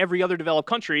shittiness when every other developed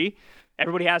country...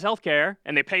 Everybody has health care,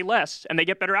 and they pay less, and they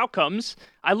get better outcomes.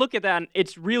 I look at that, and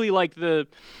it's really like the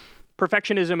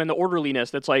perfectionism and the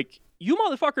orderliness that's like, you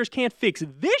motherfuckers can't fix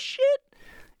this shit?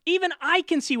 Even I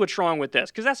can see what's wrong with this,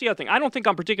 because that's the other thing. I don't think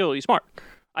I'm particularly smart.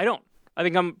 I don't. I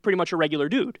think I'm pretty much a regular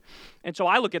dude. And so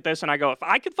I look at this, and I go, if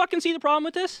I could fucking see the problem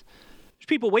with this, there's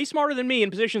people way smarter than me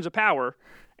in positions of power,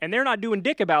 and they're not doing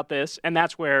dick about this, and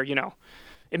that's where, you know,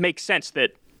 it makes sense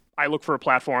that I look for a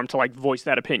platform to like voice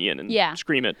that opinion and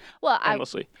scream it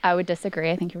endlessly. I would disagree.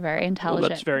 I think you're very intelligent. Well,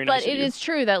 that's very nice. But it is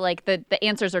true that like the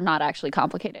answers are not actually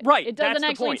complicated. Right. It doesn't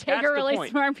actually take a really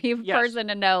smart person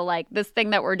to know like this thing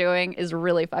that we're doing is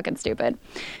really fucking stupid.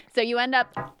 So you end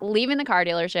up leaving the car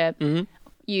dealership. Mm-hmm.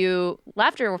 You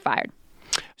left or were fired?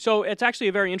 So it's actually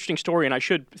a very interesting story, and I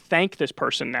should thank this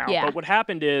person now. Yeah. But what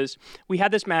happened is we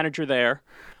had this manager there.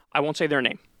 I won't say their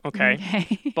name,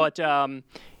 okay? But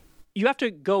you have to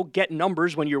go get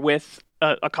numbers when you're with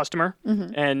a customer.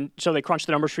 And so they crunch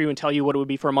the numbers for you and tell you what it would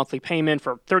be for a monthly payment,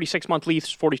 for 36-month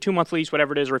lease, 42-month lease,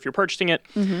 whatever it is, or if you're purchasing it.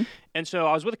 And so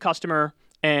I was with a customer,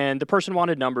 and the person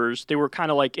wanted numbers. They were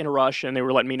kind of like in a rush, and they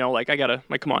were letting me know, like,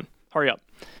 come on, hurry up.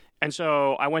 And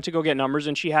so I went to go get numbers,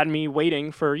 and she had me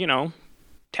waiting for,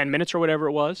 10 minutes or whatever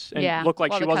it was. And looked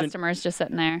like she wasn't. The customer's just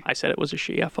sitting there. I said it was a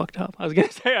she. I fucked up. I was going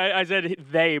to say, I said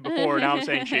they before. Now I'm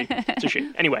saying she. It's a she.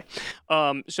 Anyway,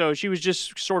 so she was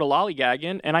just sort of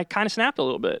lollygagging, and I kind of snapped a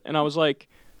little bit. And I was like,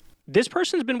 this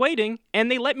person's been waiting,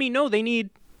 and they let me know they need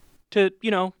to,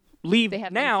 leave they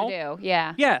have now. Things to do.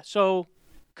 Yeah. Yeah, so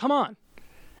come on.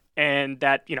 And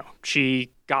that,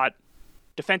 she got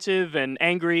defensive and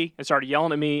angry and started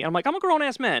yelling at me. And I'm like, I'm a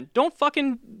grown-ass man. Don't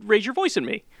fucking raise your voice at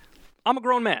me. I'm a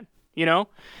grown man,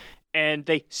 And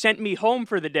they sent me home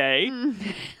for the day.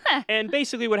 And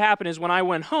basically what happened is when I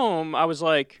went home, I was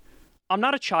like, I'm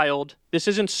not a child. This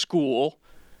isn't school.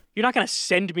 You're not going to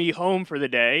send me home for the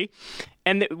day.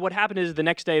 And what happened is the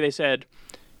next day they said,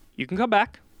 you can come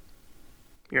back.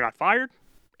 You're not fired.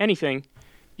 Anything.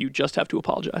 You just have to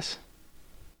apologize.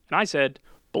 And I said,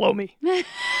 blow me.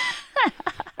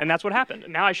 And that's what happened.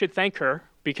 Now I should thank her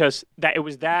because it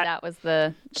was that was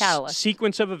the catalyst.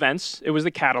 Sequence of events. It was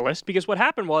the catalyst because what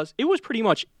happened was it was pretty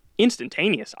much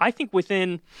instantaneous. I think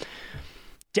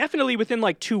definitely within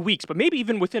like 2 weeks, but maybe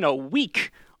even within a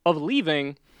week of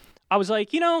leaving, I was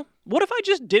like, what if I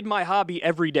just did my hobby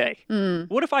every day?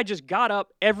 What if I just got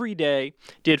up every day,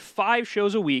 did 5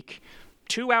 shows a week,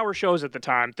 2-hour shows at the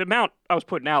time? The amount I was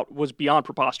putting out was beyond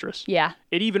preposterous. Yeah.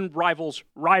 It even rivals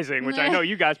Rising, which I know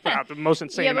you guys put out the most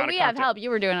insane amount of content. Yeah, but we have help. You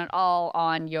were doing it all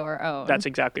on your own. That's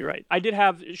exactly right. I did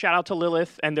have, shout out to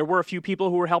Lilith, and there were a few people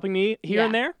who were helping me here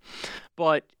and there.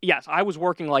 But yes, I was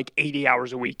working like 80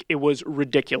 hours a week. It was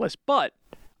ridiculous. But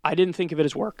I didn't think of it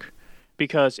as work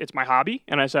because it's my hobby,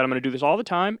 and I said I'm going to do this all the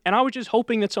time, and I was just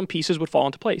hoping that some pieces would fall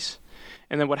into place.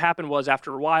 And then what happened was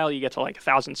after a while, you get to like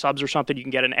 1,000 subs or something, you can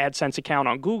get an AdSense account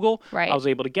on Google. Right. I was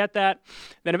able to get that.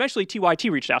 Then eventually TYT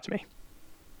reached out to me.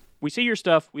 We see your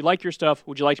stuff. We like your stuff.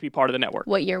 Would you like to be part of the network?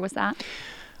 What year was that?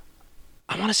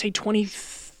 I want to say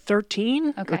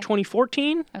 2013 or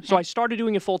 2014. Okay. So I started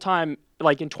doing it full time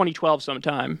like in 2012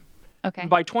 sometime. Okay.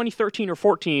 By 2013 or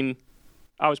 14,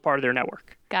 I was part of their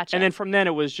network. Gotcha. And then from then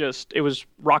it was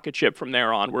rocket ship from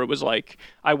there on, where it was like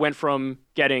I went from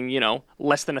getting,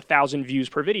 less than 1,000 views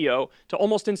per video to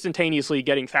almost instantaneously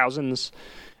getting thousands.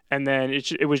 And then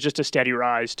it was just a steady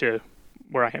rise to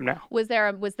where I am now. Was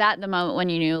that the moment when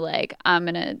you knew like I'm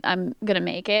gonna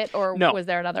make it, or No. Was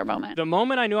there another moment? The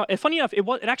moment I knew, funny enough, it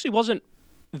actually wasn't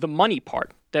the money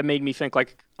part that made me think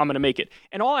like I'm gonna make it.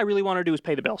 And all I really want to do is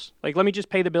pay the bills. Like, let me just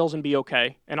pay the bills and be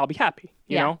okay, and I'll be happy.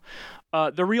 You know,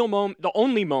 the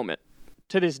only moment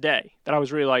to this day that I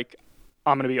was really like,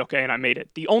 I'm gonna be okay, and I made it.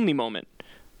 The only moment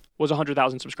was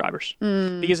 100,000 subscribers,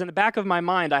 because in the back of my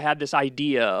mind I had this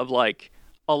idea of like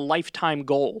a lifetime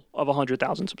goal of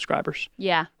 100,000 subscribers.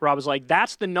 Yeah. Where I was like,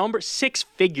 that's the number, 6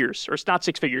 figures, or it's not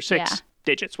 6 figures, 6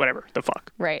 digits, whatever the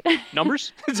fuck. Right.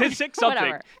 Numbers? It's 6 something.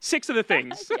 Whatever. 6 of the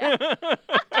things.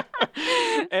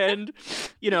 And,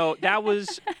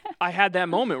 I had that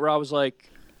moment where I was like,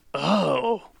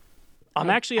 oh, I'm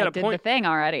actually at a point. I did the thing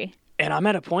already. And I'm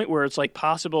at a point where it's like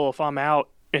possible if I'm out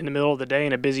in the middle of the day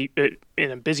in a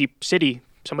busy city,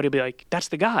 somebody will be like, that's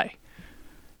the guy.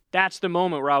 That's the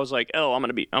moment where I was like, oh, I'm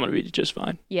gonna be just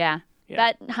fine. Yeah.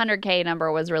 That 100K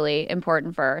number was really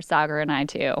important for Sagar and I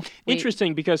too.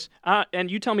 Interesting, because and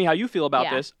you tell me how you feel about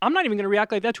this. I'm not even gonna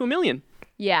react like that to 1 million.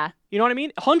 Yeah. You know what I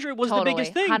mean? 100 was totally. the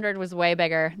biggest thing. 100 was way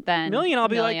bigger than 1 million. I'll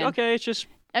be like, okay, it's just.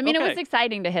 I mean, okay. It was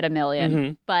exciting to hit 1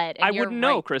 million, but I wouldn't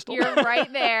know, Krystal. You're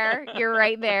right there. You're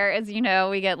right there. As you know,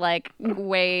 we get like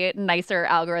way nicer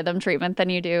algorithm treatment than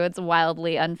you do. It's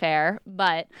wildly unfair.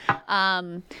 But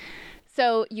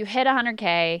so you hit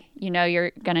 100K. You know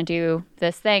you're gonna do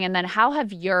this thing, and then how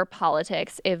have your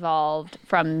politics evolved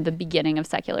from the beginning of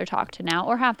Secular Talk to now,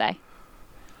 or have they?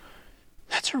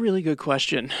 That's a really good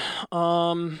question.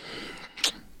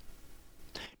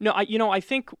 No, I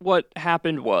think what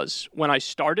happened was when I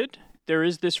started, there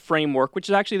is this framework, which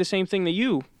is actually the same thing that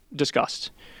you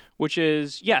discussed, which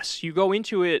is, yes, you go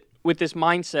into it with this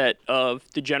mindset of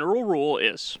the general rule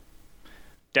is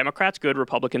Democrats good,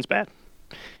 Republicans bad.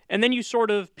 And then you sort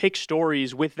of pick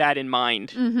stories with that in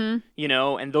mind, and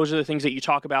those are the things that you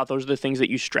talk about. Those are the things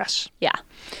that you stress. Yeah.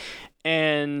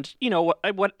 And,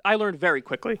 what I learned very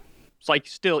quickly, it's like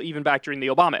still even back during the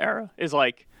Obama era, is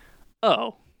like,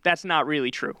 oh, that's not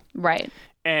really true. Right.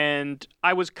 And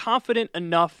I was confident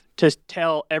enough to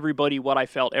tell everybody what I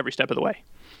felt every step of the way.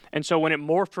 And so when it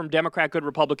morphed from Democrat good,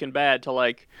 Republican bad to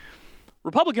like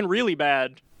Republican really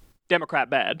bad, Democrat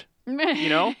bad, you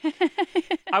know,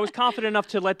 I was confident enough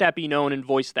to let that be known and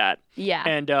voice that. Yeah.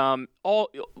 And all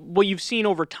what you've seen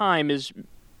over time is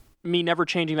me never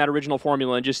changing that original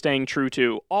formula and just staying true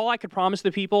to all I could promise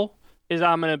the people is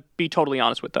I'm going to be totally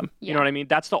honest with them. Yeah. You know what I mean?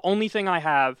 That's the only thing I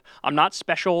have. I'm not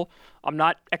special. I'm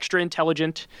not extra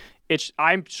intelligent.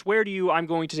 I swear to you, I'm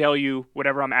going to tell you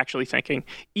whatever I'm actually thinking,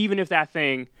 even if that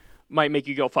thing might make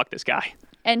you go, fuck this guy.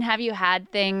 And have you had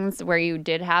things where you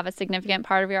did have a significant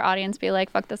part of your audience be like,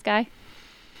 fuck this guy?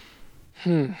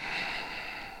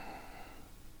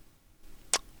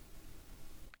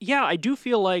 Yeah, I do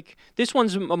feel like this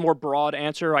one's a more broad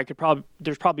answer.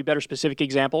 There's probably better specific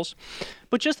examples.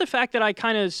 But just the fact that I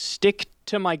kind of stick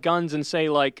to my guns and say,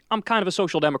 like, I'm kind of a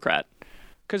social democrat.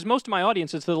 Because most of my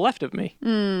audience is to the left of me.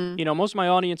 You know, most of my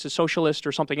audience is socialist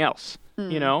or something else,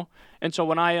 you know? And so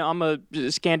when I'm a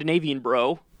Scandinavian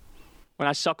bro, when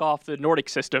I suck off the Nordic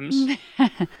systems,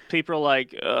 people are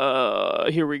like,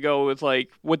 here we go with,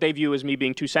 like, what they view as me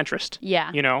being too centrist.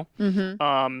 Yeah. You know?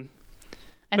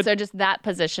 And so just that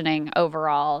positioning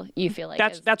overall, you feel like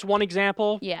that's one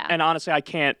example. Yeah. And honestly, I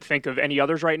can't think of any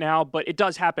others right now, but it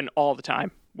does happen all the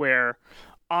time where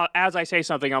as I say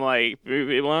something, I'm like,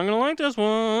 people aren't going to like this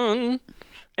one.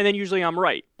 And then usually I'm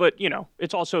right. But, you know,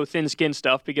 it's also thin-skinned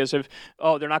stuff because they're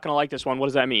not going to like this one. What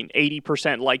does that mean?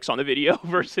 80% likes on the video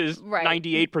versus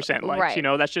 98% likes. Right. You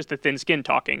know, that's just the thin skin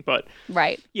talking. But,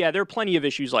 yeah, there are plenty of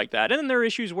issues like that. And then there are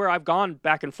issues where I've gone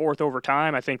back and forth over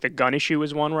time. I think the gun issue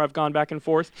is one where I've gone back and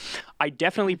forth. I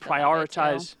definitely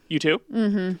prioritize... You too?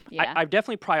 Mm-hmm. Yeah. I've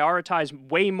definitely prioritized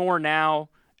way more now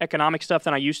economic stuff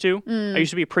than I used to. I used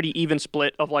to be a pretty even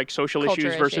split of like social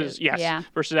issues versus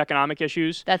versus economic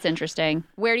issues. That's interesting.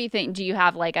 Where do you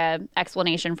have like a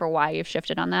explanation for why you've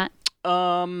shifted on that?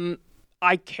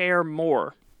 I care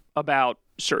more about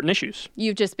certain issues.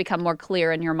 You've just become more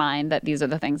clear in your mind that these are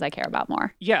the things I care about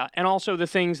more. Yeah, and also the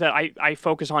things that I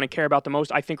focus on and care about the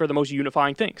most, I think are the most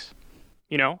unifying things.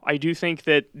 You know, I do think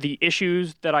that the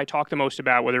issues that I talk the most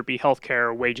about, whether it be healthcare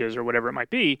or wages or whatever it might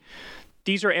be,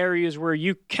 these are areas where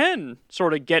you can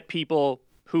sort of get people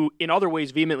who in other ways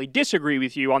vehemently disagree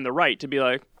with you on the right to be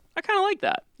like, I kind of like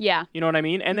that. Yeah. You know what I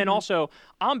mean? And then also,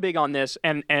 I'm big on this,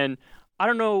 and I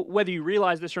don't know whether you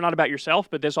realize this or not about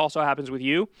yourself, but this also happens with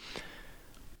you.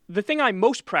 The thing I'm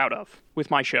most proud of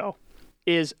with my show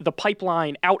is the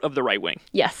pipeline out of the right wing.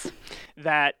 Yes.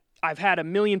 That I've had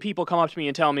 1 million people come up to me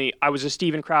and tell me I was a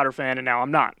Steven Crowder fan and now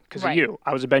I'm not because of you.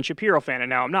 I was a Ben Shapiro fan and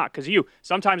now I'm not because of you.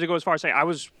 Sometimes it goes as far as saying I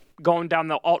was going down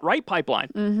the alt-right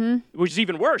pipeline, which is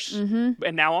even worse.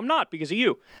 And now I'm not because of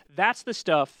you. That's the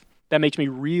stuff that makes me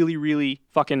really, really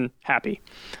fucking happy.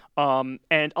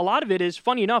 And a lot of it is,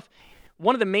 funny enough,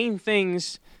 one of the main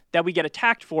things that we get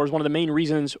attacked for is one of the main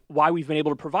reasons why we've been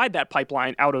able to provide that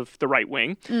pipeline out of the right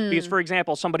wing. Because, for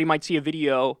example, somebody might see a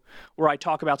video where I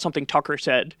talk about something Tucker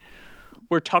said,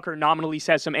 where Tucker nominally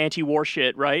says some anti-war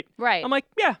shit, right? Right. I'm like,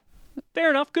 yeah, fair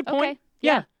enough, good point. Okay.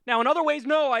 Yeah. Now, in other ways,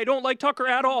 no, I don't like Tucker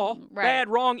at all. Right. Bad,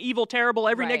 wrong, evil, terrible,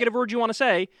 every negative word you want to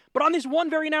say. But on this one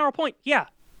very narrow point, yeah,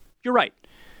 you're right.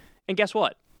 And guess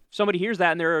what? If somebody hears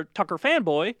that and they're a Tucker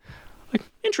fanboy, like,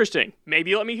 interesting.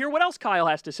 Maybe let me hear what else Kyle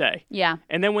has to say. Yeah.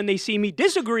 And then when they see me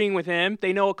disagreeing with him,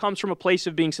 they know it comes from a place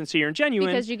of being sincere and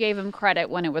genuine. Because you gave him credit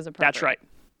when it was appropriate. That's right.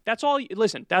 That's all.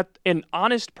 Listen, that an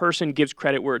honest person gives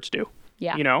credit where it's due.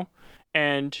 Yeah. You know?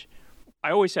 And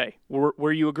I always say,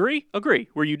 where you agree, agree.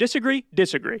 Where you disagree,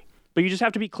 disagree. But you just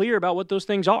have to be clear about what those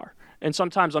things are. And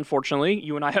sometimes, unfortunately,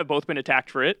 you and I have both been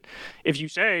attacked for it. If you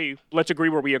say, let's agree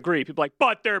where we agree, people are like,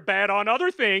 but they're bad on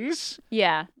other things.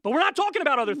 Yeah. But we're not talking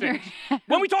about other things.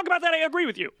 When we talk about that, I agree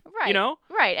with you. Right. You know?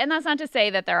 Right. And that's not to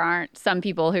say that there aren't some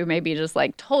people who may be just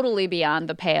like totally beyond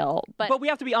the pale. But we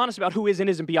have to be honest about who is and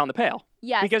isn't beyond the pale.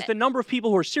 Yes. Because the number of people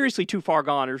who are seriously too far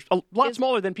gone is a lot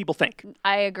smaller than people think.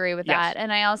 I agree with that.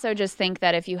 And I also just think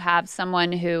that if you have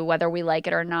someone who, whether we like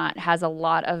it or not, has a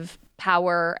lot of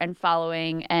power and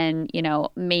following and, you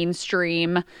know,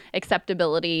 mainstream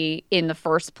acceptability in the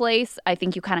first place, I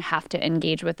think you kind of have to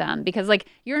engage with them because, like,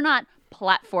 you're not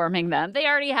platforming them. They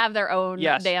already have their own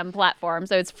damn platform.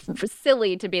 So it's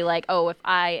silly to be like, oh, if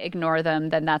I ignore them,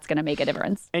 then that's going to make a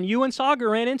difference. And you and Saga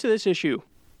ran into this issue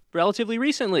relatively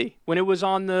recently when it was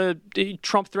on the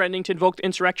Trump threatening to invoke the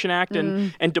Insurrection Act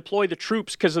and deploy the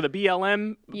troops because of the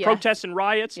BLM protests and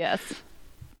riots. Yes.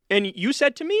 And you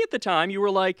said to me at the time, you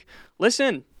were like,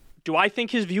 listen, do I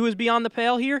think his view is beyond the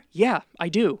pale here? Yeah, I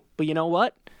do. But you know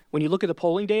what? when you look at the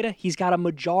polling data, he's got a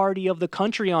majority of the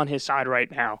country on his side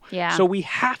right now. Yeah. So we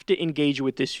have to engage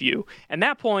with this view. And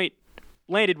that point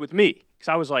landed with me. Because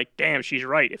I was like, damn, she's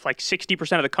right. If like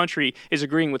 60% of the country is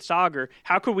agreeing with Sagar,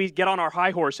 how could we get on our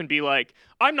high horse and be like,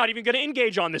 I'm not even going to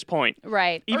engage on this point?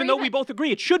 Right. Even though we both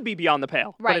agree it should be beyond the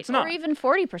pale. Right. But it's not. Or even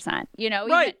 40%. Right.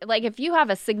 Even, like if you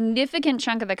have a significant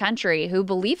chunk of the country who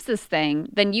believes this thing,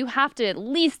 then you have to at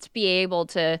least be able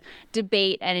to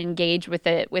debate and engage with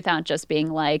it without just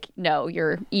being like, no,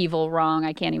 you're evil, wrong.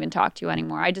 I can't even talk to you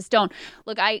anymore. I just don't.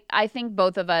 Look, I think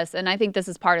both of us, and I think this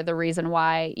is part of the reason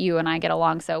why you and I get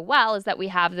along so well, is that we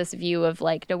have this view of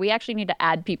like, no, we actually need to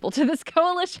add people to this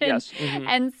coalition. Yes. Mm-hmm.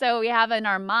 And so we have in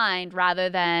our mind, rather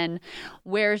than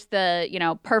where's the,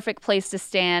 perfect place to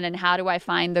stand and how do I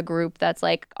find the group that's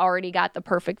like already got the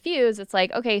perfect views, it's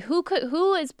like, okay,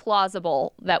 who is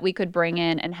plausible that we could bring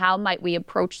in and how might we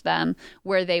approach them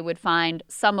where they would find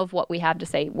some of what we have to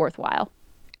say worthwhile?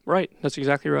 Right. That's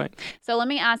exactly right. So let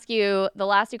me ask you, the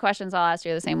last two questions I'll ask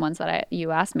you are the same ones that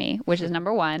you asked me, which is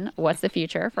number one, what's the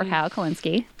future for Kyle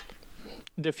Kulinski?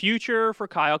 The future for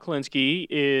Kyle Kulinski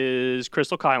is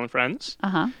Krystal, Kyle, and Friends.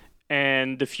 Uh-huh.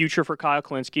 And the future for Kyle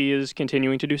Kulinski is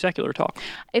continuing to do secular talk.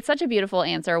 It's such a beautiful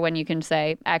answer when you can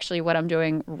say, actually, what I'm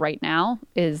doing right now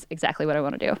is exactly what I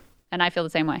want to do. And I feel the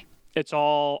same way. It's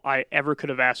all I ever could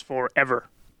have asked for, ever.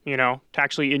 To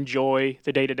actually enjoy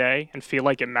the day-to-day and feel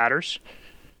like it matters.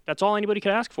 That's all anybody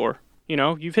could ask for.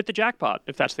 You've hit the jackpot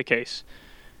if that's the case.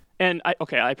 And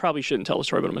I probably shouldn't tell the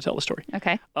story, but I'm going to tell the story.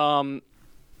 Okay.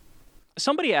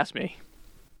 Somebody asked me,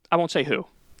 I won't say who.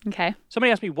 Okay.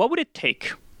 Somebody asked me, what would it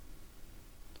take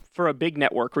for a big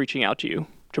network reaching out to you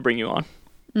to bring you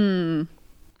on?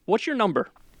 What's your number?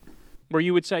 Where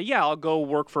you would say, yeah, I'll go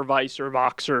work for Vice or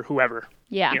Vox or whoever.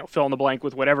 Yeah. Fill in the blank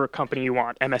with whatever company you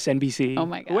want. MSNBC. Oh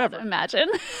my God. Whoever. Imagine.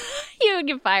 You would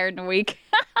get fired in a week.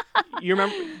 You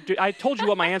remember? I told you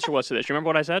what my answer was to this. You remember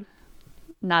what I said?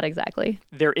 Not exactly.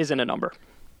 There isn't a number.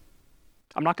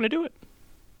 I'm not going to do it.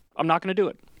 I'm not going to do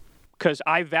it. Because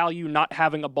I value not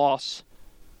having a boss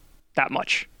that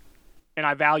much. And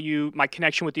I value my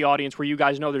connection with the audience where you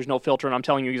guys know there's no filter and I'm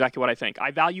telling you exactly what I think.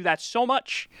 I value that so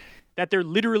much that there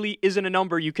literally isn't a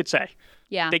number you could say.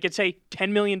 Yeah. They could say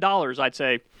 $10 million. I'd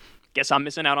say, guess I'm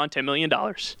missing out on $10 million.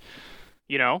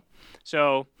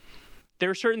 So there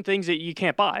are certain things that you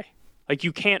can't buy. Like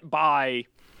you can't buy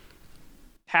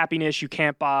happiness. You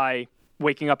can't buy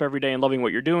waking up every day and loving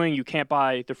what you're doing. You can't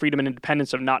buy the freedom and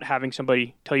independence of not having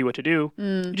somebody tell you what to do.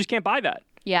 You just can't buy that.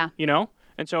 Yeah.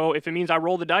 And so if it means I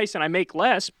roll the dice and I make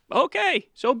less, okay,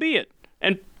 so be it.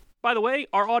 And by the way,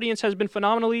 our audience has been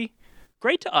phenomenally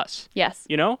great to us. Yes.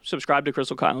 Subscribe to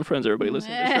Krystal, Kyle, and Friends, everybody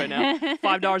listening to this right now.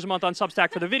 $5 a month on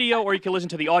Substack for the video, or you can listen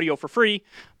to the audio for free.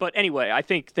 But anyway, I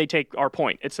think they take our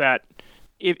point. It's that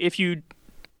if you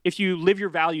live your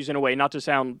values in a way, not to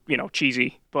sound,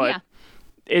 cheesy, but yeah.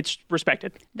 It's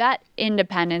respected. That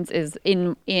independence is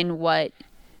in what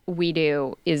we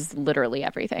do is literally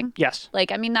everything. Yes.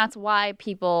 That's why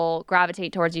people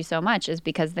gravitate towards you so much, is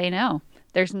because they know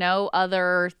there's no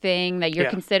other thing that you're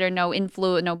considered, no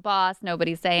influence, no boss,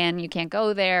 nobody's saying you can't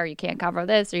go there, you can't cover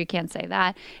this, or you can't say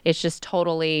that. It's just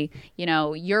totally,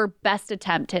 your best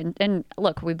attempt. And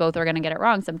look, we both are going to get it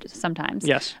wrong sometimes.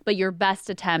 Yes. But your best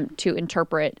attempt to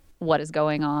interpret what is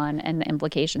going on and the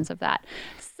implications of that.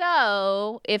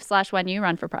 So if/when you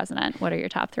run for president, what are your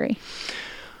top three?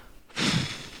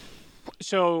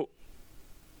 So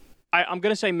I'm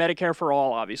going to say Medicare for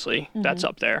all, obviously. Mm-hmm. That's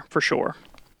up there for sure.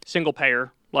 Single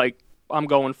payer, I'm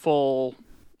going full,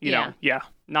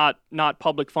 not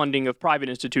public funding of private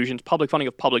institutions, public funding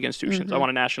of public institutions. Mm-hmm. I want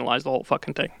to nationalize the whole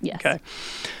fucking thing. Yes. Okay.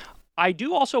 I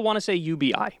do also want to say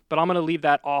UBI, but I'm going to leave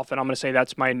that off and I'm going to say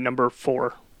that's my number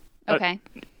 4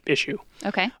 issue.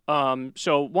 Okay.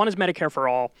 So one is Medicare for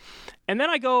all. And then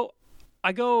I go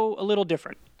a little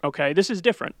different. Okay. This is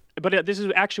different, but this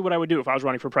is actually what I would do if I was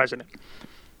running for president.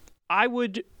 I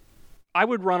would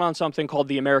run on something called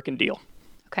the American Deal.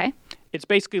 Okay. It's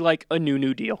basically like a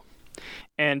New Deal.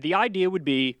 And the idea would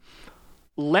be,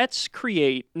 let's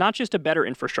create not just a better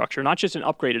infrastructure, not just an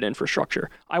upgraded infrastructure.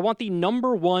 I want the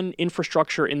number one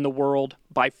infrastructure in the world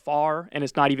by far, and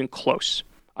it's not even close.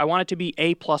 I want it to be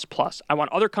A++. I want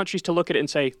other countries to look at it and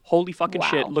say, holy fucking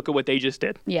shit, look at what they just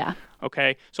did. Yeah.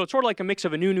 Okay? So it's sort of like a mix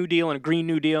of a New Deal and a Green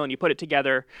New Deal, and you put it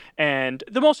together. And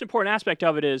the most important aspect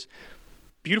of it is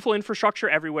beautiful infrastructure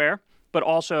everywhere, but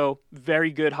also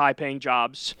very good high-paying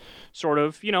jobs, sort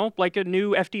of, like a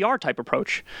new FDR type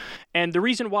approach. And the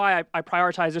reason why I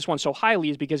prioritize this one so highly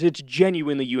is because it's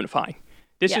genuinely unifying.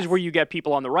 This is where you get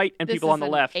people on the right and people on the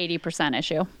left. 80%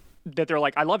 issue. that they're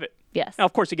like, I love it. Yes. Now,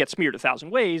 of course, it gets smeared 1,000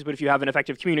 ways, but if you have an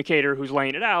effective communicator who's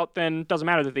laying it out, then it doesn't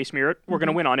matter that they smear it. We're going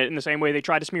to win on it in the same way they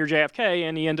tried to smear JFK,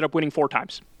 and he ended up winning 4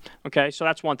 times. Okay, so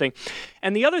that's one thing.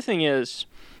 And the other thing is,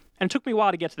 and it took me a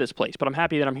while to get to this place, but I'm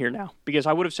happy that I'm here now, because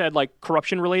I would have said, like,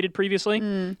 corruption-related previously,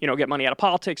 get money out of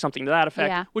politics, something to that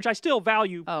effect, which I still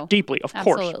value deeply, of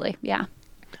course. Absolutely, yeah.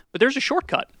 But there's a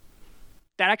shortcut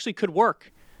that actually could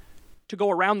work to go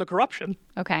around the corruption.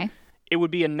 Okay. It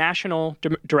would be a national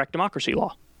direct democracy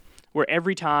law, where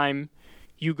every time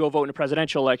you go vote in a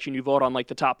presidential election, you vote on like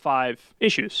the top 5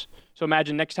 issues. So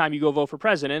imagine next time you go vote for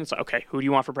president, it's like, okay, who do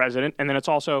you want for president? And then it's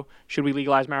also, should we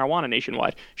legalize marijuana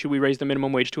nationwide? Should we raise the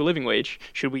minimum wage to a living wage?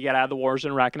 Should we get out of the wars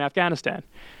in Iraq and Afghanistan?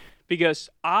 Because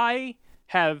I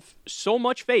have so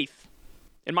much faith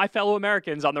in my fellow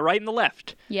Americans on the right and the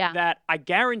left that I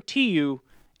guarantee you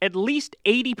at least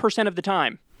 80% of the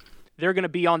time, they're going to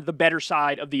be on the better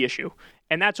side of the issue.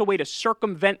 And that's a way to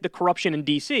circumvent the corruption in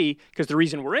D.C., because the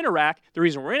reason we're in Iraq, the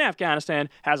reason we're in Afghanistan,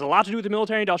 has a lot to do with the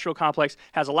military-industrial complex,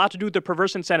 has a lot to do with the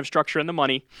perverse incentive structure and the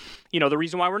money. The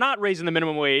reason why we're not raising the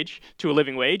minimum wage to a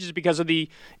living wage is because of the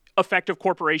effect of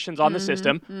corporations on the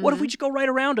system. What if we just go right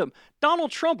around them? Donald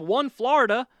Trump won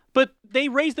Florida, but they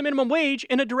raised the minimum wage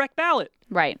in a direct ballot.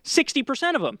 Right.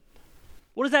 60% of them.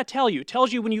 What does that tell you? It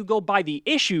tells you when you go by the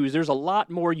issues, there's a lot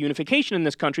more unification in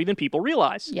this country than people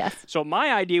realize. Yes. So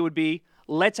my idea would be,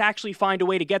 let's actually find a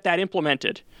way to get that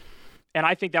implemented. And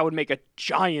I think that would make a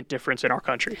giant difference in our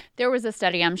country. There was a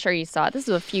study, I'm sure you saw it, this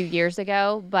was a few years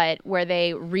ago, but where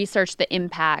they researched the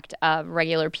impact of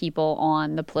regular people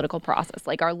on the political process.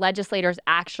 Like, are legislators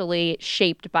actually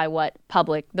shaped by what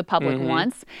the public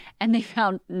wants? And they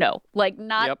found no, like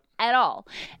not at all.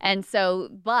 And so,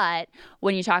 but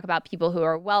when you talk about people who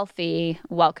are wealthy,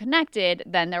 well-connected,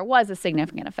 then there was a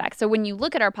significant effect. So when you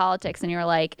look at our politics and you're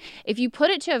like, if you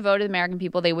put it to a vote of the American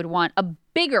people, they would want a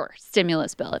bigger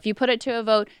stimulus bill. If you put it to a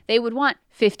vote, they would want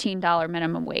 $15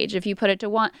 minimum wage. If you put it to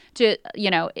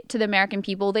the American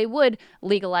people, they would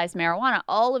legalize marijuana.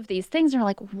 All of these things are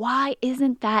like, why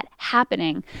isn't that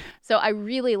happening? So I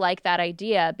really like that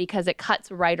idea because it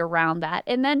cuts right around that.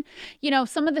 And then,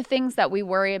 some of the things that we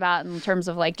worry about in terms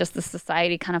of like just the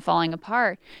society kind of falling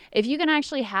apart, if you can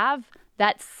actually have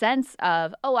that sense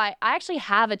of, I actually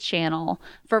have a channel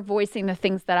for voicing the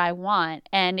things that I want.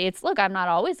 And it's, look, I'm not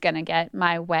always going to get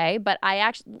my way, but I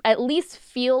actually at least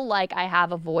feel like I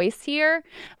have a voice here,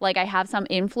 like I have some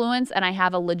influence and I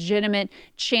have a legitimate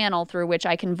channel through which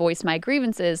I can voice my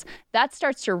grievances. That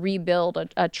starts to rebuild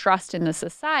a trust in the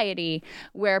society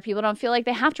where people don't feel like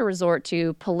they have to resort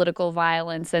to political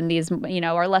violence and these,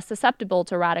 are less susceptible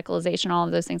to radicalization, all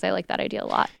of those things. I like that idea a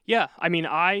lot. Yeah. I mean,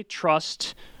 I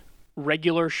trust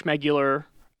regular schmegular,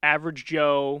 average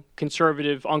Joe,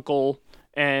 conservative uncle,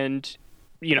 and,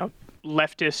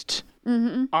 leftist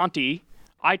auntie.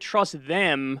 I trust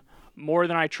them more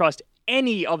than I trust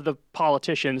any of the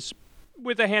politicians,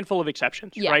 with a handful of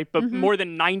exceptions, right? But more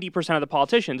than 90% of the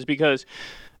politicians, because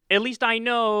at least I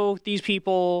know these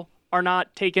people are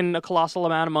not taking a colossal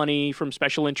amount of money from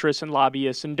special interests and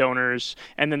lobbyists and donors,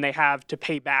 and then they have to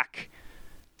pay back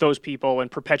those people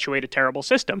and perpetuate a terrible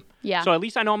system. Yeah. So at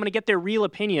least I know I'm going to get their real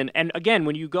opinion. And again,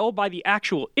 when you go by the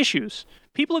actual issues,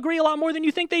 people agree a lot more than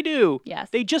you think they do. Yes.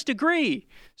 They just agree.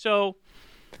 So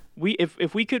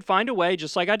if we could find a way,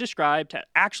 just like I described, to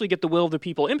actually get the will of the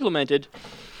people implemented,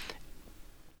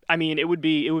 I mean, it would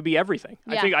be everything.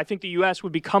 Yeah. I think the U.S.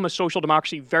 would become a social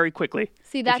democracy very quickly.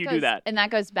 See, that if you goes, do that. And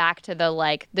that goes back to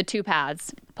the 2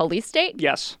 paths: police state,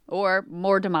 Yes, or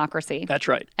more democracy. that's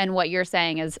right. And what you're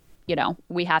saying is,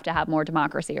 we have to have more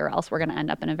democracy or else we're going to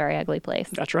end up in a very ugly place.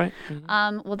 That's right.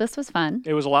 Well, this was fun.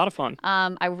 It was a lot of fun.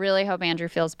 I really hope Andrew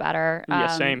feels better. Yeah,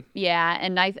 same. Yeah,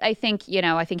 and I think,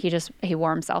 he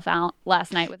wore himself out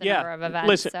last night with a number of events.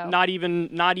 Listen, so. not even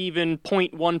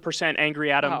 0.1%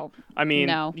 angry at him. Oh, I mean,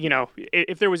 no.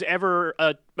 If there was ever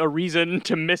a reason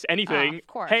to miss anything, of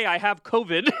course. hey, I have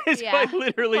COVID. It's like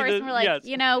literally of course, we're like,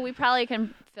 yes. We probably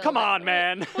can fill Come that. on,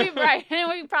 man. Right. And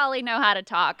we probably know how to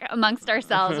talk amongst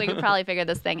ourselves. We could probably figure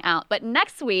this thing out. But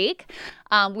next week,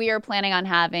 we are planning on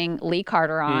having Lee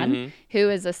Carter on, who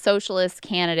is a socialist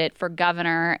candidate for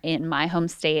governor in my home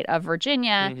state of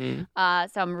Virginia.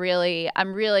 So I'm really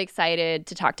excited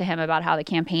to talk to him about how the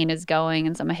campaign is going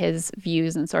and some of his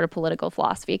views and sort of political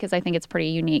philosophy, because I think it's pretty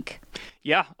unique.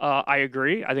 Yeah, I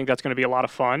agree. I think that's going to be a lot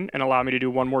of fun, and allow me to do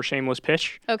one more shameless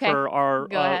pitch for our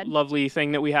lovely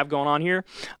thing that we have going on here.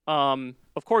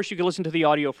 Of course, you can listen to the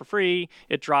audio for free.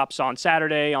 It drops on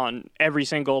Saturday on every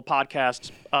single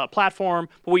podcast platform.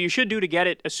 But what you should do to get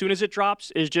it as soon as it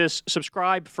drops is just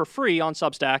subscribe for free on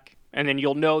Substack And then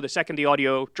you'll know the second the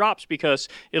audio drops because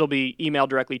it'll be emailed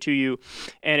directly to you.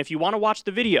 And if you want to watch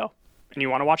the video and you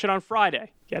want to watch it on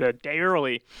Friday, get a day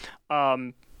early,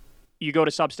 you go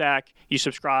to Substack, you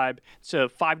subscribe. It's a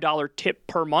 $5 tip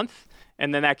per month,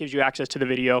 and then that gives you access to the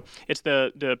video. It's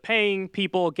the paying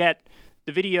people get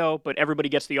the video, but everybody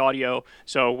gets the audio.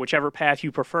 So whichever path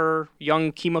you prefer,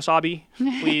 young Kimosabi,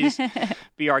 please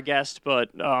be our guest. But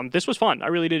this was fun. I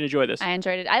really did enjoy this. I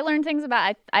enjoyed it. I learned things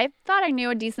about, I thought I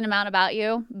knew a decent amount about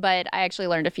you, but I actually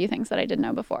learned a few things that I didn't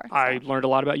know before. So. I learned a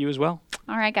lot about you as well.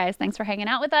 All right, guys. Thanks for hanging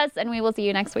out with us, and we will see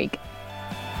you next week.